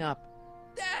coming up.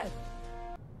 Dad!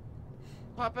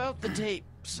 Pop out the tape,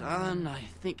 son. I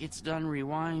think it's done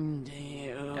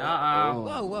rewinding. Uh-oh.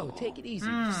 Whoa, whoa, take it easy.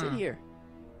 Sit here.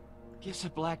 Guess I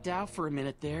blacked out for a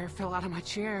minute there. Fell out of my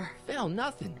chair. Fell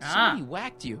nothing. Somebody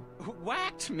whacked you.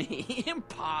 Whacked me?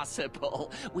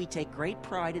 Impossible. We take great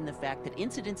pride in the fact that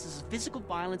incidences of physical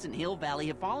violence in Hill Valley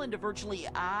have fallen to virtually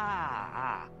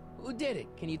Who did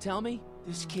it? Can you tell me?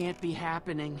 This can't be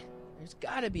happening. There's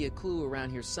gotta be a clue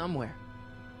around here somewhere.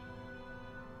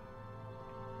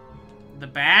 The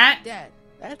bat? Dad,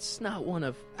 that's not one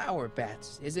of our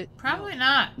bats, is it? Probably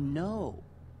not. No.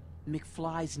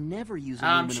 McFly's never used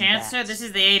aluminum Chancellor, bats. this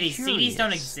is the 80s. Curious. CDs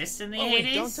don't exist in the 80s?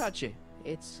 Wait, don't touch it.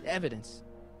 It's evidence.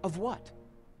 Of what?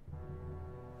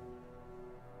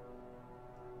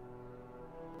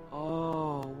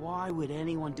 Oh, why would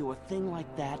anyone do a thing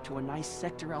like that to a nice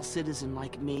Sector L citizen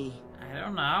like me? I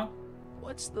don't know.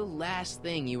 What's the last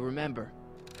thing you remember?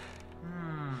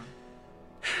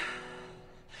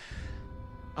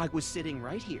 I was sitting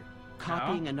right here,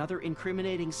 copying another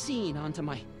incriminating scene onto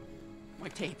my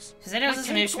tapes. Because I know this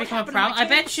tapes? should What become a happened to problem. my I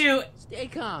bet tapes? you... Stay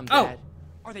calm, Oh! Dad.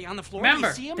 Are they on the floor?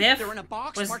 Remember, Do you see 'em? Biff They're in a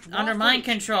box was marked under raw mind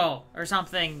footage. control or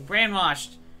something.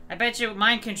 Brainwashed. I bet you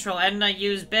mind control. Edna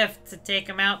used Biff to take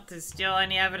him out to steal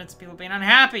any evidence of people being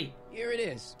unhappy. Here it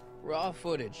is. Raw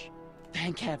footage.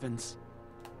 Thank heavens.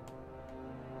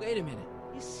 Wait a minute.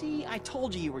 You see, I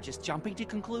told you were just jumping to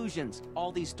conclusions.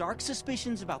 All these dark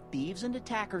suspicions about thieves and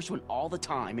attackers when all the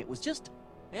time it was just...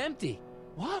 empty.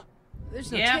 What?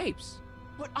 There's no tapes.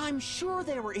 But I'm sure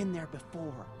they were in there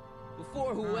before.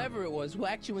 Before whoever it was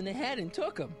whacked you in the head and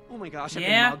took them. Oh my gosh, I've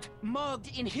been mugged.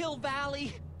 Mugged in Hill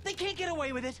Valley. They can't get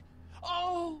away with it.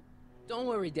 Oh! Don't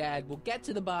worry, Dad. We'll get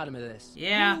to the bottom of this.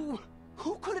 Yeah.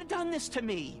 Who could have done this to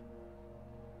me?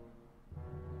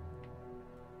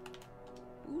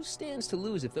 Who stands to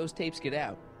lose if those tapes get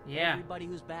out? Yeah. Everybody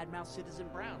who's badmouthed Citizen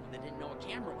Brown when they didn't know a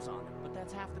camera was on them. But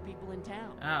that's half the people in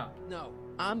town. Oh. No.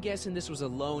 I'm guessing this was a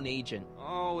lone agent.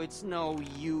 Oh, it's no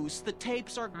use. The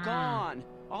tapes are gone.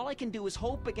 All I can do is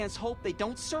hope against hope they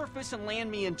don't surface and land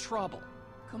me in trouble.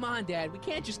 Come on, Dad. We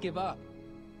can't just give up.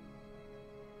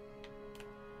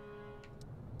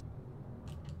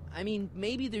 I mean,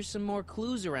 maybe there's some more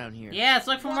clues around here. Yeah, let's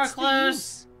look for more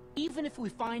clues. Even if we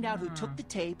find out who took the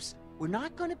tapes, we're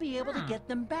not going to be able to get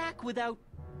them back without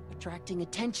attracting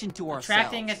attention to ourselves.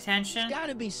 Attracting attention? There's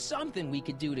gotta be something we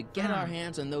could do to get our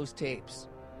hands on those tapes.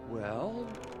 Well,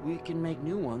 we can make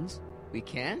new ones. We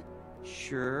can?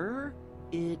 Sure.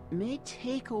 It may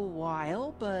take a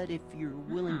while, but if you're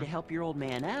willing to help your old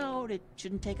man out, it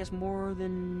shouldn't take us more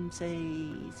than, say,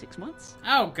 6 months.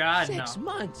 Oh, God, 6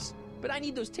 months? But I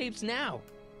need those tapes now.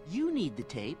 You need the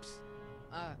tapes.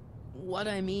 What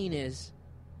I mean is...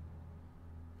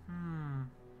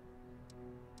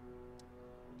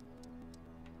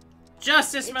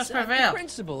 Justice must prevail. The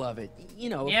principle of it.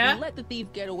 You know, if we let the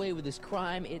thief get away with his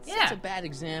crime, it sets a bad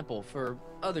example for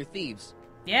other thieves.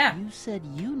 Yeah. You said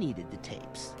you needed the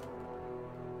tapes.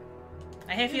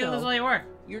 I hate feeling this only work.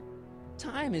 Your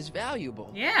time is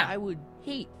valuable. Yeah. I would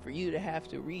hate for you to have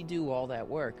to redo all that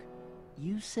work.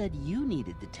 You said you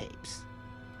needed the tapes.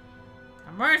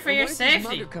 I'm worried for your What if safety. his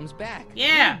mother comes back?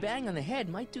 Yeah. Maybe a bang on the head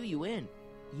might do you in.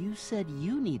 You said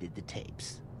you needed the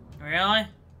tapes. Really?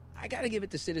 I gotta give it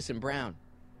to Citizen Brown.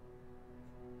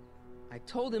 I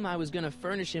told him I was gonna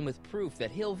furnish him with proof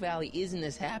that Hill Valley isn't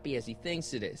as happy as he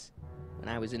thinks it is when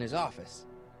I was in his office,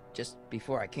 just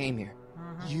before I came here.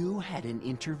 You had an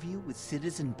interview with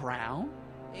Citizen Brown?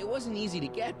 It wasn't easy to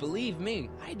get, believe me.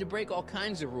 I had to break all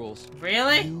kinds of rules.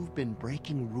 Really? You've been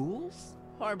breaking rules?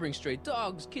 Harboring stray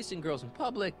dogs, kissing girls in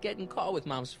public, getting caught with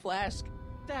Mom's flask.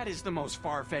 That is the most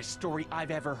far-fetched story I've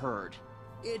ever heard.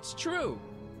 It's true.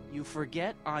 You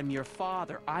forget I'm your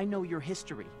father. I know your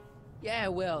history. Yeah,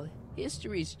 well,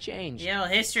 history's changed. Yeah, well,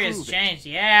 history has Prove it. changed.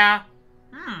 Yeah.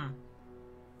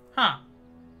 Huh.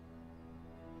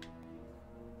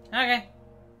 Okay.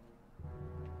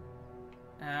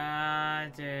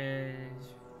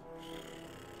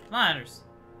 Monitors.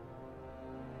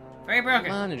 Very broken.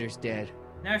 Monitor's dead.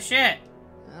 No shit.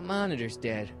 The monitor's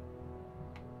dead.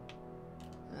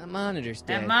 The monitor's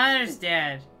dead. That monitor's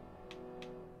dead.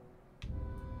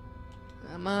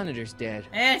 The monitor's dead.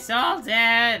 It's all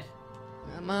dead.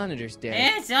 The monitor's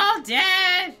dead. It's all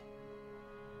dead.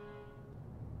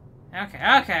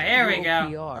 Okay, here we go.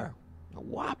 OPR. A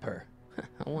Whopper.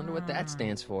 I wonder what that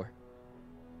stands for.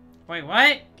 Wait,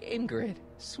 what? Game Grid.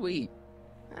 Sweet.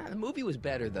 The movie was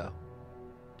better, though.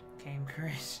 Game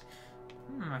Grid.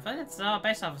 I feel like it's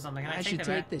based off of something. Can I should that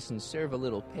take back? this and serve a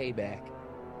little payback.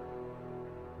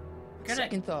 Could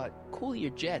Second thought, cool your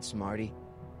jets, Marty.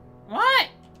 What?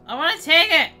 I want to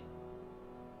take it.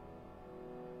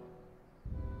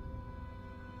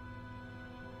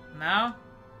 No?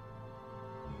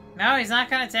 No, he's not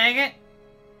gonna take it?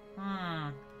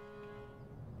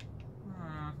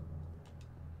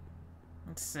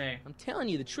 Let's see. I'm telling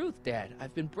you the truth, Dad.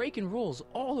 I've been breaking rules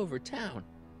all over town.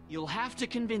 You'll have to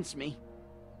convince me.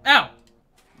 Oh!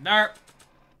 Derp.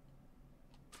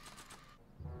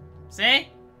 See?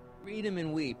 Read him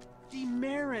and weep.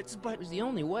 Demerits, but... It was the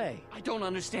only way. I don't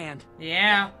understand.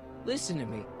 Yeah. Listen to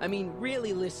me. I mean,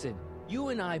 really listen. You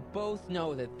and I both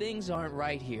know that things aren't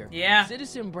right here. Yeah.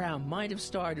 Citizen Brown might have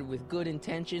started with good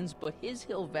intentions, but his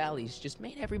Hill Valley's just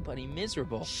made everybody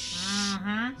miserable.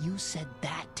 You said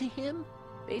that to him?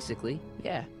 Basically,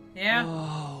 yeah. Yeah.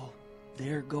 Oh,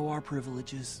 there go our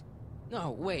privileges.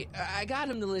 No, wait. I got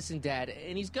him to listen, Dad,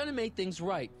 and he's gonna make things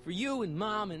right for you and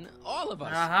Mom and all of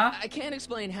us. I can't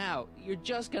explain how. You're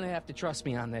just gonna have to trust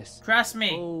me on this. Trust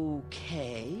me.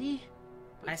 Okay.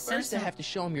 But first, I have to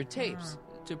show him your tapes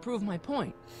to prove my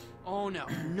point. Oh, no.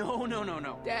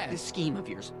 No. Dad. This scheme of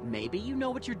yours, maybe you know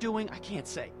what you're doing, I can't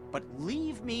say. But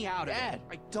leave me out of it.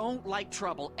 I don't like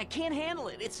trouble. I can't handle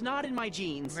it. It's not in my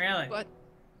genes. Really? But...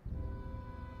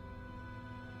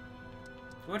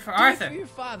 do it for Arthur. Do it for your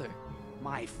father.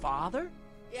 My father?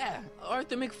 Yeah,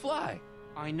 Arthur McFly.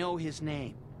 I know his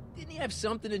name. Didn't he have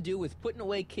something to do with putting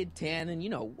away Kid Tannen, you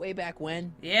know, way back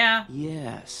when? Yeah.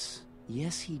 Yes,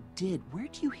 he did.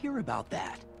 Where'd you hear about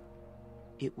that?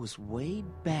 It was way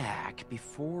back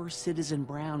before Citizen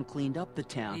Brown cleaned up the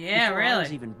town. Yeah, before really. I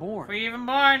was even born. Before you even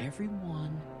born.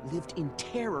 Everyone lived in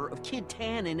terror of Kid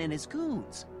Tannen and his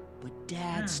goons. But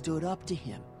Dad stood up to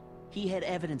him. He had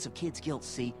evidence of Kid's guilt,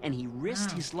 see, and he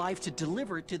risked his life to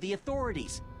deliver it to the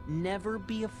authorities. Never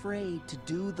be afraid to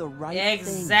do the right thing.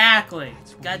 Exactly.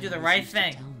 Gotta do the right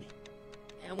thing.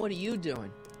 And what are you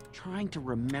doing? Trying to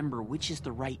remember which is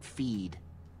the right feed.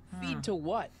 Feed to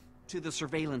what? To the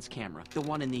surveillance camera, the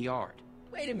one in the yard.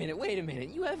 Wait a minute.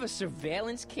 You have a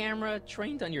surveillance camera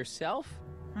trained on yourself?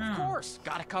 Of course.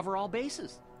 Gotta cover all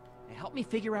bases. Now help me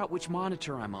figure out which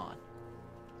monitor I'm on.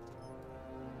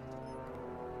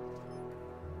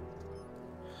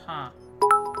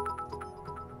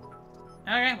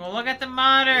 Okay, well look at the It says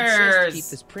monitors. to keep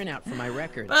this printout for my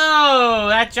records. Oh,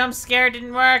 that jump scare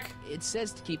didn't work. It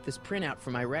says to keep this printout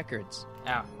for my records.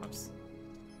 Oh, whoops.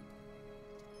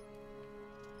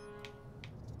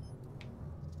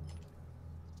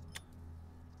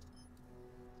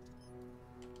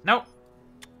 Nope.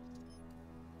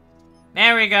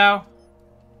 There we go.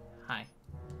 Hi.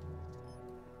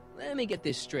 Let me get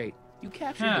this straight. You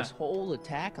captured this whole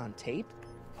attack on tape?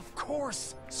 Of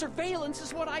course! Surveillance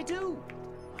is what I do!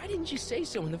 Why didn't you say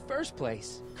so in the first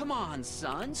place? Come on,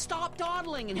 son. Stop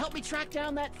dawdling and help me track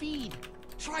down that feed.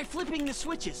 Try flipping the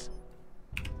switches.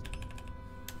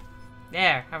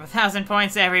 There, have 1,000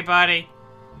 points, everybody.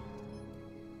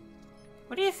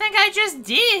 What do you think I just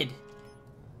did?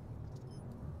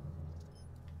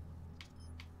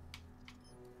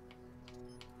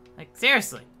 Like,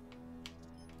 seriously.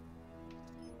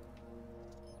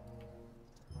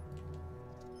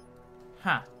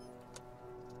 Huh.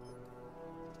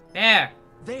 There.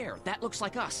 There, that looks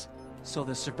like us. So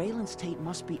the surveillance tape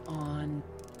must be on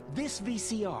this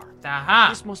VCR. Aha.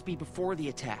 This must be before the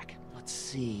attack. Let's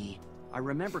see. I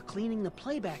remember cleaning the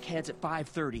playback heads at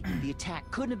 5:30. The attack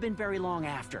couldn't have been very long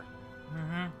after.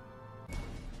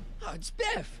 Oh, it's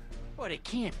Biff! But it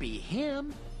can't be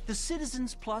him. The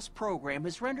Citizens Plus program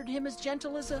has rendered him as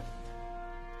gentle as a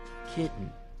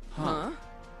kitten. Huh?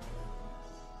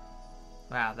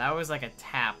 Wow, that was like a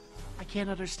tap. I can't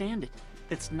understand it.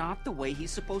 That's not the way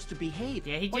he's supposed to behave.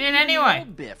 Yeah, he But did it even anyway.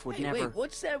 old Biff would Wait, never.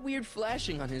 what's that weird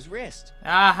flashing on his wrist?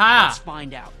 Aha! Let's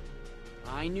find out.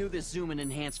 I knew this zoom and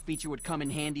enhance feature would come in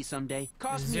handy someday.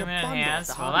 Cost me a Zoom in bundle at enhance.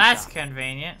 the Well, hobby that's shop.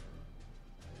 convenient.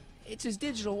 It's his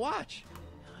digital watch.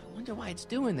 I wonder why it's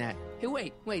doing that.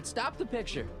 Hey, wait, stop the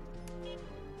picture.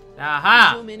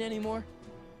 Aha! Zoom in anymore?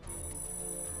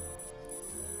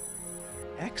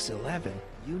 X11.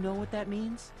 You know what that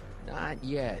means? Not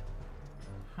yet.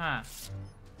 Huh.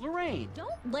 Lorraine.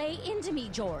 Don't lay into me,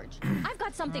 George. I've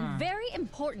got something very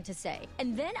important to say,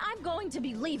 and then I'm going to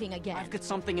be leaving again. I've got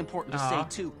something important to say,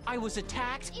 too. I was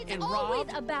attacked It's and always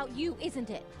robbed. about you, isn't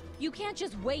it? You can't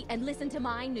just wait and listen to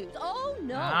my news. Oh,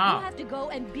 no. No. You have to go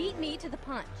and beat me to the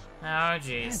punch. Oh,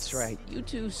 jeez. That's right. You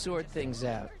two sort things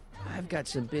out. I've got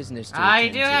some business to I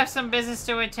attend do to. have some business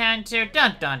to attend to.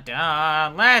 Dun dun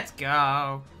dun. Let's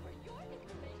go.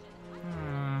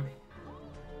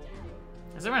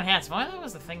 Is everyone handsome? Well, that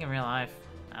was the thing in real life.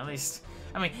 At least,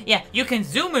 I mean, yeah, you can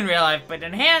zoom in real life, but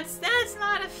enhance, that's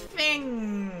not a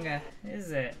thing, is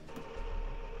it?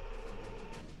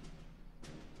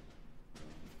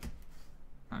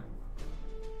 Huh.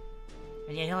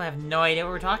 And yet he'll have no idea what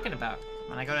we're talking about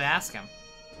when I go to ask him.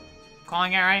 I'm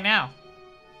calling it right now.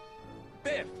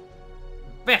 Biff!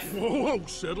 Biff! Whoa, whoa,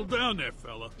 settle down there,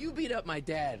 fella. You beat up my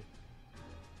dad.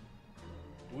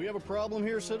 Do we have a problem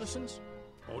here, citizens?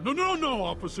 Oh, no,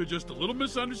 officer, just a little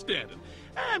misunderstanding.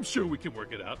 I'm sure we can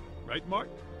work it out. Right, Mark?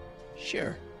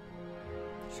 Sure.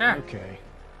 Sure. Okay.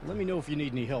 Let me know if you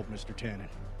need any help, Mr. Tannen.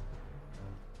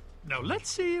 Now, let's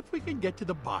see if we can get to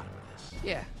the bottom of this.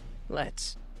 Yeah,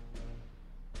 let's.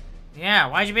 Yeah,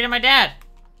 why'd you beat up my dad?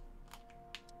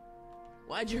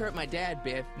 Why'd you hurt my dad,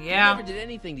 Biff? Yeah. He never did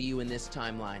anything to you in this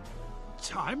timeline.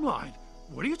 Timeline?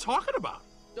 What are you talking about?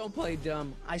 Don't play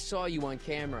dumb. I saw you on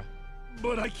camera.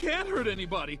 But I can't hurt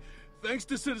anybody. Thanks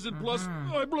to Citizen Plus,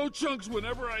 I blow chunks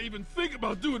whenever I even think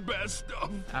about doing bad stuff.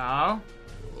 Oh?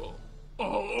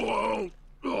 Oh.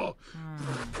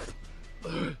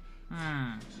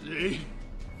 See?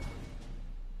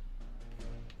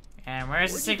 And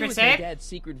where's the What'd you do secret with tape? my dad's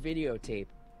secret videotape?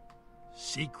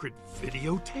 Secret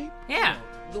videotape? Yeah.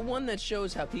 The one that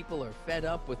shows how people are fed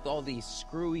up with all these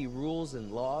screwy rules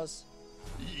and laws?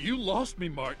 You lost me,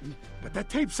 Martin, but that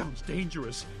tape sounds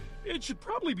dangerous. It should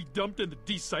probably be dumped in the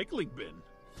decycling bin.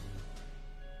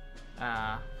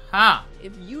 Huh.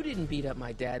 If you didn't beat up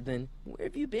my dad, then where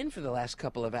have you been for the last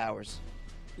couple of hours?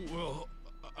 Well,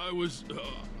 I was...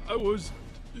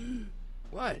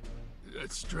 What?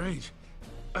 That's strange.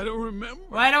 I don't remember.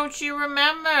 Why don't you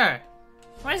remember?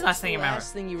 What is the last thing you remember?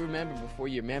 Last thing you remember before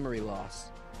your memory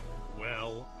loss.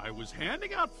 Well, I was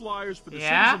handing out flyers for the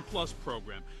Yeah? Citizen Plus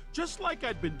program, just like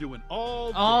I'd been doing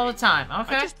all day. All the time,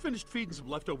 okay. I just finished feeding some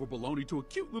leftover bologna to a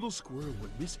cute little squirrel when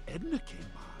Miss Edna came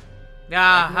by.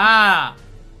 Aha!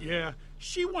 Yeah,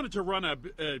 she wanted to run a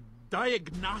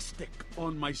diagnostic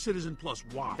on my Citizen Plus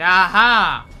watch.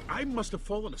 Aha! I must have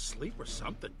fallen asleep or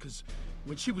something, because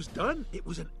when she was done, it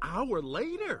was an hour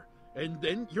later. And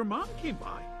then your mom came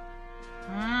by.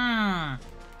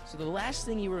 So the last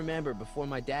thing you remember before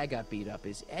my dad got beat up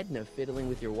is Edna fiddling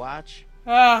with your watch?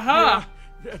 Aha!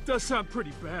 Yeah, that does sound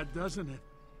pretty bad, doesn't it?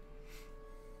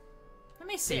 Let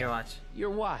me see your watch. Your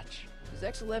watch. Does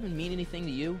X11 mean anything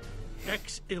to you?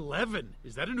 X11?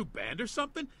 Is that a new band or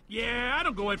something? Yeah, I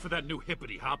don't go in for that new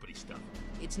hippity-hoppity stuff.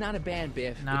 It's not a band,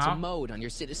 Biff. No? It's a mode on your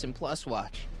Citizen Plus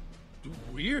watch.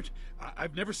 Weird.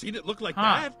 I've never seen it look like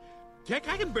that. Heck,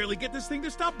 I can barely get this thing to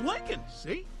stop blinking.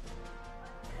 See?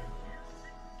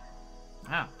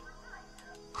 Oh.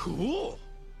 Cool.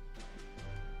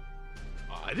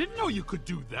 I didn't know you could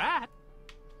do that.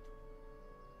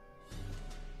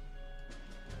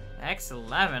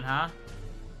 X11, huh?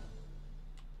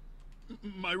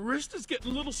 My wrist is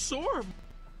getting a little sore.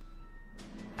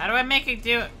 How do I make it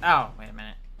do it? Oh, wait a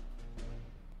minute.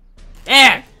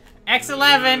 There!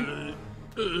 X11!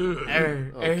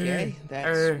 Okay,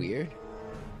 that's weird.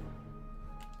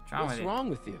 What's wrong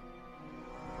with you?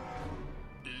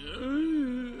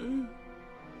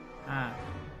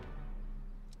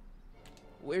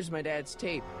 Where's my dad's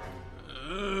tape?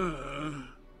 The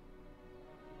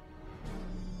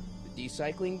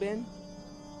decycling bin?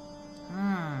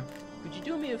 Could you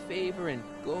do me a favor and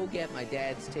go get my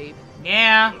dad's tape?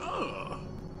 Yeah.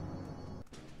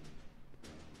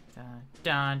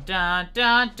 Dun, dun,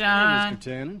 dun, dun. Hey, Mr.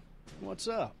 Tannen. What's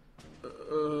up?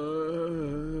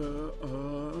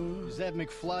 Is that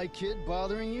McFly kid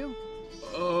bothering you?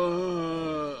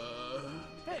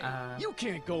 Hey, you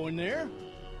can't go in there.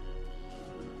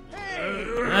 Hey!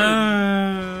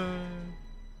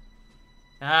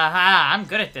 Aha, I'm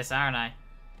good at this, aren't I?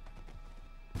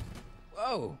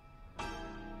 Whoa.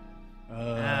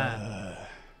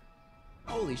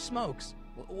 Holy smokes.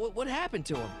 What happened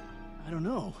to him? I don't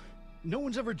know. No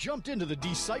one's ever jumped into the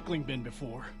decycling bin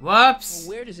before. Whoops. Well,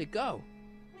 where does it go?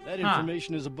 That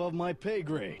information is above my pay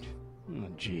grade. Oh,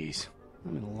 jeez.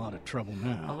 I'm in a lot of trouble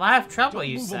now. A lot of trouble, Don't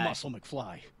you move say? a muscle,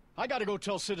 McFly. I gotta go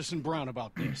tell Citizen Brown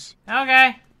about this.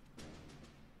 Okay.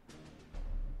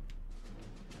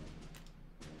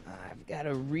 I've got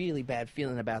a really bad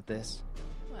feeling about this.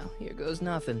 Well, here goes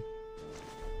nothing.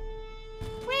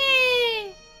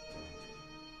 Whee!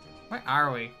 Where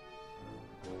are we?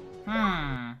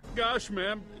 Gosh,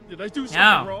 ma'am, did I do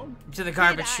something wrong? To the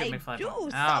garbage chute, Did I McFly. do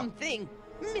something?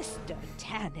 Mr.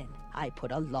 Tannen, I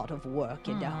put a lot of work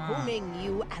into honing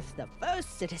you as the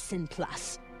first Citizen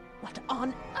Plus. What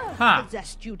on earth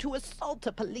possessed you to assault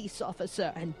a police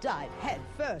officer and dive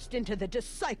headfirst into the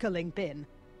decycling bin?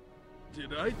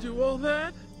 Did I do all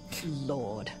that?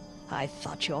 Lord, I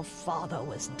thought your father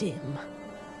was dim.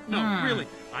 No, really,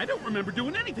 I don't remember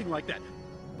doing anything like that.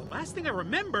 The last thing I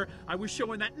remember, I was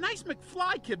showing that nice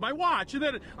McFly kid my watch, and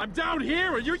then I'm down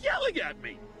here and you're yelling at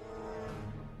me.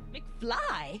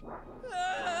 McFly?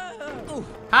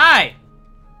 Hi!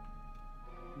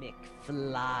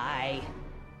 McFly.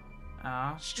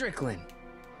 Oh. Strickland.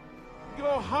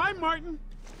 Oh, hi, Martin.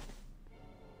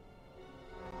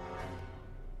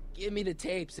 Give me the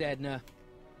tapes, Edna.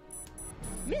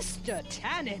 Mr.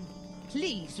 Tannen,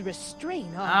 please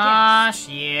restrain our Ah,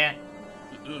 shit.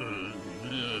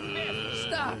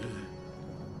 Stop!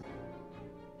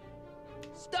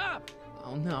 Stop!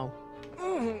 Oh no.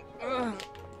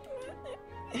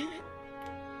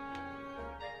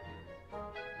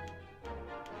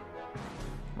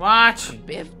 Watch.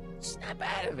 Biff, snap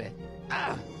out of it.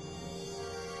 Ah.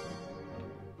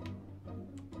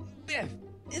 Biff,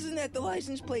 isn't that the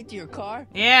license plate to your car?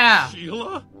 Yeah.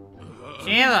 Sheila?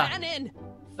 Sheila. Tannen,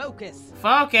 focus.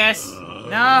 Focus.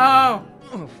 No.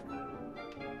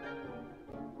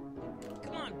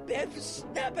 Come on, Biff,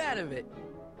 snap out of it.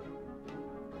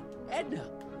 Edna,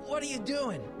 what are you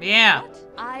doing? Yeah.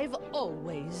 What I've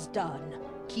always done.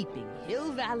 Keeping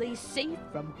Hill Valley safe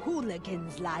from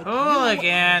hooligans like you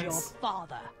and your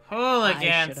father. Hooligans.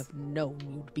 I should have known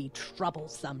you'd be trouble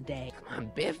someday. Come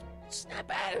on, Biff, snap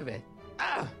out of it.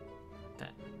 Ah.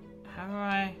 How do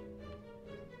I...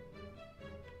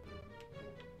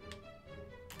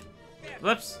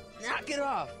 Whoops. Knock it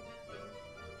off.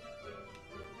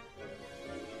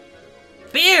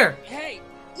 Beer! Hey,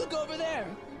 look over there.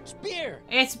 It's beer.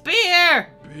 It's beer!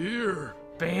 Beer.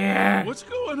 Beer. What's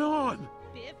going on?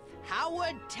 Biff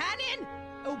Howard Tannen,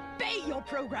 obey your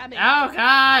programming. Oh,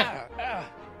 God.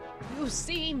 You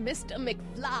see, Mr.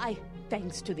 McFly,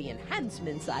 thanks to the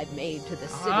enhancements I've made to the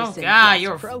Oh, Citizen God, Plus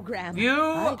you're... program, You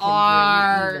I can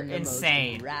are bring even the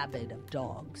insane. most rabid of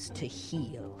dogs to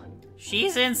heel.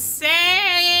 She's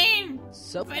insane!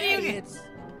 So Hey, it's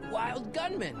Wild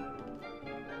Gunman.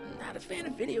 Not a fan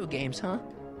of video games, huh?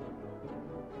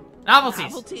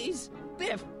 Novelties. Novelties?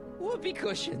 Biff, whoopee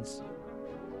cushions.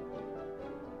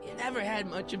 You never had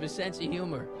much of a sense of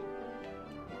humor.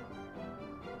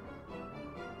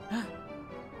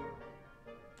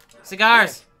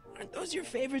 Cigars. Aren't those your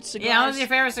favorite cigars? Yeah, those are your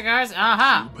favorite cigars?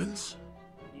 Uh-huh. Rubens?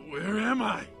 Where am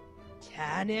I?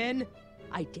 Tannen,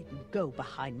 I didn't go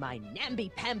behind my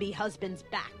namby-pamby husband's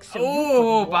back, so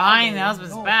Ooh, you behind the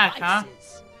husband's back, huh?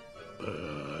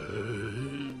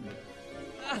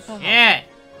 Yeah.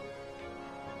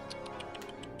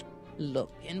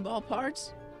 Look, pinball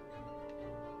parts?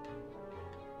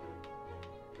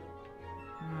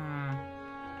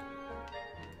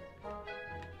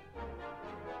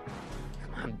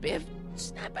 Come on, Biff,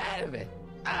 snap out of it.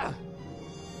 Ah.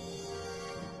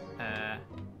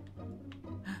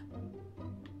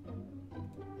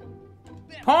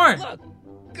 Biff, Porn. Look,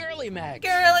 girly mags.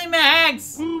 Girly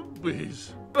mags.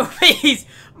 Boobies. Boobies.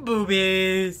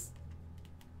 Boobies.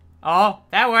 Oh,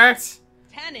 that worked.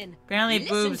 Tannen, Apparently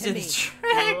listen boobs to did me. the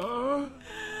trick. Oh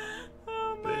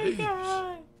my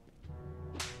God.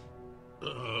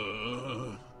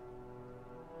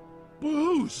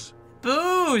 Booze.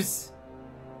 Booze.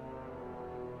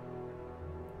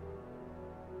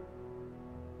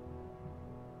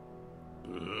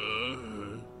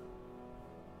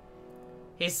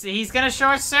 He's gonna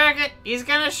short circuit. He's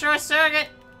gonna short circuit.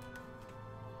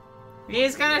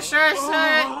 He's gonna short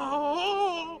circuit.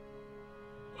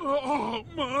 Oh,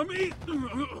 Mommy.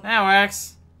 That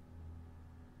works.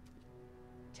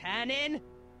 Tannen,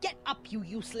 get up, you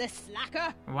useless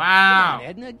slacker. Wow. Come on,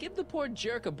 Edna, give the poor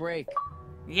jerk a break.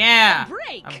 Yeah. A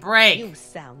break? A break. You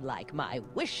sound like my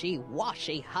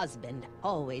wishy-washy husband,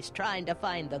 always trying to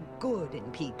find the good in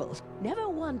people, never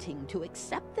wanting to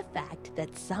accept the fact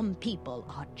that some people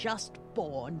are just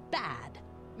born bad.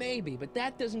 Maybe, but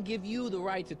that doesn't give you the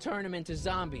right to turn them into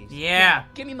zombies. Yeah. Now,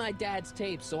 give me my dad's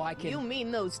tapes so I can... You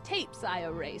mean those tapes I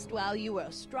erased while you were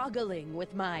struggling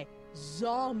with my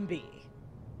zombie?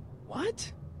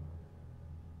 What?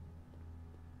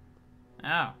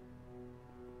 Oh.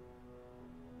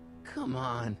 Come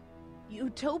on.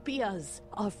 Utopias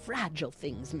are fragile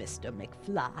things, Mr.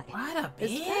 McFly. What a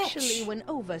bitch. Especially when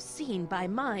overseen by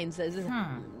minds as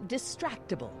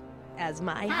distractible as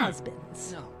my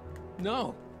husband's. No.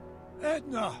 No.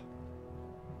 Edna!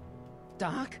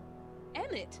 Doc?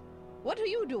 Emmett, what are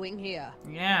you doing here?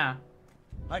 Yeah.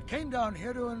 I came down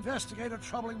here to investigate a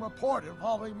troubling report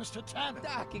involving Mr. Tannen.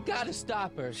 Doc, you gotta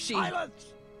stop her.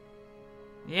 Silence!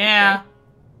 Yeah.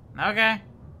 Okay.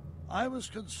 I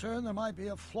was concerned there might be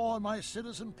a flaw in my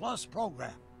Citizen Plus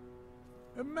program.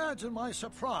 Imagine my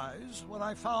surprise when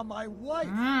I found my wife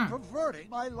perverting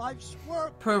my life's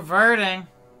work. Perverting.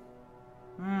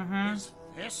 Is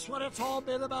this what it's all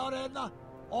been about, Edna?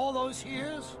 All those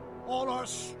years? All our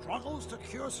struggles to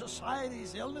cure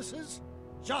society's illnesses?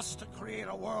 Just to create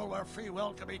a world where free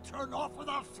will can be turned off with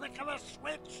a flick of a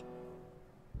switch?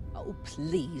 Oh,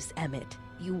 please, Emmett.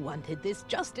 You wanted this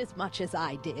just as much as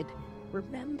I did.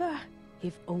 Remember?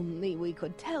 If only we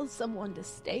could tell someone to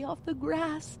stay off the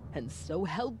grass, and so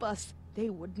help us,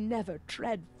 they would never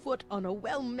tread foot on a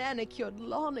well-manicured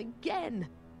lawn again.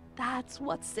 That's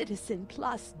what Citizen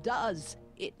Plus does.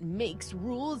 It makes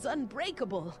rules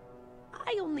unbreakable.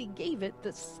 I only gave it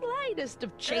the slightest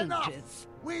of changes. Enough!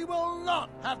 We will not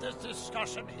have this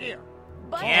discussion here.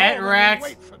 But get wrecked.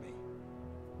 Wait for me.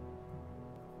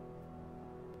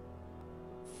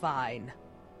 Fine.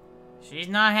 She's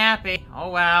not happy.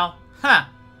 Oh well. Huh.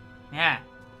 Yeah.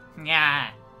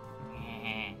 Yeah.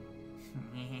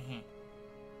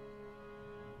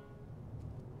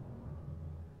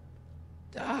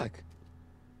 Doc.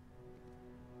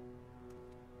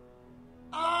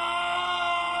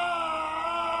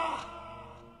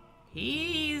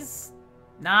 He's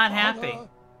not happy. Father,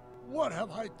 what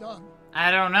have I done?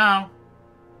 I don't know.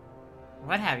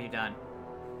 What have you done?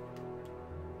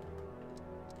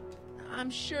 I'm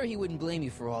sure he wouldn't blame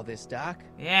you for all this, Doc.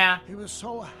 Yeah. He was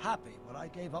so happy when I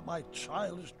gave up my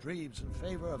childish dreams in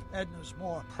favor of Edna's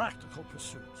more practical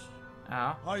pursuits.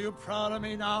 Oh. Are you proud of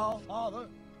me now, Father?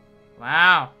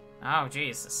 Wow. Oh,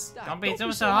 Jesus. Doc, Don't be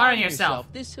so hard on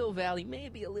yourself. This Hill Valley may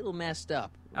be a little messed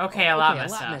up. Okay, a lot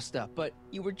messed up, but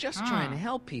you were just trying to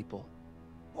help people.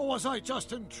 Or was I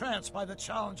just entranced by the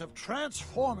challenge of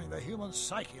transforming the human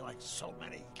psyche like so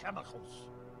many chemicals?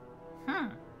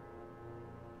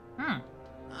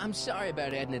 I'm sorry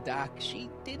about Edna, Doc. She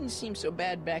didn't seem so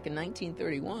bad back in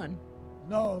 1931.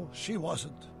 No, she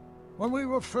wasn't. When we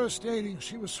were first dating,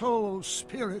 she was so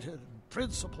spirited and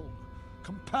principled,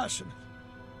 compassionate.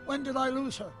 When did I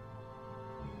lose her?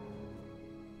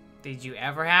 Did you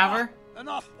ever have her?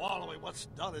 Enough wallowing. What's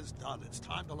done is done. It's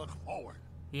time to look forward.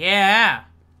 Yeah.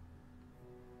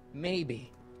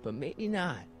 Maybe, but maybe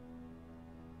not.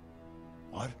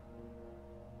 What?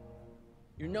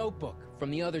 Your notebook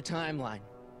from the other timeline.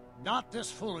 Not this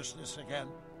foolishness again.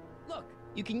 Look,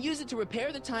 you can use it to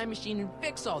repair the time machine and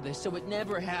fix all this so it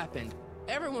never happened.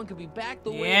 Everyone could be back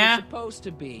the way they're supposed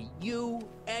to be. You,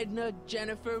 Edna,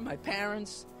 Jennifer, my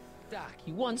parents. Doc,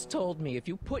 you once told me if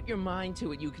you put your mind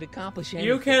to it, you can accomplish anything.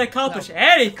 You can accomplish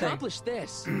anything. Accomplish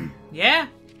this. Yeah?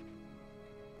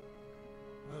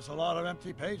 There's a lot of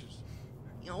empty pages.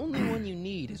 The only one you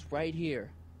need is right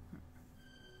here.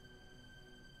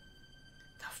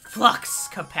 The flux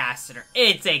capacitor.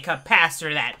 It's a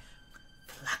capacitor that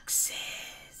fluxes.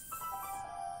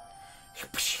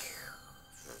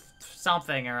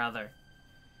 Something or other.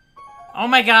 Oh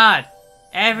my god.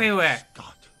 Everywhere.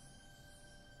 Scott.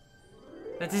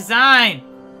 The design.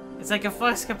 It's like a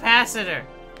flux capacitor.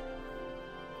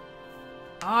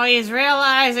 Oh, he's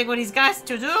realizing what he's got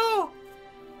to do.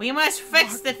 We must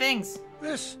fix the things.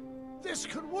 This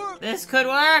could work. This could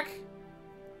work.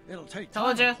 It'll take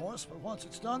Told time, ya. of course, but once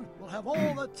it's done, we'll have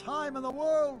all the time in the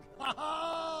world. Ha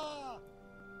ha!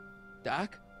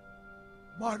 Doc?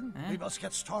 Martin, we must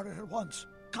get started at once.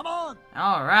 Come on!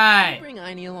 All right. Can you bring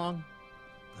Einie along?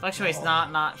 Fluctuates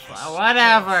not.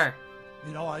 Whatever.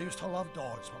 You know, I used to love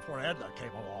dogs before Edna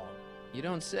came along. You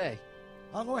don't say.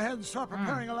 I'll go ahead and start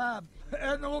preparing a lab.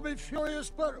 Edna will be furious,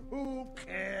 but who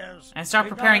cares? And start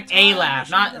We've preparing got a time lab,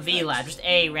 machine not to the fix. lab, just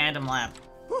a random lab.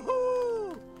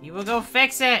 Woohoo! You will go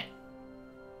fix it.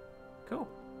 Cool.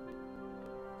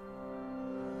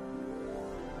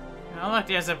 Oh look,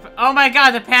 there's a. Oh my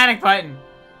god, the panic button.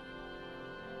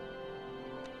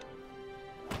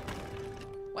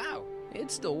 Wow, it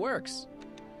still works.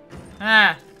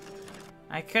 Ah,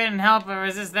 I couldn't help but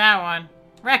resist that one.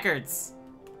 Records.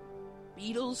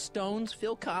 Beatles, Stones,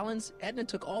 Phil Collins. Edna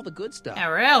took all the good stuff. Yeah,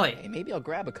 really? Hey, maybe I'll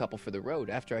grab a couple for the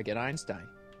road after I get Einstein.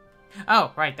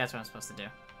 Oh, right, that's what I'm supposed to do.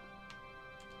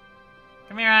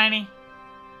 Come here, Einie.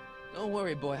 Don't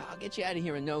worry, boy. I'll get you out of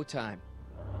here in no time.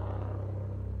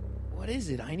 What is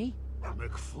it, Einie?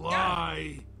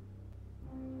 McFly.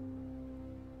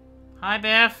 Hi,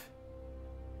 Biff.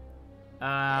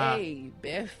 Hey,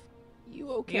 Biff.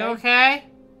 You okay? You okay?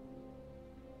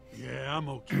 Yeah, I'm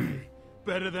okay.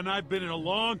 Better than I've been in a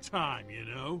long time, you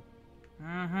know?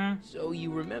 Mm-hmm. So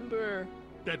you remember...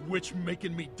 That witch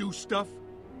making me do stuff?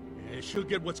 Yeah, she'll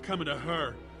get what's coming to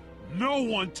her. No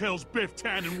one tells Biff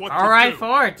Tannen what to do. All right,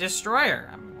 Ford.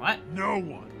 Destroyer. What? No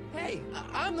one. Hey,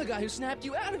 I'm the guy who snapped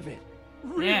you out of it.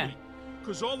 Really? Yeah.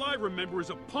 Because all I remember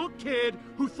is a punk kid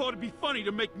who thought it'd be funny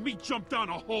to make me jump down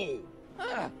a hole.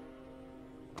 Huh.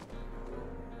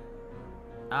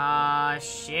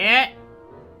 Shit.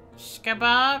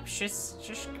 Shkabab. Shish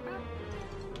kebab.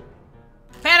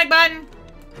 Panic button!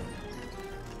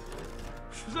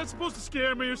 Was that supposed to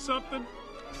scare me or something?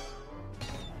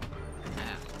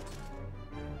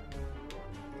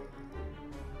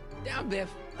 Down,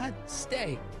 Biff.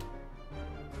 Stay.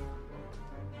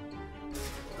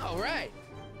 All right.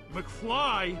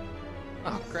 McFly?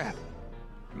 Oh, crap.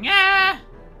 Yeah!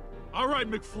 All right,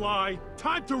 McFly.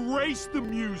 Time to race the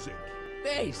music.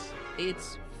 Face.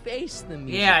 It's face the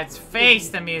music. Yeah, it's face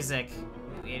the music.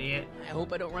 You idiot. I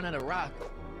hope I don't run out of rock.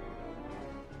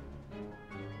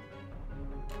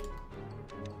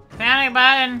 Panic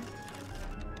button!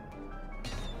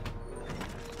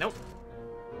 Nope.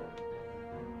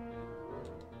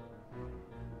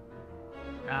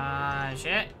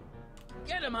 Shit.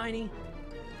 Get him, Einie.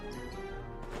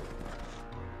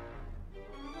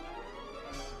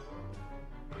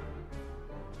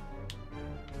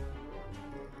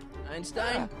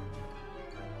 Einstein?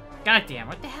 Goddamn,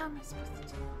 what the hell am I supposed to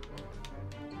do?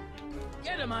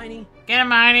 Get him, Einie. Get him,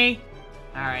 Einie.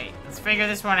 Alright, let's figure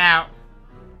this one out.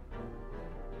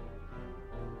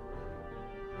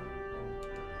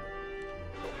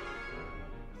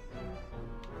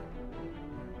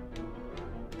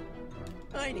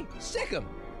 Einie, sick him.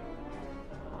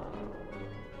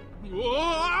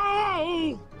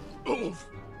 Whoa! Oof.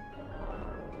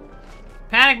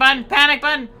 Panic button! Panic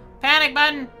button! Panic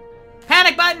button!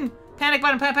 Panic button! Panic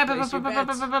button!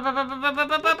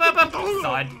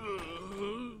 Thud.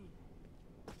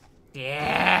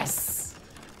 Yes!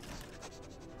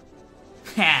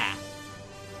 Ha!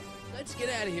 Let's get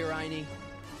out of here, Einie.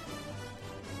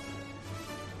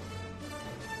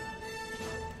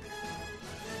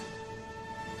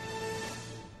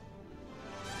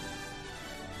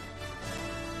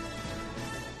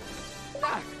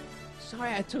 Doc,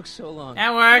 sorry I took so long.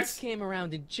 That works. He came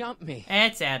around and jumped me.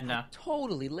 It's Edna.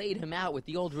 Totally laid him out with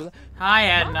the old roulette. Hi,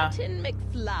 Edna. Martin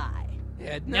McFly.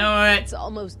 Edna? Know it. It's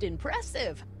almost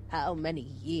impressive. How many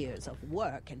years of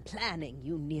work and planning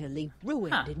you nearly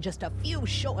ruined in just a few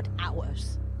short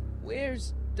hours.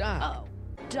 Where's Doc? Oh,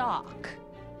 Doc.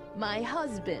 My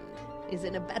husband is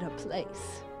in a better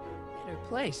place. Better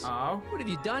place? Oh. What have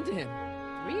you done to him?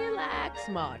 Relax,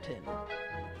 Martin.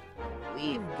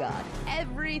 We've got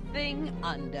everything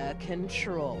under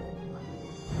control.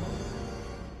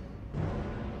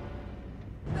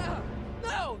 No!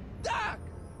 No! Doc!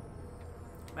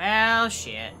 Well,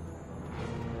 shit.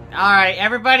 Alright,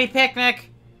 everybody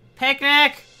picnic!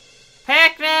 Picnic!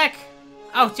 Picnic!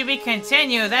 Oh, to be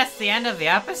continued, that's the end of the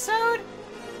episode?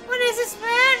 What is this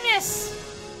madness?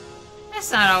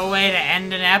 That's not a way to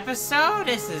end an episode.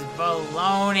 This is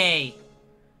baloney.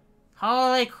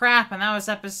 Holy crap, and that was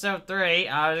episode 3.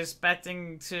 I was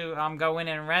expecting to go in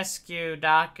and rescue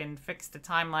Doc and fix the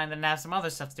timeline, then have some other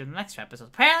stuff to do in the next episode.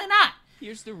 Apparently not!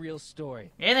 Here's the real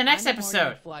story. In the next I'm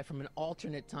episode. Fly from an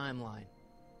alternate timeline.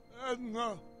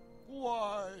 Edna,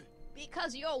 why?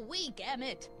 Because you're weak,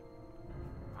 Emmett.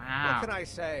 Wow. What can I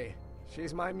say?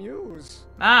 She's my muse.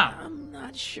 Oh. I'm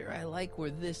not sure I like where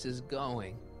this is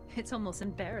going. It's almost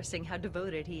embarrassing how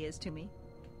devoted he is to me.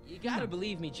 You gotta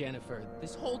believe me, Jennifer.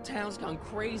 This whole town's gone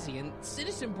crazy, and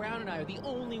Citizen Brown and I are the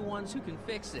only ones who can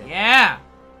fix it. Yeah.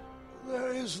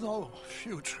 There is no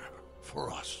future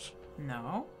for us.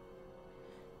 No.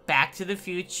 Back to the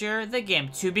Future, the game,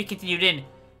 to be continued in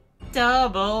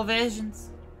Double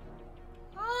Visions.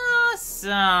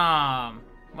 Awesome.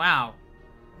 Wow.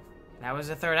 That was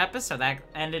the 3rd episode. That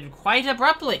ended quite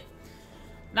abruptly.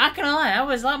 Not gonna lie, that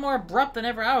was a lot more abrupt than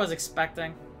ever I was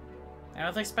expecting. I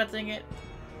was expecting it.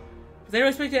 They were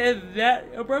expecting it to end that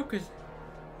abrupt, because...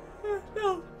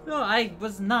 No, I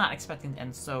was not expecting it to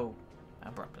end so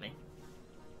abruptly.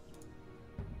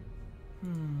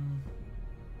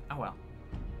 Oh well.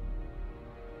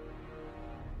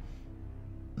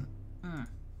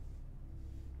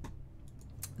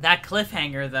 That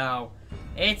cliffhanger, though.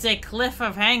 It's a cliff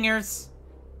of hangers.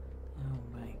 Oh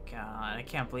my god, I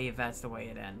can't believe that's the way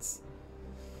it ends.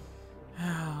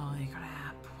 Holy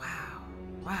crap. Wow.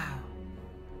 Wow.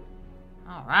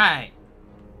 Alright.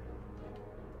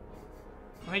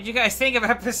 What did you guys think of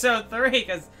episode 3?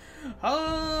 Because,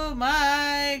 oh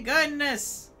my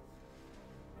goodness.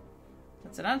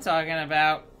 That's what I'm talking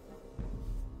about.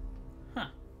 Huh.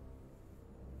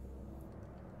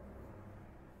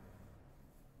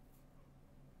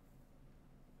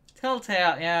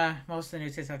 Telltale, yeah, most of the new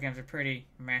Telltale games are pretty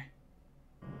meh.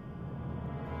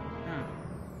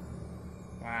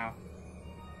 Wow.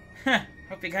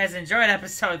 Hope you guys enjoyed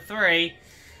episode 3.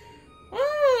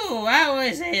 Woo! That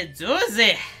was a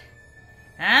doozy!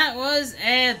 That was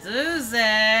a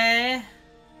doozy!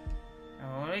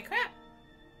 Holy crap!